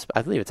Alex,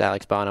 I believe it's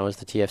Alex Bono is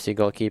the TFC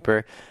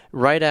goalkeeper,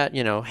 right at,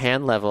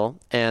 hand level,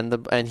 and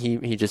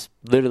he just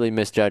literally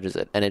misjudges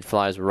it, and it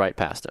flies right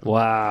past him.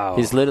 Wow.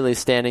 He's literally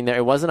standing there.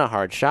 It wasn't a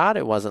hard shot.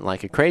 It wasn't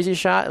like a crazy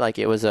shot. Like,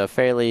 it was a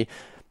fairly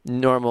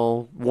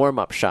normal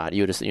warm-up shot.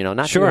 You just,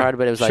 not too hard,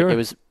 but it was like it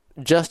was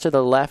just to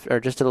the left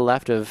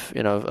of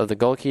of the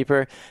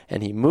goalkeeper,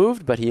 and he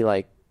moved, but he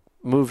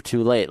moved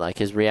too late. Like,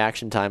 his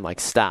reaction time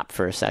stopped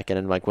for a second,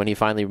 and when he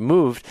finally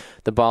moved,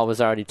 the ball was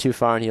already too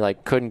far, and he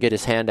couldn't get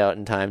his hand out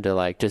in time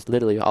to just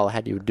literally all I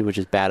had to do was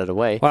just bat it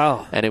away.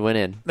 Wow. And it went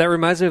in. That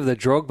reminds me of the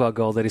Drogba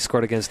goal that he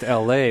scored against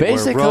LA,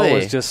 basically, where Rowe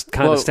was just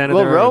kind of standing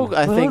there. Well, Rowe,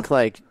 I think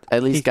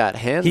at least got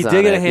hands on it. He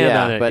did get a hand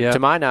on it, but to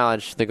my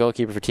knowledge, the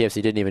goalkeeper for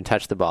TFC didn't even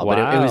touch the ball.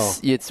 Wow.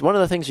 But it's one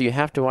of the things where you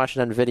have to watch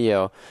it on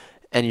video,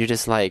 and you're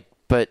just like,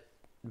 but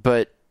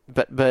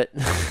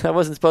that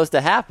wasn't supposed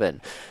to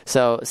happen.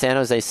 So San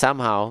Jose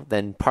somehow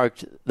then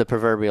parked the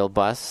proverbial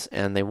bus,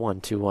 and they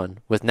won 2-1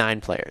 with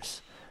 9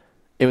 players.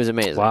 It was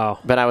amazing. Wow.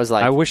 But I was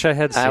like, I wish I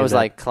had seen that. I was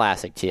like,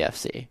 classic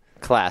TFC.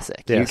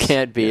 Classic. Yes. You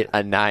can't beat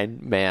a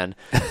 9-man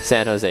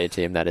San Jose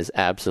team. That is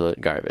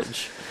absolute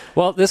garbage.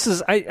 Well, this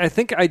is, I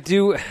think I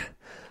do...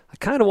 I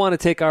kind of want to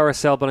take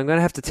RSL, but I'm going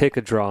to have to take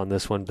a draw on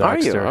this one,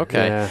 Baxter. Are you?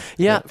 Okay.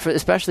 Yeah.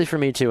 Especially for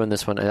me, too, in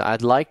this one.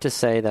 I'd like to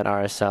say that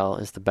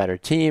RSL is the better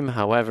team.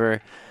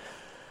 However,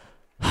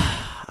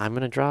 I'm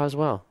going to draw as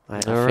well. I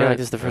feel like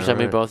this is the first time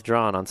we've both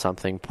drawn on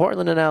something.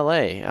 Portland and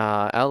LA.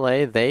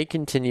 LA, they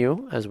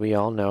continue, as we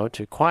all know,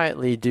 to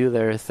quietly do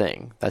their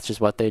thing. That's just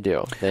what they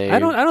do. I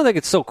don't think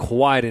it's so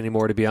quiet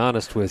anymore, to be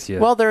honest with you.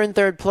 Well, they're in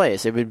 3rd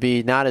place. It would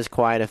be not as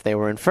quiet if they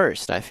were in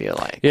 1st, I feel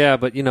like. Yeah,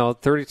 but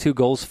 32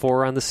 goals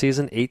for on the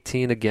season,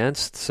 18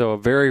 against, so a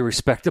very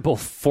respectable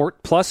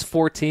plus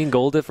 14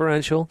 goal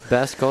differential.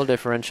 Best goal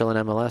differential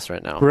in MLS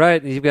right now.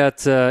 Right. You've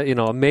got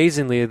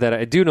amazingly that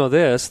I do know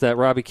this, that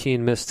Robbie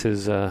Keane missed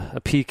his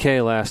a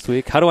PK last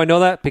week. How do I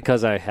know that?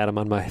 Because I had him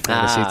on my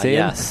fantasy team.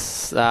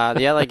 Yes. The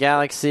LA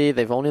Galaxy,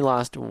 they've only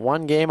lost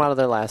 1 game out of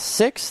their last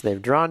 6.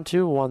 They've drawn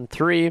 2, won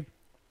 3.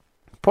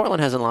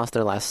 Portland hasn't lost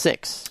their last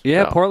 6.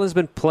 Yeah, so. Portland's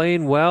been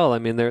playing well. I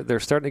mean, they're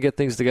starting to get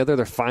things together.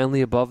 They're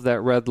finally above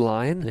that red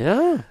line.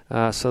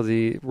 Yeah. So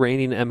the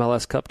reigning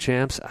MLS Cup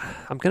champs,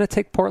 I'm going to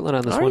take Portland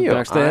on this Are one.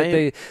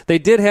 You? They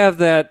did have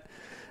that.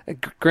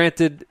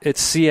 Granted,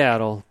 it's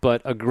Seattle,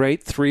 but a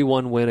great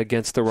 3-1 win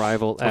against the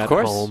rival at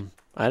home.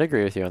 I'd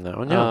agree with you on that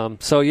one.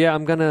 Yeah.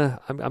 I'm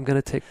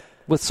gonna take,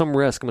 with some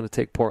risk, I'm gonna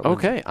take Portland.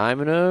 Okay, I'm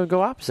gonna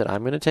go opposite.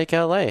 I'm gonna take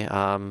LA.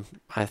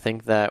 I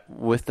think that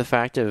with the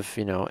fact of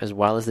as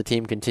well as the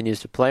team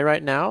continues to play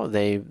right now,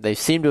 they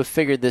seem to have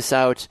figured this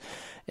out,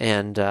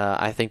 and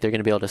I think they're going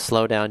to be able to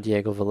slow down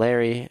Diego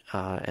Valeri,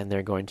 and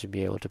they're going to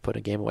be able to put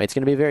a game away. It's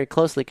going to be a very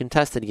closely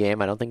contested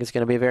game. I don't think it's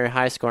going to be a very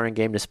high-scoring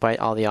game despite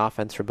all the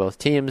offense for both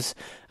teams.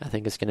 I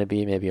think it's going to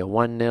be maybe a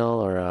 1-0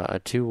 or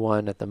a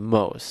 2-1 at the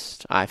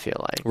most, I feel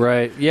like.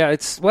 Right. Yeah,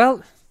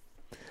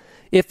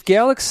 if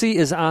Galaxy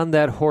is on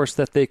that horse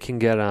that they can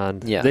get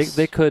on,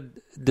 they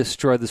could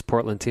destroy this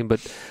Portland team.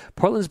 But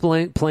Portland's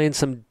playing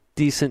some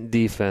decent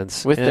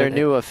defense. With their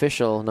new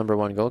official number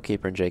one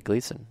goalkeeper, Jake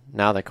Gleason.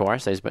 Now that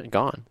Kouarsi's been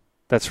gone.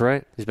 That's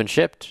right. He's been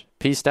shipped,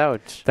 pieced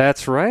out.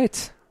 That's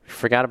right.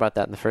 Forgot about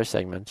that in the first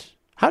segment.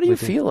 How do you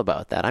feel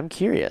about that? I'm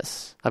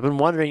curious. I've been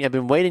wondering. I've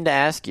been waiting to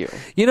ask you.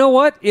 You know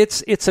what?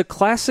 It's a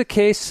classic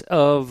case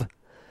of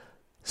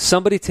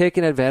somebody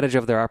taking advantage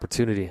of their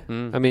opportunity.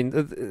 I mean,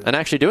 and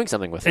actually doing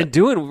something with it. And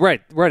doing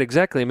right,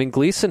 exactly. I mean,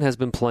 Gleason has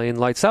been playing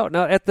lights out.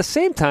 Now, at the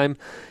same time,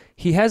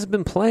 he hasn't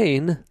been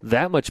playing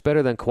that much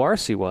better than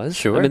Kouarsi was.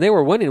 Sure. I mean, they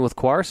were winning with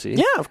Kouarsi.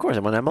 Yeah, of course.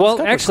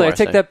 Well, actually, I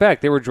take that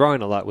back. They were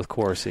drawing a lot with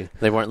Kouarsi.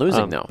 They weren't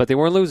losing, though. But they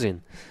weren't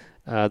losing.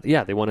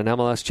 They won an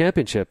MLS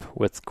championship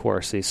with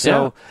Kouarsi.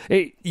 So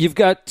you've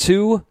got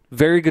two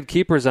very good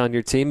keepers on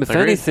your team. If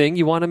anything,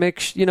 you want to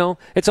make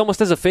it's almost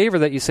as a favor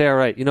that you say, all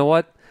right, you know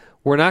what?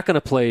 We're not going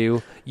to play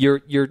you.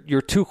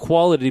 You're too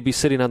quality to be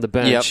sitting on the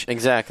bench. Yep,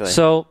 exactly.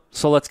 So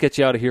let's get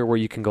you out of here where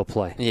you can go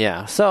play.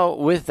 Yeah. So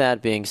with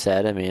that being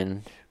said, I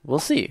mean, we'll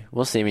see.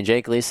 I mean,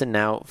 Jake Gleason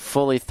now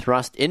fully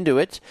thrust into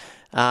it.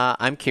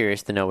 I'm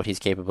curious to know what he's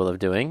capable of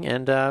doing,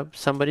 and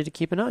somebody to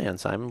keep an eye on,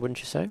 Simon, wouldn't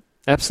you say?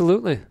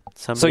 Absolutely.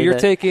 So you're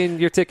taking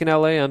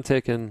LA. I'm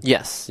taking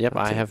Yep.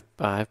 I have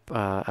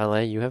LA.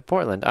 You have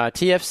Portland.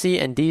 TFC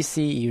and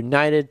DC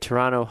United.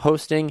 Toronto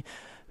hosting.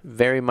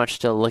 Very much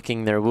still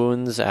licking their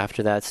wounds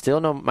after that.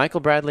 Still no Michael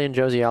Bradley and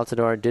Josie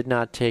Altidore did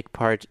not take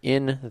part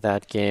in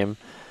that game.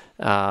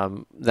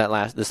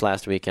 This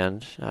last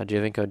weekend.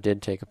 Giovinco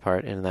did take a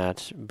part in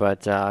that.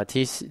 But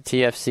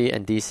TFC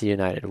and DC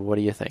United. What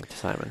do you think,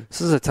 Simon?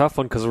 This is a tough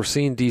one because we're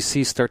seeing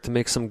DC start to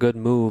make some good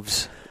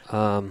moves.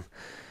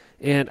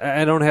 And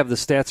I don't have the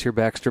stats here,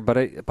 Baxter, but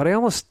I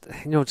almost,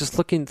 just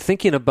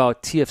thinking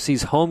about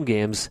TFC's home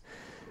games,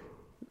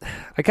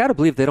 I got to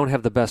believe they don't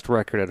have the best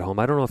record at home.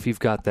 I don't know if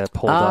you've got that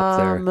pulled up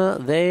there.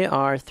 They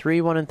are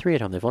 3-1-3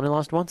 at home. They've only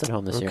lost once at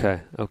home this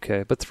year.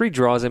 Okay. But 3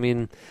 draws, I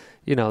mean,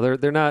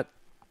 they're not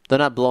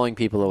blowing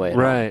people away.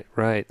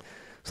 Right.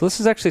 So this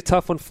is actually a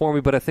tough one for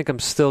me, but I think I'm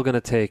still going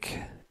to take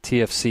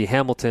TFC.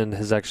 Hamilton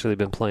has actually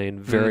been playing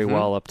very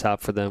well up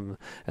top for them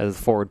as a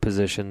forward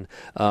position.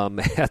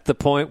 At the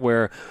point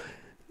where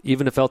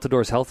even if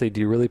Altidore's healthy,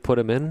 do you really put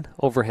him in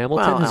over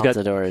Hamilton? Well,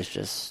 Altidore is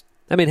just...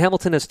 I mean,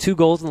 Hamilton has 2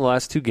 goals in the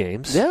last 2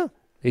 games. Yeah.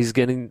 He's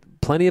getting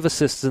plenty of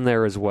assists in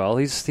there as well.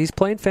 He's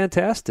playing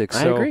fantastic.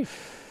 I agree.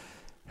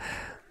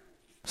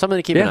 Something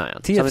to keep an eye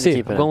on.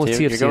 TFC. I'm going with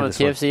TFC. You're going with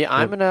TFC.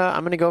 I'm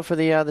gonna go for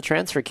the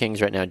transfer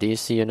kings right now.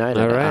 DC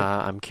United. All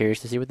right. I'm curious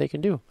to see what they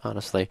can do.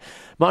 Honestly,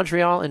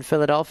 Montreal and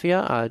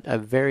Philadelphia. A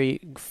very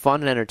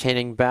fun and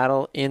entertaining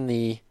battle in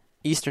the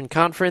Eastern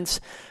Conference.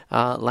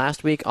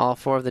 Last week, all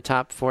 4 of the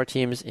top 4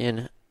 teams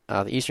in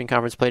the Eastern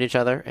Conference played each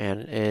other,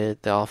 and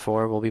all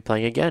 4 will be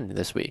playing again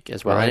this week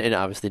as well. Right. And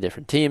obviously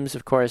different teams,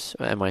 of course.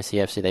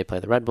 NYCFC, they play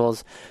the Red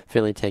Bulls.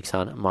 Philly takes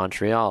on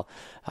Montreal.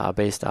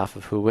 Based off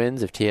of who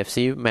wins, if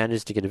TFC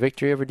manages to get a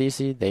victory over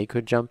DC, they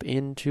could jump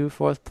into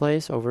 4th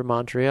place over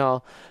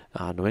Montreal.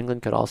 New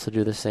England could also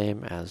do the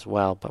same as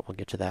well, but we'll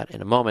get to that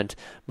in a moment.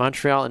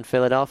 Montreal and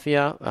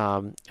Philadelphia.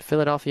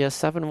 Philadelphia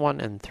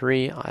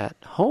 7-1-3 at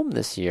home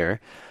this year,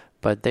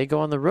 but they go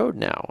on the road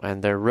now,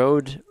 and their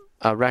road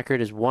record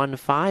is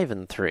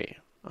 1-5-3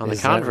 on the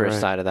converse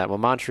side of that. Well,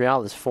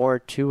 Montreal is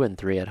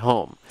 4-2-3 at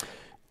home.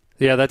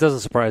 Yeah, that doesn't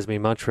surprise me.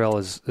 Montreal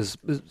is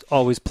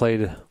always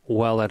played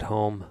well at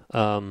home.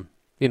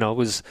 It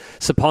was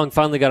Sapong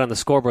finally got on the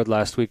scoreboard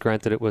last week.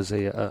 Granted, it was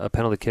a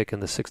penalty kick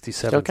in the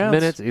 67th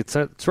minute.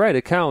 It's right.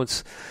 It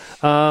counts.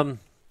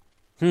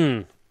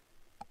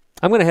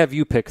 I'm going to have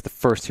you pick the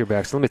first here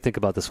back, so let me think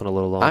about this one a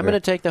little longer. I'm going to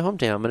take the home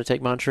team. I'm going to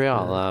take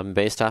Montreal.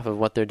 Based off of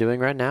what they're doing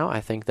right now, I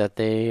think that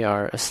they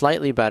are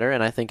slightly better,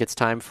 and I think it's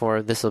time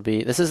for this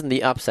isn't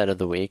the upset of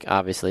the week,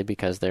 obviously,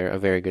 because they're a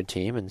very good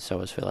team, and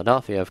so is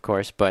Philadelphia, of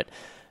course, but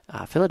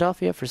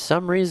Philadelphia, for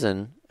some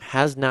reason,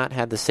 has not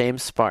had the same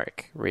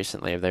spark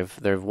recently.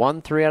 They've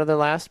won 3 out of their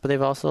last, but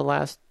they've also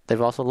lost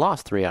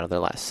 3 out of their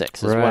last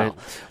 6 as well.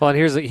 Well, and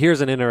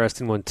here's an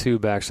interesting one too,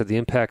 Baxter. The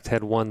Impact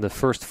had won the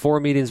first 4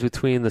 meetings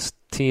between the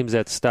teams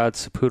at Stade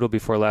Saputo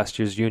before last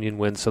year's Union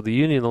win. So the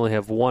Union only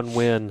have 1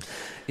 win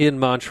in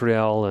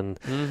Montreal, and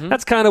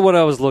that's kind of what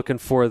I was looking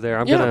for there.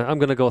 I'm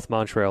gonna go with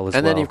Montreal as well.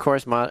 And then, of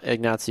course,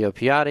 Ignacio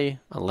Piatti,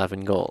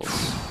 11 goals.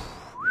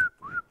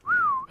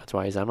 That's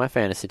why he's on my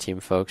fantasy team,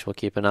 folks. We'll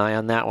keep an eye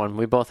on that one.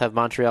 We both have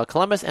Montreal,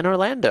 Columbus, and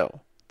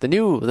Orlando.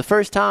 The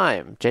first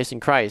time Jason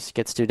Kreis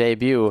gets to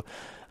debut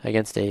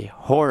against a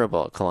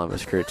horrible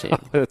Columbus Crew team.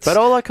 But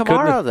Ola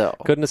Kamara, though.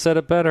 Couldn't have said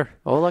it better.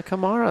 Ola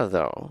Kamara,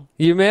 though.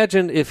 You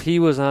imagine if he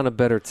was on a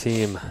better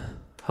team,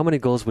 how many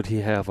goals would he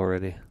have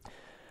already?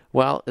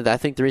 Well, I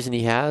think the reason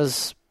he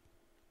has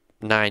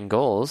 9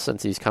 goals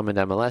since he's come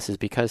into MLS is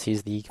because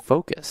he's the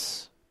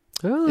focus.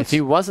 Well, if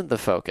he wasn't the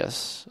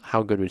focus,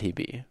 how good would he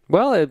be?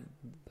 Well,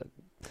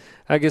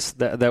 I guess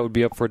that would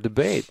be up for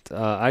debate.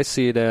 I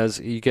see it as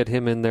you get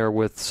him in there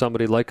with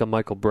somebody like a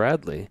Michael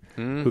Bradley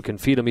who can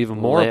feed him even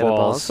more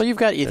balls. So you've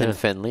got Ethan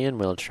Finley and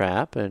Will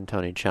Trapp and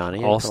Tony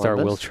Tchani. All-star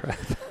Will Trapp.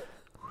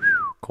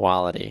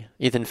 Quality.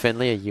 Ethan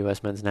Finley, a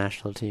U.S. men's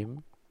national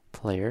team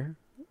player.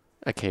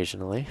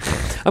 Occasionally.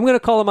 I'm going to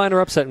call a minor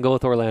upset and go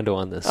with Orlando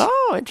on this.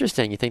 Oh,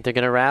 interesting. You think they're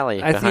going to rally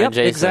behind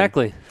Jason?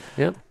 Exactly.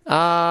 Yep.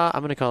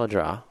 I'm going to call a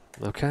draw.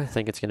 Okay. I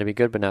think it's going to be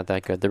good, but not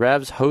that good. The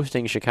Revs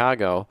hosting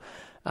Chicago.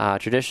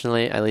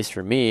 Traditionally, at least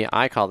for me,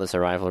 I call this a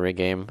rivalry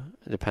game.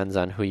 It depends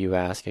on who you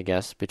ask, I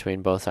guess,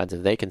 between both sides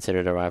if they consider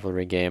it a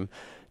rivalry game,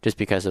 just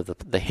because of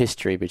the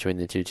history between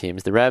the two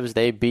teams. The Revs,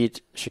 they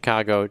beat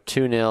Chicago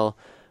 2-0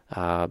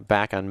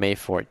 back on May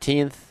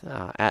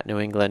 14th at New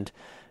England.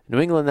 New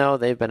England, though,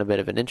 they've been a bit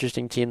of an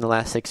interesting team the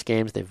last 6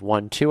 games. They've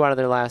won 2 out of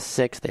their last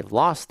 6. They've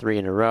lost 3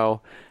 in a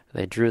row.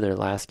 They drew their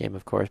last game,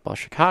 of course. While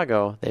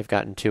Chicago, they've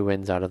gotten 2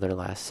 wins out of their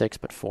last 6,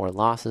 but 4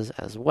 losses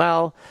as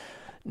well.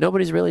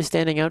 Nobody's really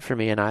standing out for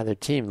me in either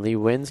team. Lee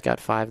Wynn's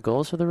got 5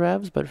 goals for the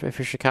Revs, but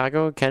for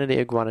Chicago,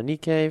 Kennedy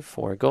Iguananike,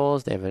 4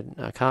 goals. David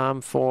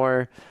Akam,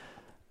 4.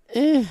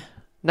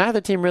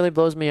 Neither team really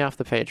blows me off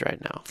the page right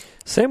now.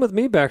 Same with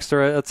me,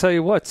 Baxter. I'll tell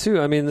you what,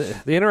 too. I mean,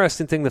 the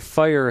interesting thing, the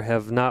Fire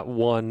have not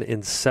won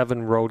in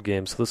 7 road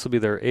games. So this will be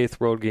their 8th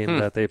road game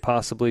that they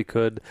possibly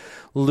could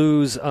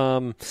lose.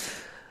 I'm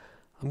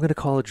going to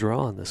call a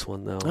draw on this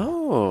one, though.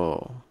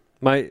 Oh.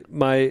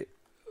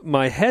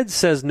 My head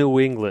says New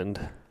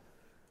England,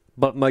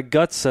 but my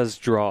gut says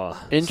draw.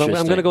 Interesting. So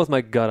I'm going to go with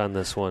my gut on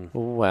this one.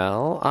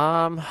 Well,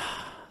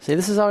 see,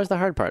 this is always the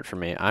hard part for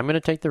me. I'm going to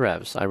take the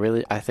Revs.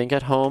 I think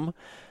at home,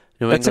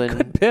 New England. That's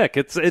a good pick.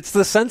 It's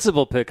the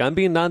sensible pick. I'm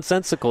being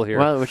nonsensical here.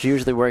 Well, which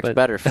usually works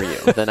better for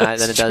you than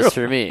it does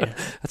for me.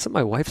 That's what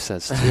my wife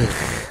says, too.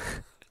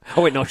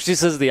 Oh, wait, no, she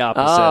says the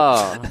opposite.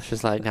 Oh,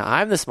 she's like, no,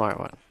 I'm the smart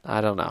one.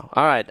 I don't know.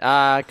 All right,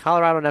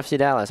 Colorado and FC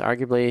Dallas,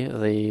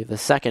 arguably the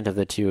second of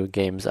the 2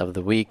 games of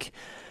the week.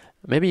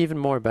 Maybe even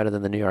more better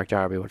than the New York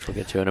Derby, which we'll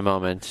get to in a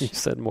moment. You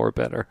said more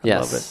better.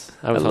 Yes.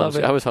 I love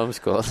it. I was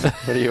homeschooled.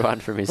 What do you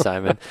want from me,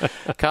 Simon?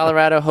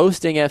 Colorado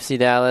hosting FC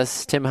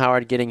Dallas. Tim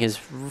Howard getting his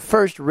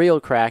first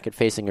real crack at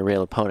facing a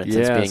real opponent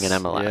since being in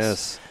MLS.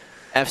 Yes.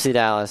 FC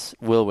Dallas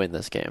will win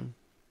this game.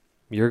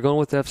 You're going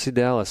with FC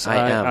Dallas.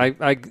 I am.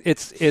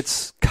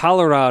 It's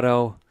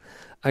Colorado.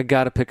 I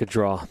got to pick a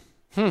draw.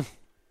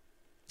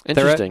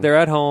 Interesting. They're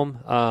at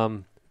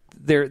home.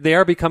 They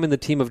are becoming the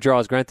team of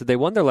draws. Granted, they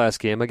won their last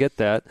game. I get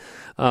that.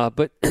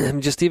 But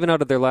just even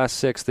out of their last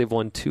 6, they've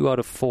won 2 out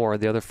of 4.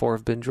 The other 4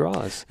 have been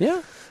draws.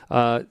 Yeah.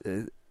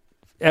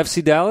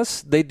 FC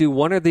Dallas, they do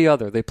one or the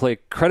other. They play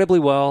incredibly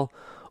well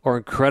or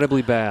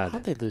incredibly bad.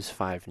 How'd they lose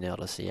 5-0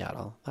 to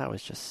Seattle? That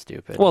was just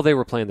stupid. Well, they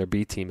were playing their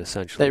B team,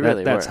 essentially. They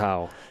really That's were.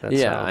 how.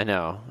 I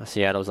know.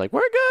 Seattle was like,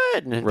 we're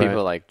good. And people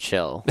were like,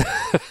 chill.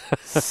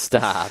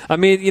 Stop. I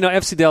mean,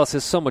 FC Dallas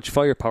has so much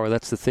firepower.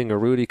 That's the thing.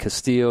 Rudy,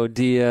 Castillo,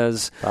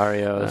 Diaz.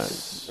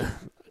 Barrios.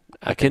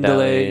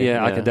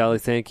 Akindele.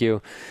 Akindele, thank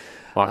you.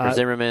 Walker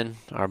Zimmerman,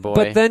 our boy.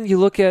 But then you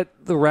look at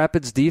the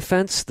Rapids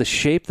defense, the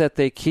shape that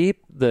they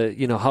keep,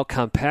 how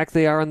compact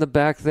they are in the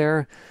back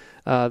there.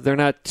 They're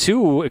not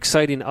too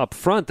exciting up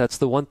front. That's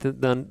the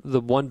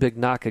one big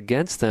knock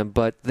against them.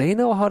 But they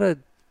know how to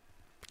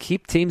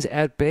keep teams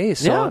at bay.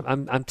 So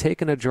I'm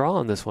taking a draw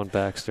on this one,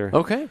 Baxter.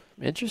 Okay,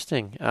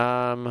 interesting.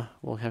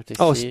 We'll have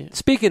to see.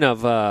 Speaking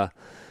of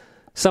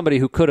somebody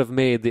who could have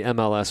made the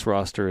MLS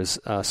roster is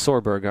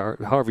Sorberg,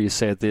 or however you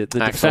say it, the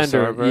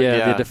defender.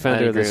 Sorberg. The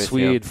defender, the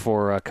Swede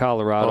for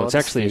Colorado. It's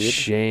actually a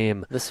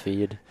shame. The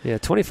Swede. Yeah,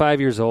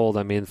 25 years old.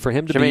 I mean, for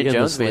him to Jermaine be in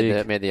Jones this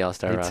league, made the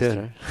All-Star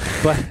roster.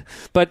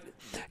 But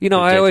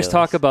I always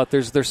talk about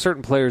there's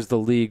certain players the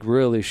league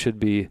really should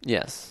be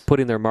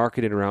putting their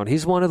marketing around.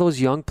 He's one of those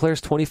young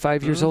players,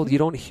 25 years old. You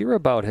don't hear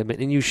about him,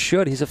 and you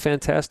should. He's a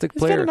fantastic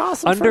player. He's got an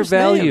awesome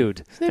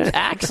undervalued. His name's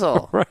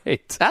Axel.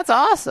 Right. That's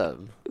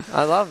awesome.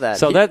 I love that.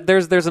 So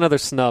there's another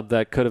snub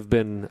that could have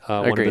been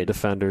one of the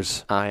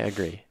defenders. I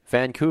agree.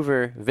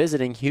 Vancouver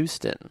visiting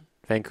Houston.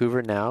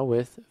 Vancouver now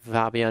with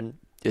Fabian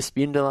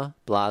Espindola,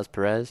 Blas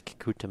Perez,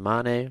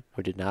 Kutamane,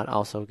 who did not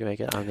also make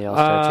it on the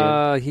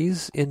All-Star team.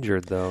 He's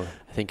injured, though.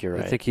 I think you're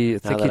right. I think he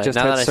just had surgery.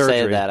 Now that I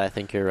say that, I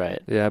think you're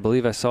right. Yeah, I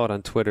believe I saw it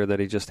on Twitter that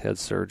he just had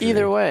surgery.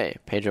 Either way,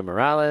 Pedro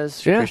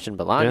Morales, Christian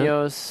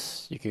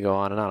Bolaños, you could go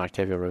on and on.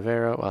 Octavio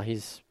Rivera, well,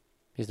 he's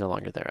no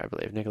longer there, I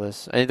believe.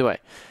 Nicholas. Either way,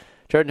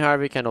 Jordan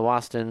Harvey, Kendall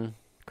Waston,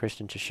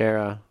 Christian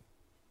Teixeira,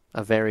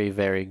 a very,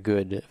 very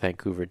good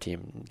Vancouver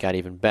team. Got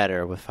even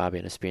better with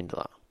Fabian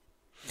Espindola.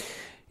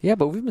 Yeah,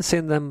 but we've been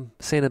saying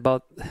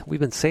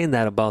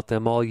that about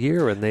them all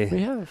year, and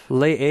they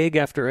lay egg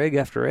after egg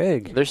after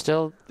egg. They're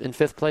still in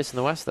 5th place in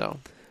the West, though.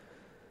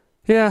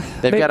 Yeah,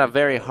 they've got a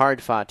very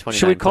hard-fought 29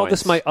 Should we call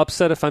points. this my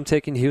upset if I'm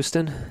taking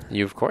Houston?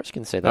 You of course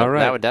can say that. All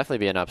right. That would definitely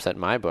be an upset in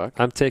my book.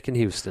 I'm taking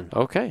Houston.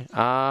 Okay,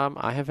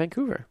 I have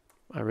Vancouver.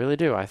 I really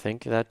do. I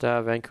think that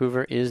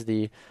Vancouver is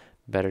the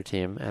better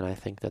team, and I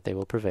think that they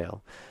will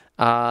prevail.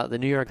 The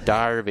New York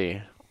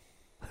Derby.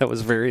 That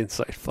was very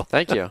insightful.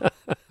 Thank you.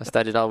 I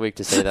studied all week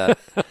to say that.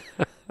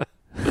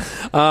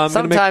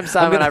 Sometimes,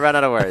 Simon, I run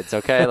out of words,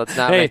 okay? Let's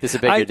not make this a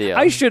bigger deal.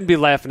 I shouldn't be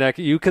laughing at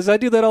you because I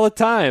do that all the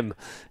time.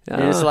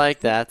 It's like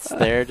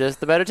they're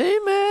just the better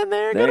team, and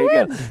they're going to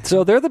win.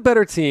 So they're the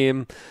better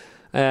team.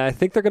 I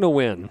think they're going to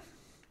win.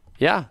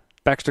 Yeah.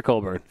 Baxter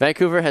Colburn.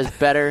 Vancouver has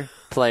better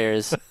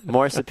players,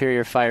 more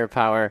superior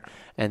firepower,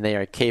 and they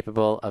are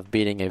capable of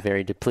beating a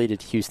very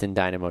depleted Houston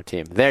Dynamo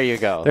team. There you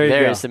go.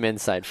 There is some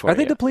insight for you. Are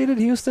they depleted,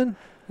 Houston?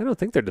 I don't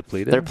think they're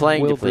depleted. They're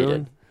playing Will depleted.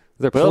 Bruin.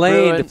 They're Will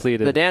playing Bruin,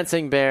 depleted. The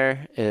dancing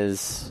bear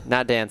is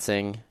not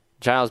dancing.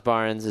 Giles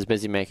Barnes is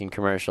busy making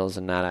commercials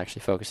and not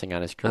actually focusing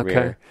on his career.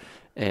 Okay.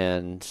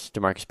 And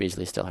DeMarcus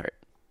Beasley's still hurt.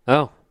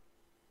 Oh.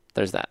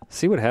 There's that.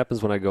 See what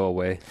happens when I go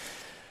away.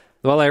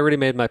 Well, I already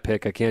made my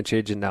pick. I can't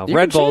change it now. You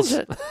Red Bulls.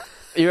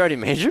 You already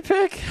made your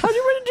pick? When did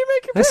you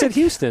make your pick? I said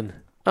Houston.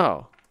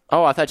 Oh,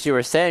 I thought you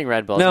were saying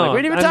Red Bulls. No,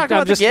 we didn't even talk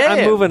about the game.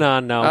 I'm moving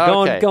on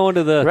now. Okay. Going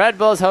to the Red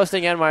Bulls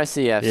hosting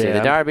NYCFC. Yeah.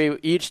 The derby,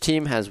 each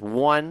team has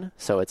won,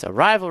 so it's a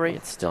rivalry.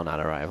 It's still not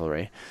a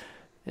rivalry.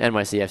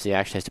 NYCFC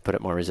actually has to put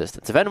up more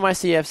resistance. If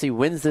NYCFC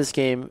wins this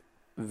game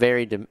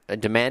very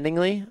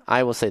demandingly,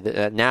 I will say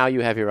that now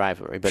you have your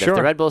rivalry. But if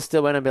the Red Bulls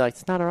still win, I'll be like,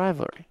 it's not a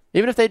rivalry.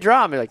 Even if they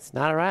draw, I'll be like, it's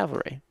not a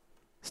rivalry.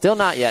 Still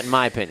not yet, in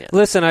my opinion.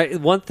 Listen,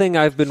 one thing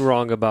I've been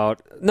wrong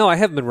about. No, I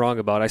haven't been wrong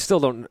about. I still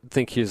don't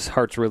think his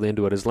heart's really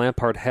into it. Is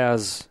Lampard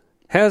has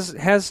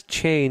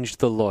changed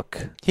the look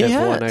of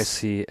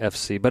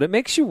NYCFC, but it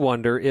makes you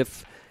wonder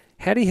if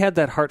had he had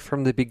that heart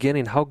from the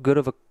beginning, how good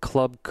of a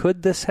club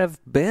could this have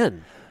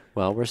been?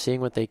 Well, we're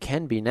seeing what they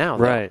can be now,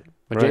 right?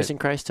 But right. Jason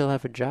Christ still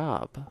have a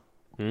job.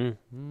 It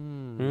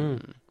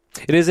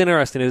is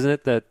interesting, isn't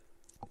it, that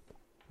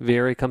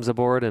Vieri comes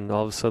aboard and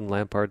all of a sudden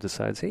Lampard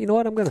decides, hey, you know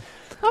what, I'm gonna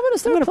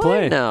start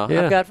playing now.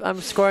 Yeah.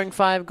 I'm scoring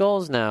 5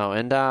 goals now.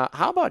 And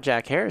how about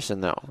Jack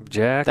Harrison though?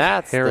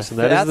 That's is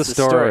the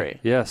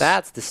story. Yes,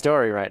 that's the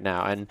story right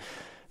now. And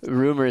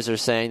rumors are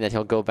saying that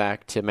he'll go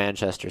back to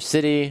Manchester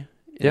City.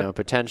 You know,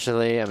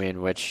 potentially. I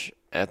mean, which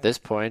at this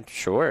point,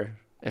 sure.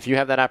 If you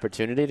have that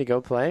opportunity to go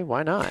play,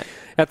 why not?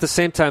 At the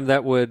same time,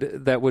 that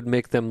would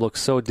make them look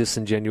so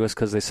disingenuous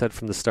because they said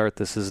from the start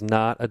this is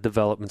not a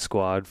development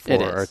squad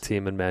for our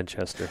team in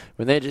Manchester.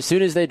 As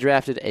soon as they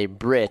drafted a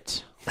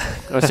Brit,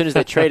 or as soon as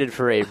they traded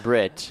for a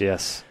Brit,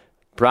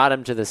 brought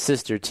him to the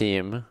sister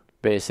team,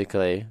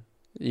 basically,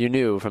 you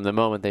knew from the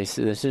moment as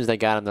soon as they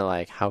got him, they're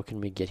like, how can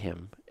we get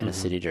him in a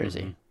City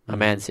jersey, a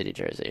Man City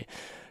jersey?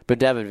 But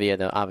David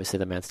Villa, obviously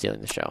the man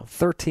stealing the show.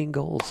 13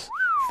 goals.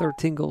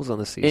 13 goals on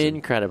the season.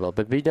 Incredible.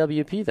 But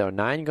BWP, though,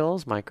 9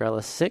 goals. Mike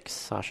Rella, 6.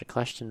 Sasha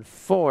Kleshtin,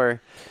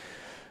 4.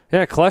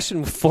 Yeah,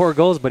 Kleshtin 4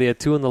 goals, but he had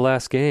 2 in the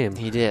last game.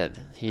 He did.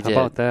 How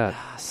about that?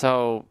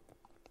 So,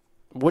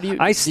 what do you...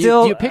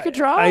 do you pick a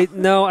draw?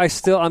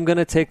 I'm going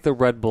to take the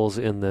Red Bulls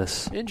in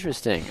this.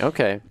 Interesting.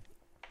 Okay.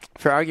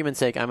 For argument's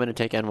sake, I'm going to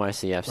take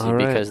NYCFC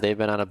because they've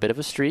been on a bit of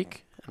a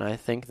streak, and I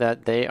think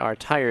that they are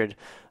tired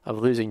of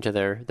losing to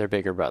their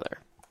bigger brother.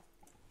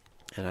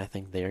 And I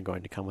think they are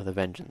going to come with a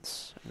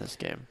vengeance in this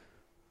game.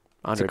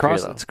 It's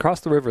across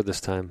the river this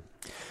time.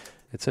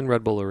 It's in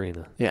Red Bull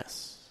Arena.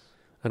 Yes.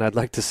 And I'd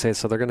like to say,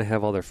 so they're going to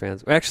have all their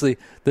fans. Actually,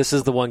 this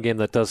is the one game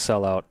that does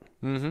sell out.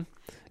 Mm-hmm.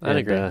 I'd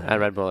agree.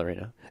 At Red Bull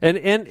Arena. And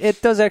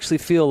it does actually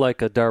feel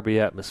like a derby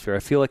atmosphere. I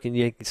feel like in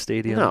Yankee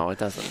Stadium. No, it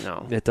doesn't.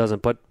 No. It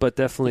doesn't, but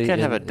definitely you can't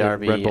have a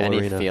derby Red Bull any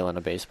Arena. feel in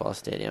a baseball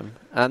stadium.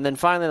 And then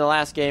finally the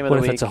last game of the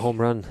week. What if it's a home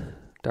run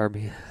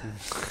derby?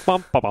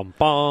 Bum, bum,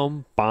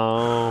 bum,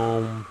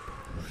 bum.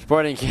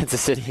 Sporting Kansas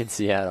City and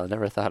Seattle.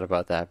 Never thought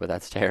about that, but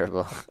that's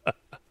terrible.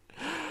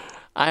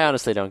 I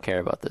honestly don't care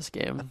about this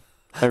game.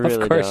 I really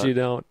don't. Of course you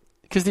don't.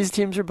 Because these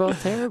teams are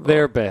both terrible.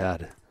 They're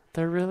bad.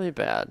 They're really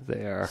bad.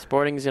 They are.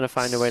 Sporting's going to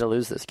find a way to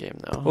lose this game,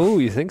 though. Oh,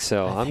 you think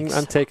so?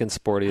 I'm taking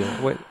Sporting.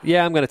 Wait,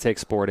 yeah, I'm going to take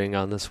Sporting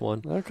on this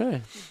one.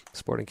 Okay.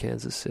 Sporting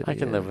Kansas City. I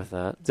can live with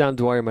that. Don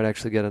Dwyer might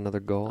actually get another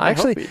goal. I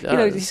hope he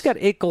does. He's got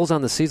 8 goals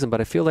on the season, but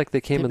I feel like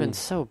they came in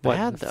so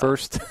bad, though.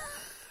 First.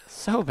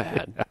 So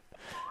bad. Yeah.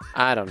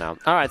 I don't know.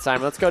 All right,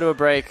 Simon, let's go to a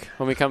break.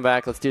 When we come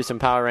back, let's do some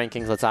power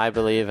rankings. Let's I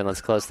Believe, and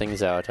let's close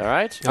things out. All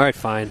right? All right,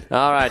 fine.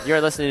 All right,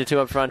 you're listening to 2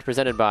 Up Front,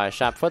 presented by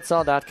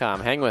ShopFutsal.com.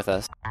 Hang with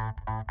us.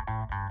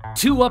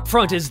 2 Up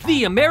Front is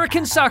the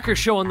American soccer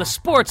show on the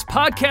Sports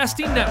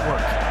Podcasting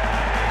Network.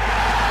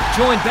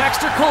 Join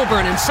Baxter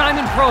Colburn and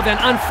Simon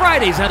Provan on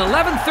Fridays at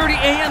 11:30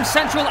 a.m.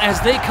 Central as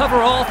they cover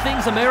all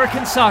things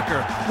American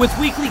soccer, with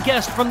weekly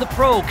guests from the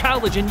pro,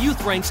 college, and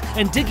youth ranks,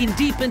 and digging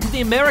deep into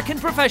the American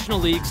professional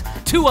leagues.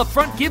 2 Up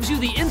Front gives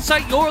you the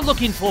insight you're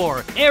looking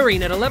for.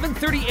 Airing at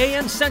 11:30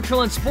 a.m.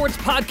 Central on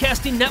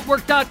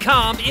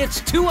SportsPodcastingNetwork.com,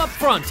 it's 2 Up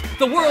Front,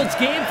 the world's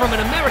game from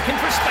an American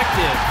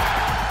perspective.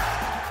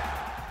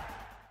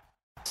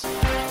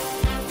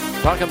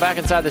 Welcome back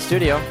inside the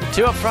studio.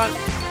 2 Up Front,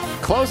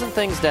 closing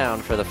things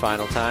down for the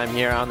final time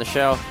here on the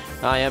show.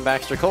 I am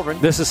Baxter Colburn.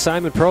 This is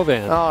Simon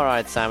Provan. All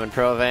right, Simon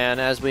Provan.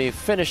 As we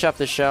finish up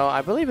the show,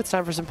 I believe it's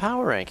time for some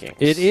power rankings.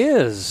 It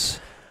is.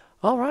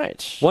 All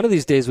right. One of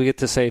these days we get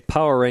to say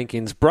power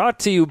rankings brought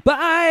to you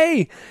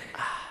by...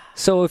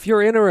 So if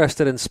you're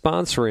interested in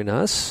sponsoring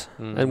us,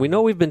 and we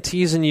know we've been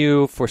teasing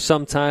you for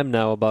some time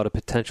now about a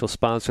potential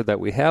sponsor that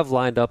we have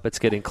lined up. It's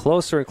getting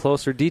closer and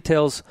closer.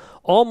 Details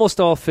almost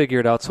all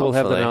figured out, so we'll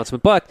have the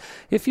announcement. But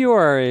if you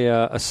are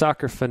a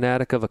soccer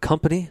fanatic of a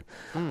company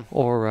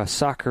or a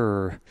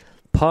soccer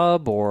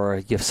pub, or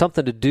you have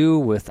something to do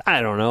with,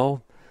 I don't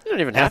know, You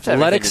don't even have to have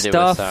athletic anything to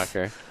do with stuff,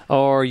 soccer.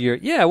 Or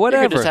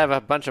whatever. You could just have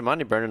a bunch of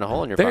money burning a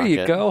hole in your pocket. There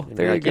you go.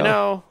 There you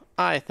go.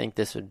 I think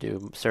this would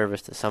do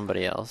service to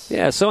somebody else.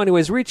 Yeah, so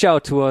anyways, reach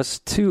out to us.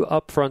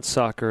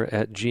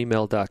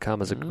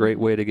 2upfrontsoccer@gmail.com is a great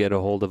way to get a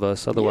hold of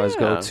us. Otherwise,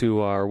 go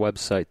to our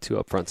website,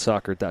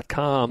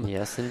 2upfrontsoccer.com.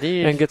 Yes,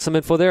 indeed. And get some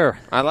info there.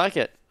 I like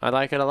it. I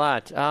like it a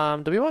lot.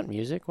 Do we want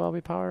music while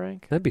we power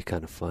rank? That'd be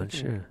kind of fun,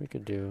 sure. We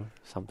could do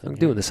something. I'm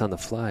doing this on the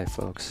fly,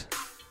 folks.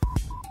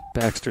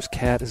 Baxter's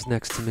cat is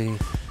next to me.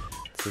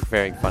 It's a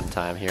very fun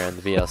time here in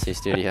the VLC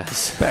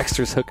studios.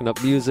 Baxter's hooking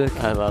up music.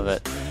 I love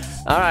it.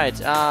 All right,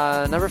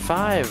 number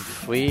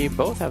 5. We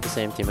both have the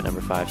same team at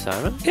number 5,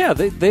 Simon. Yeah,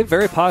 they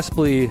very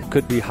possibly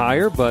could be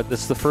higher, but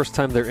it's the first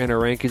time they're in our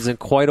rankings in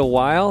quite a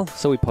while,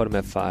 so we put them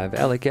at 5.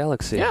 LA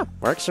Galaxy. Yeah,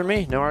 works for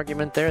me. No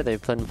argument there. They've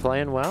been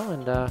playing well,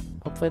 and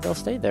hopefully they'll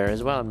stay there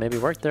as well and maybe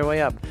work their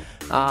way up.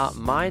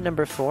 My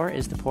number 4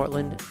 is the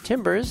Portland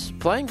Timbers,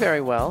 playing very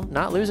well,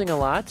 not losing a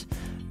lot.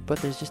 But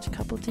there's just a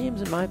couple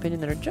teams, in my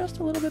opinion, that are just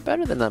a little bit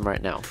better than them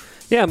right now.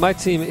 Yeah, my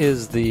team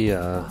is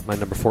my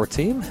number 4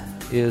 team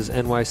is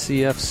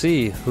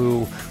NYCFC,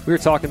 who we were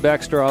talking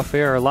Baxter off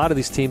air. A lot of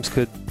these teams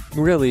could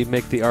really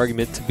make the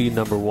argument to be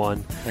number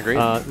 1. Agreed.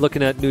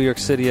 Looking at New York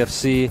City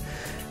FC,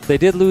 they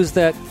did lose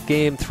that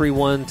game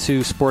 3-1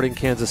 to Sporting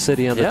Kansas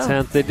City on the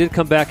 10th. They did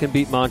come back and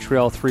beat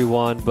Montreal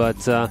 3-1,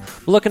 but we're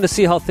looking to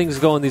see how things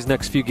go in these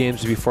next few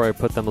games before I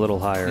put them a little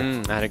higher.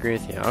 I'd agree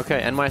with you.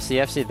 Okay,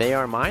 NYCFC, they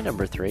are my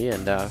number 3,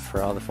 and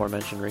for all the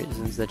aforementioned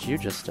reasons that you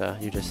just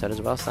said as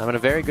well, Simon. A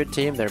very good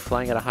team. They're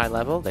playing at a high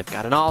level. They've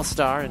got an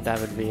all-star in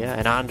David Villa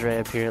and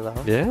Andrea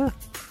Pirlo. Yeah.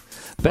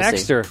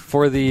 Baxter,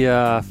 for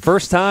the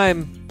first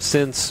time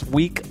since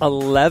week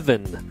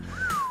 11,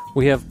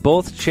 we have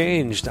both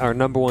changed our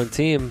number 1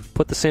 team,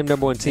 put the same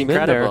number 1 team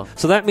in there.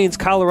 So that means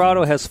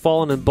Colorado has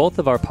fallen in both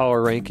of our power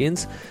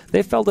rankings.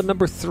 They fell to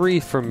number 3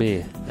 for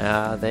me.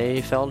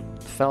 They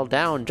fell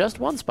down just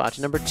 1 spot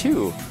to number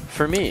 2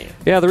 for me.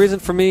 Yeah, the reason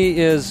for me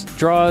is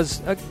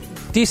draws. A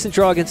decent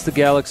draw against the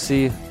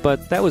Galaxy,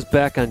 but that was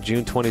back on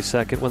June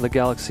 22nd when the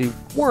Galaxy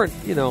weren't,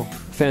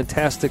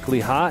 fantastically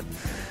hot.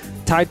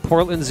 Tied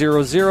Portland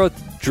 0-0.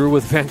 Drew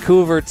with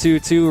Vancouver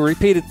 2-2.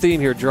 Repeated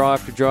theme here, draw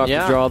after draw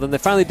after draw. Then they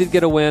finally did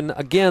get a win,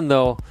 again,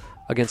 though,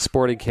 against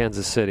Sporting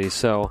Kansas City.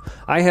 So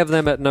I have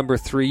them at number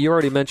 3. You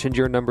already mentioned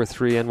your number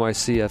 3,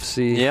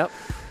 NYCFC. Yep.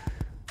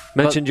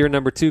 Mentioned your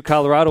number 2,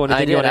 Colorado.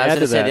 Anything you want to add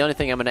to that? The only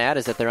thing I'm going to add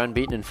is that they're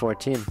unbeaten in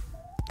 14.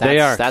 They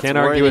are. That's Can't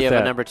worthy argue with of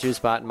that. A number 2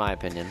 spot, in my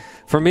opinion.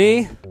 For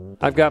me,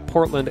 I've got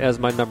Portland as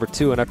my number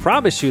 2, and I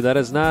promise you that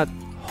is not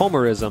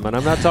homerism, and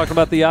I'm not talking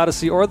about the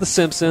Odyssey or the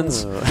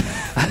Simpsons.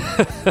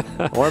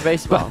 Or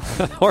baseball.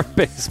 Or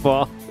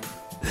baseball.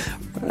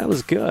 That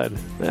was good.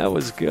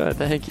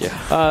 Thank you.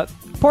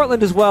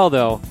 Portland as well,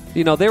 though.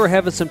 They were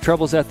having some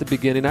troubles at the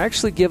beginning. I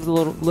actually give a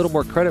little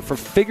more credit for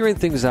figuring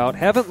things out.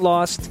 Haven't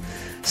lost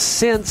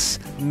since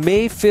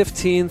May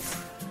 15th.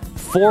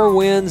 4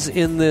 wins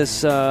in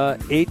this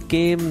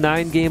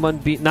 9-game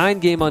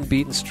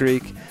unbeaten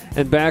streak.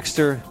 And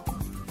Baxter,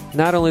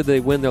 not only did they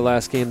win their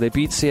last game, they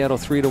beat Seattle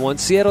 3-1.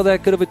 Seattle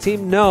that good of a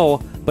team?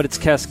 No, but it's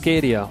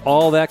Cascadia.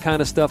 All that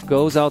kind of stuff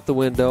goes out the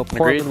window.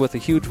 Portland with a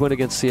huge win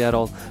against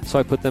Seattle, so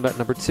I put them at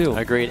number 2.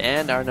 Agreed.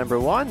 And our number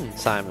 1,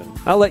 Simon.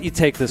 I'll let you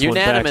take this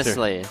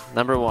unanimously, one, Baxter.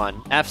 Number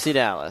 1, FC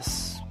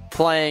Dallas.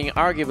 Playing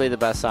arguably the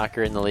best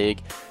soccer in the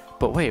league.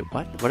 But wait,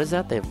 what is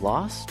that? They've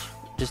lost?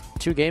 Just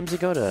 2 games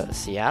ago to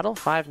Seattle,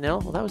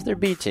 5-0? Well, that was their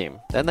B team.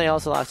 Then they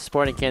also lost to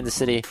Sporting Kansas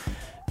City,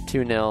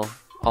 2-0.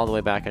 All the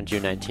way back on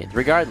June 19th.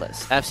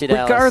 Regardless, FC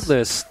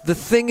Dallas. The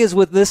thing is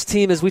with this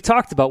team, as we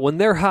talked about, when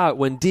they're hot,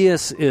 when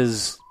Diaz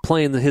is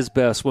playing his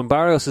best, when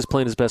Barrios is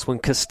playing his best, when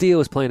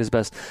Castillo is playing his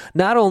best,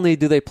 not only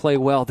do they play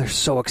well, they're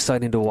so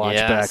exciting to watch,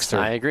 Baxter.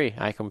 I agree.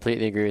 I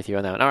completely agree with you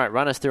on that one. All right,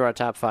 run us through our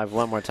top 5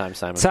 one more time,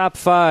 Simon. Top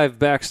 5,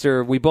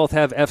 Baxter. We both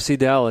have FC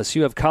Dallas.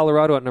 You have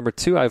Colorado at number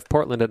 2. I have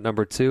Portland at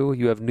number 2.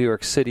 You have New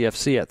York City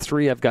FC at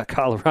 3. I've got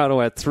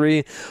Colorado at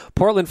 3.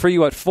 Portland for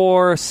you at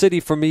 4.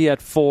 City for me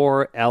at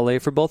 4. LA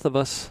for both of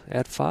us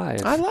at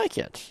 5. I like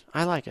it.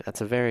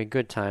 That's a very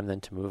good time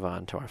then to move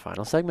on to our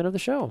final segment of the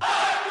show.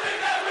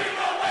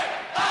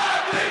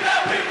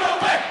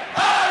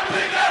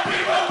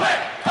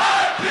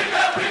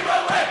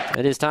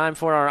 It is time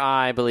for our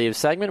I Believe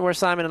segment, where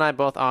Simon and I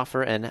both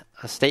offer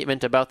a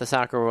statement about the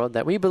soccer world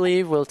that we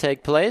believe will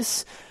take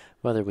place.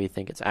 Whether we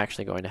think it's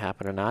actually going to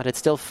happen or not, it's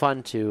still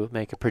fun to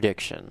make a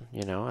prediction,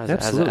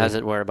 as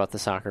it were, about the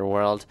soccer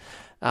world.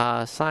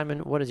 Simon,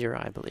 what is your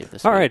I Believe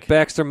this week? All right,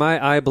 Baxter,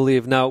 my I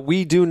Believe. Now,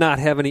 we do not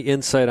have any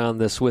insight on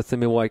this with the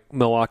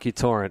Milwaukee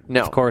Torrent.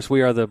 No. Of course,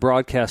 we are the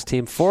broadcast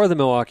team for the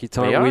Milwaukee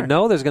Torrent. We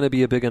know there's going to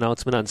be a big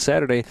announcement on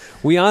Saturday.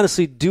 We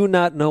honestly do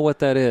not know what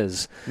that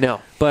is.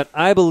 No. But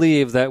I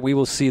believe that we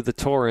will see the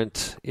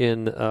Torrent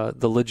in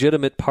the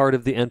legitimate part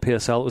of the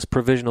NPSL. It was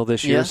provisional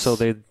this year, so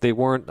they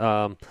weren't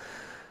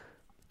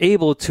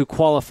able to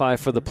qualify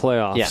for the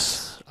playoffs.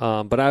 Yes.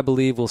 But I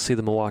believe we'll see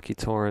the Milwaukee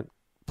Torrent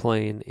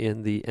playing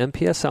in the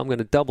NPSL. I'm going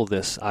to double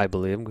this, I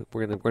believe.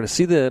 We're going to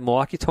see the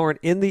Milwaukee Torrent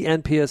in the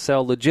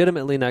NPSL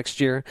legitimately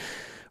next year.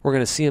 We're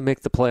going to see him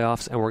make the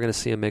playoffs, and we're going to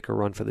see him make a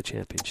run for the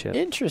championship.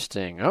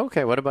 Interesting.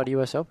 Okay, what about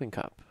U.S. Open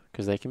Cup?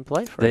 Because they can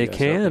play for the US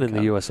can Open in Cup.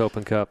 the U.S.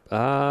 Open Cup.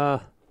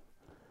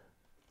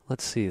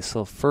 Let's see.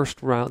 So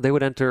first round, they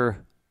would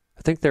enter.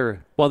 I think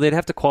they'd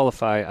have to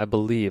qualify, I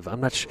believe. I'm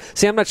not sure.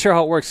 See, I'm not sure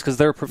how it works because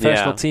they're a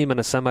professional team in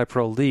a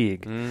semi-pro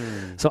league.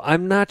 So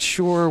I'm not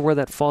sure where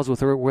that falls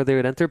with where they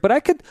would enter. But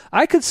I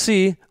could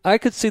see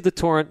the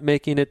Torrent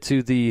making it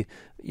to the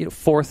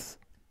fourth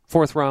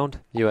round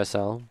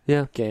USL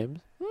games.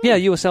 Yeah,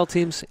 USL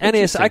teams.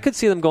 NAS. I could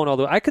see them going all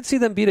the way. I could see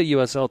them beat a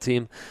USL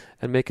team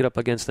and make it up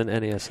against an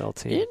NASL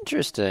team.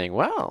 Interesting.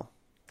 Well,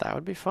 that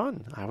would be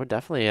fun. I would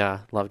definitely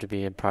love to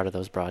be a part of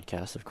those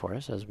broadcasts, of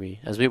course, as we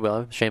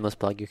will. Shameless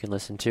plug, you can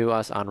listen to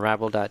us on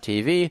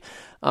Rabble.tv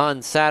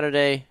on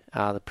Saturday.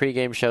 The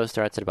pregame show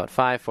starts at about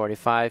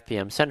 5:45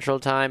 p.m. Central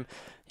Time.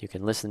 You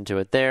can listen to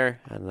it there,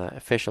 and the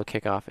official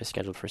kickoff is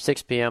scheduled for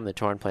 6 p.m. The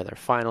Torn play their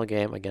final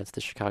game against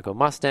the Chicago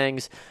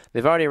Mustangs.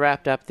 They've already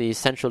wrapped up the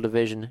Central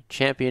Division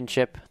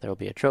Championship. There will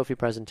be a trophy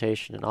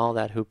presentation and all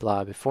that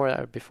hoopla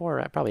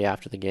before probably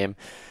after the game.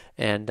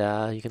 And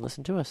you can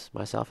listen to us,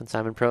 myself and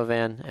Simon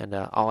Provan, and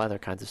all other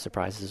kinds of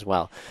surprises as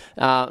well.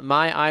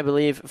 My I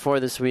Believe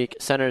for this week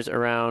centers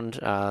around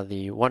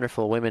the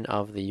wonderful women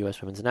of the U.S.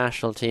 Women's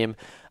National Team.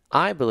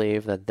 I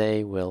believe that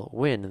they will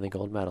win the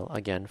gold medal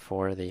again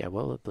for I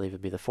believe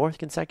it'd be the fourth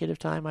consecutive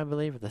time,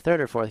 the third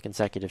or fourth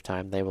consecutive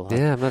time they will.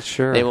 I'm not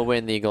sure. They will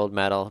win the gold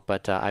medal,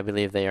 but I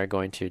believe they are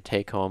going to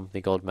take home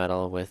the gold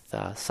medal with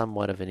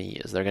somewhat of an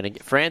ease.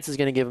 France is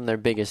going to give them their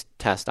biggest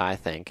test, I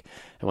think,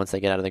 and once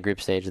they get out of the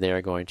group stage, they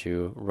are going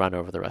to run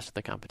over the rest of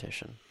the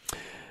competition.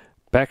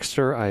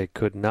 Baxter, I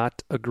could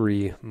not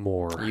agree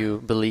more. You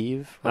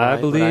believe? I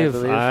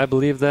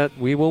believe that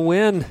we will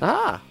win.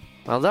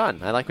 Well done.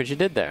 I like what you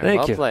did there.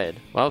 Thank you.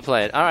 Well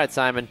played. All right,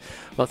 Simon.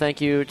 Well,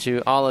 thank you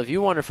to all of you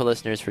wonderful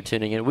listeners for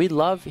tuning in. We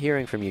love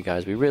hearing from you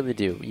guys. We really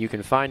do. You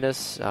can find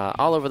us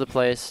all over the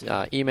place,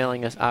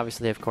 emailing us,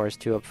 obviously, of course,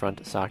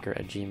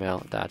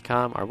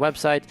 2upfrontsoccer@gmail.com. Our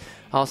website,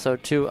 also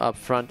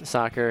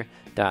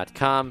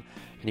 2upfrontsoccer.com.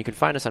 And you can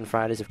find us on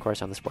Fridays, of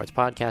course, on the Sports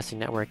Podcasting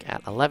Network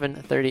at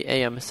 11:30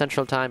 a.m.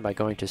 Central Time by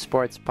going to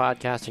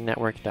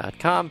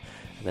sportspodcastingnetwork.com.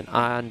 And then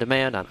on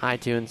demand on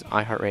iTunes,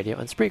 iHeartRadio,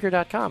 and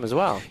Spreaker.com as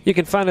well. You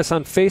can find us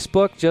on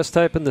Facebook. Just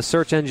type in the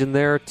search engine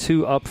there,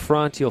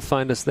 2Upfront. You'll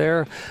find us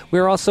there.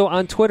 We're also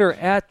on Twitter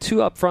at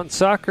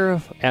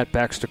 2UpfrontSoccer, at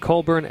Baxter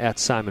Colburn, at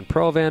Simon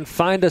Provan.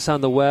 Find us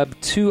on the web,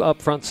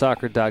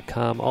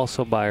 2UpfrontSoccer.com.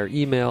 Also by our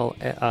email,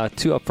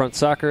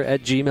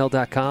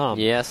 2UpfrontSoccer@gmail.com.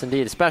 Yes,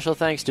 indeed. Special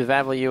thanks to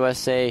Vavel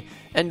USA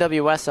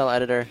NWSL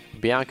editor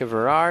Bianca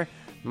Verrar,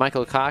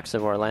 Michael Cox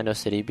of Orlando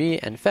City B,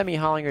 and Femi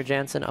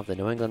Hollinger-Jansen of the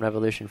New England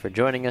Revolution for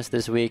joining us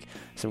this week.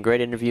 Some great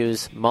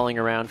interviews mulling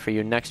around for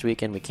you next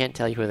weekend. We can't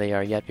tell you who they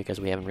are yet because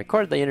we haven't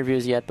recorded the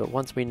interviews yet, but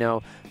once we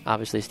know,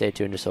 obviously stay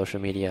tuned to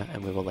social media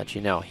and we will let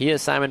you know. He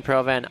is Simon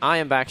Provan. I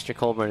am Baxter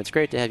Colburn. It's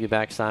great to have you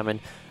back, Simon.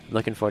 I'm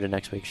looking forward to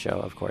next week's show,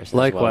 of course.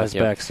 Likewise,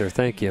 Baxter.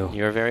 Thank you.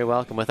 You're very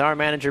welcome. With our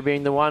manager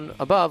being the one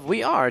above,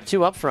 we are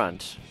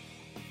 2Upfront.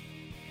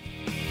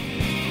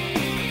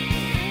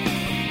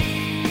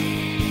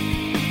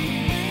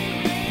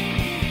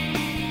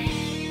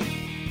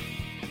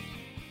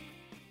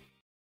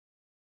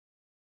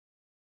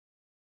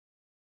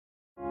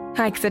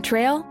 Hike the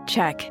trail?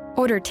 Check.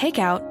 Order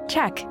takeout?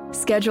 Check.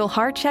 Schedule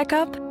heart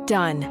checkup?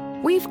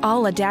 Done. We've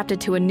all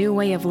adapted to a new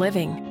way of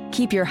living.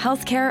 Keep your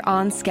healthcare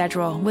on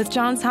schedule with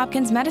Johns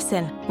Hopkins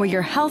Medicine, where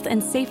your health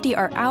and safety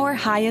are our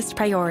highest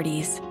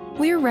priorities.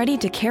 We're ready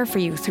to care for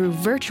you through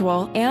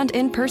virtual and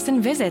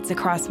in-person visits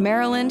across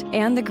Maryland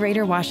and the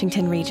greater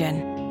Washington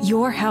region.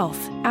 Your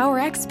health, our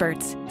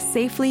experts,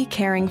 safely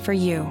caring for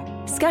you.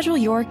 Schedule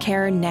your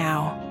care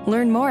now.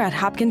 Learn more at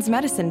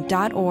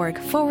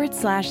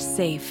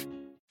hopkinsmedicine.org/safe.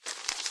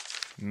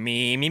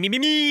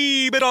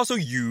 Me, but also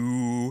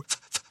you.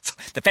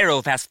 The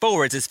Pharaoh fast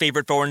forwards his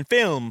favorite foreign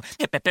film,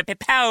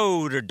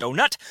 Powder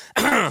Donut.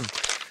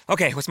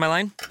 Okay, what's my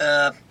line?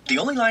 The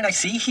only line I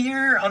see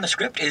here on the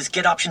script is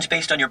get options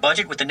based on your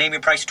budget with the Name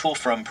Your Price tool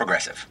from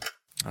Progressive.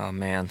 Oh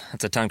man,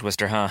 that's a tongue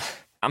twister, huh?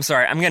 I'm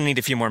sorry, I'm gonna need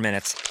a few more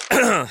minutes.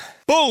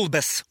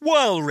 Bulbous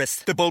Walrus,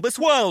 the Bulbous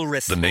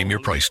Walrus. The Name Your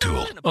Price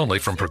tool, only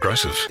from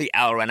Progressive. The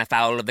owl ran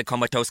afoul of the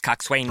comatose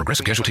coxswain.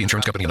 Progressive Casualty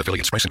Insurance Company and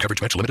affiliates. Price and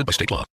coverage match limited by state law.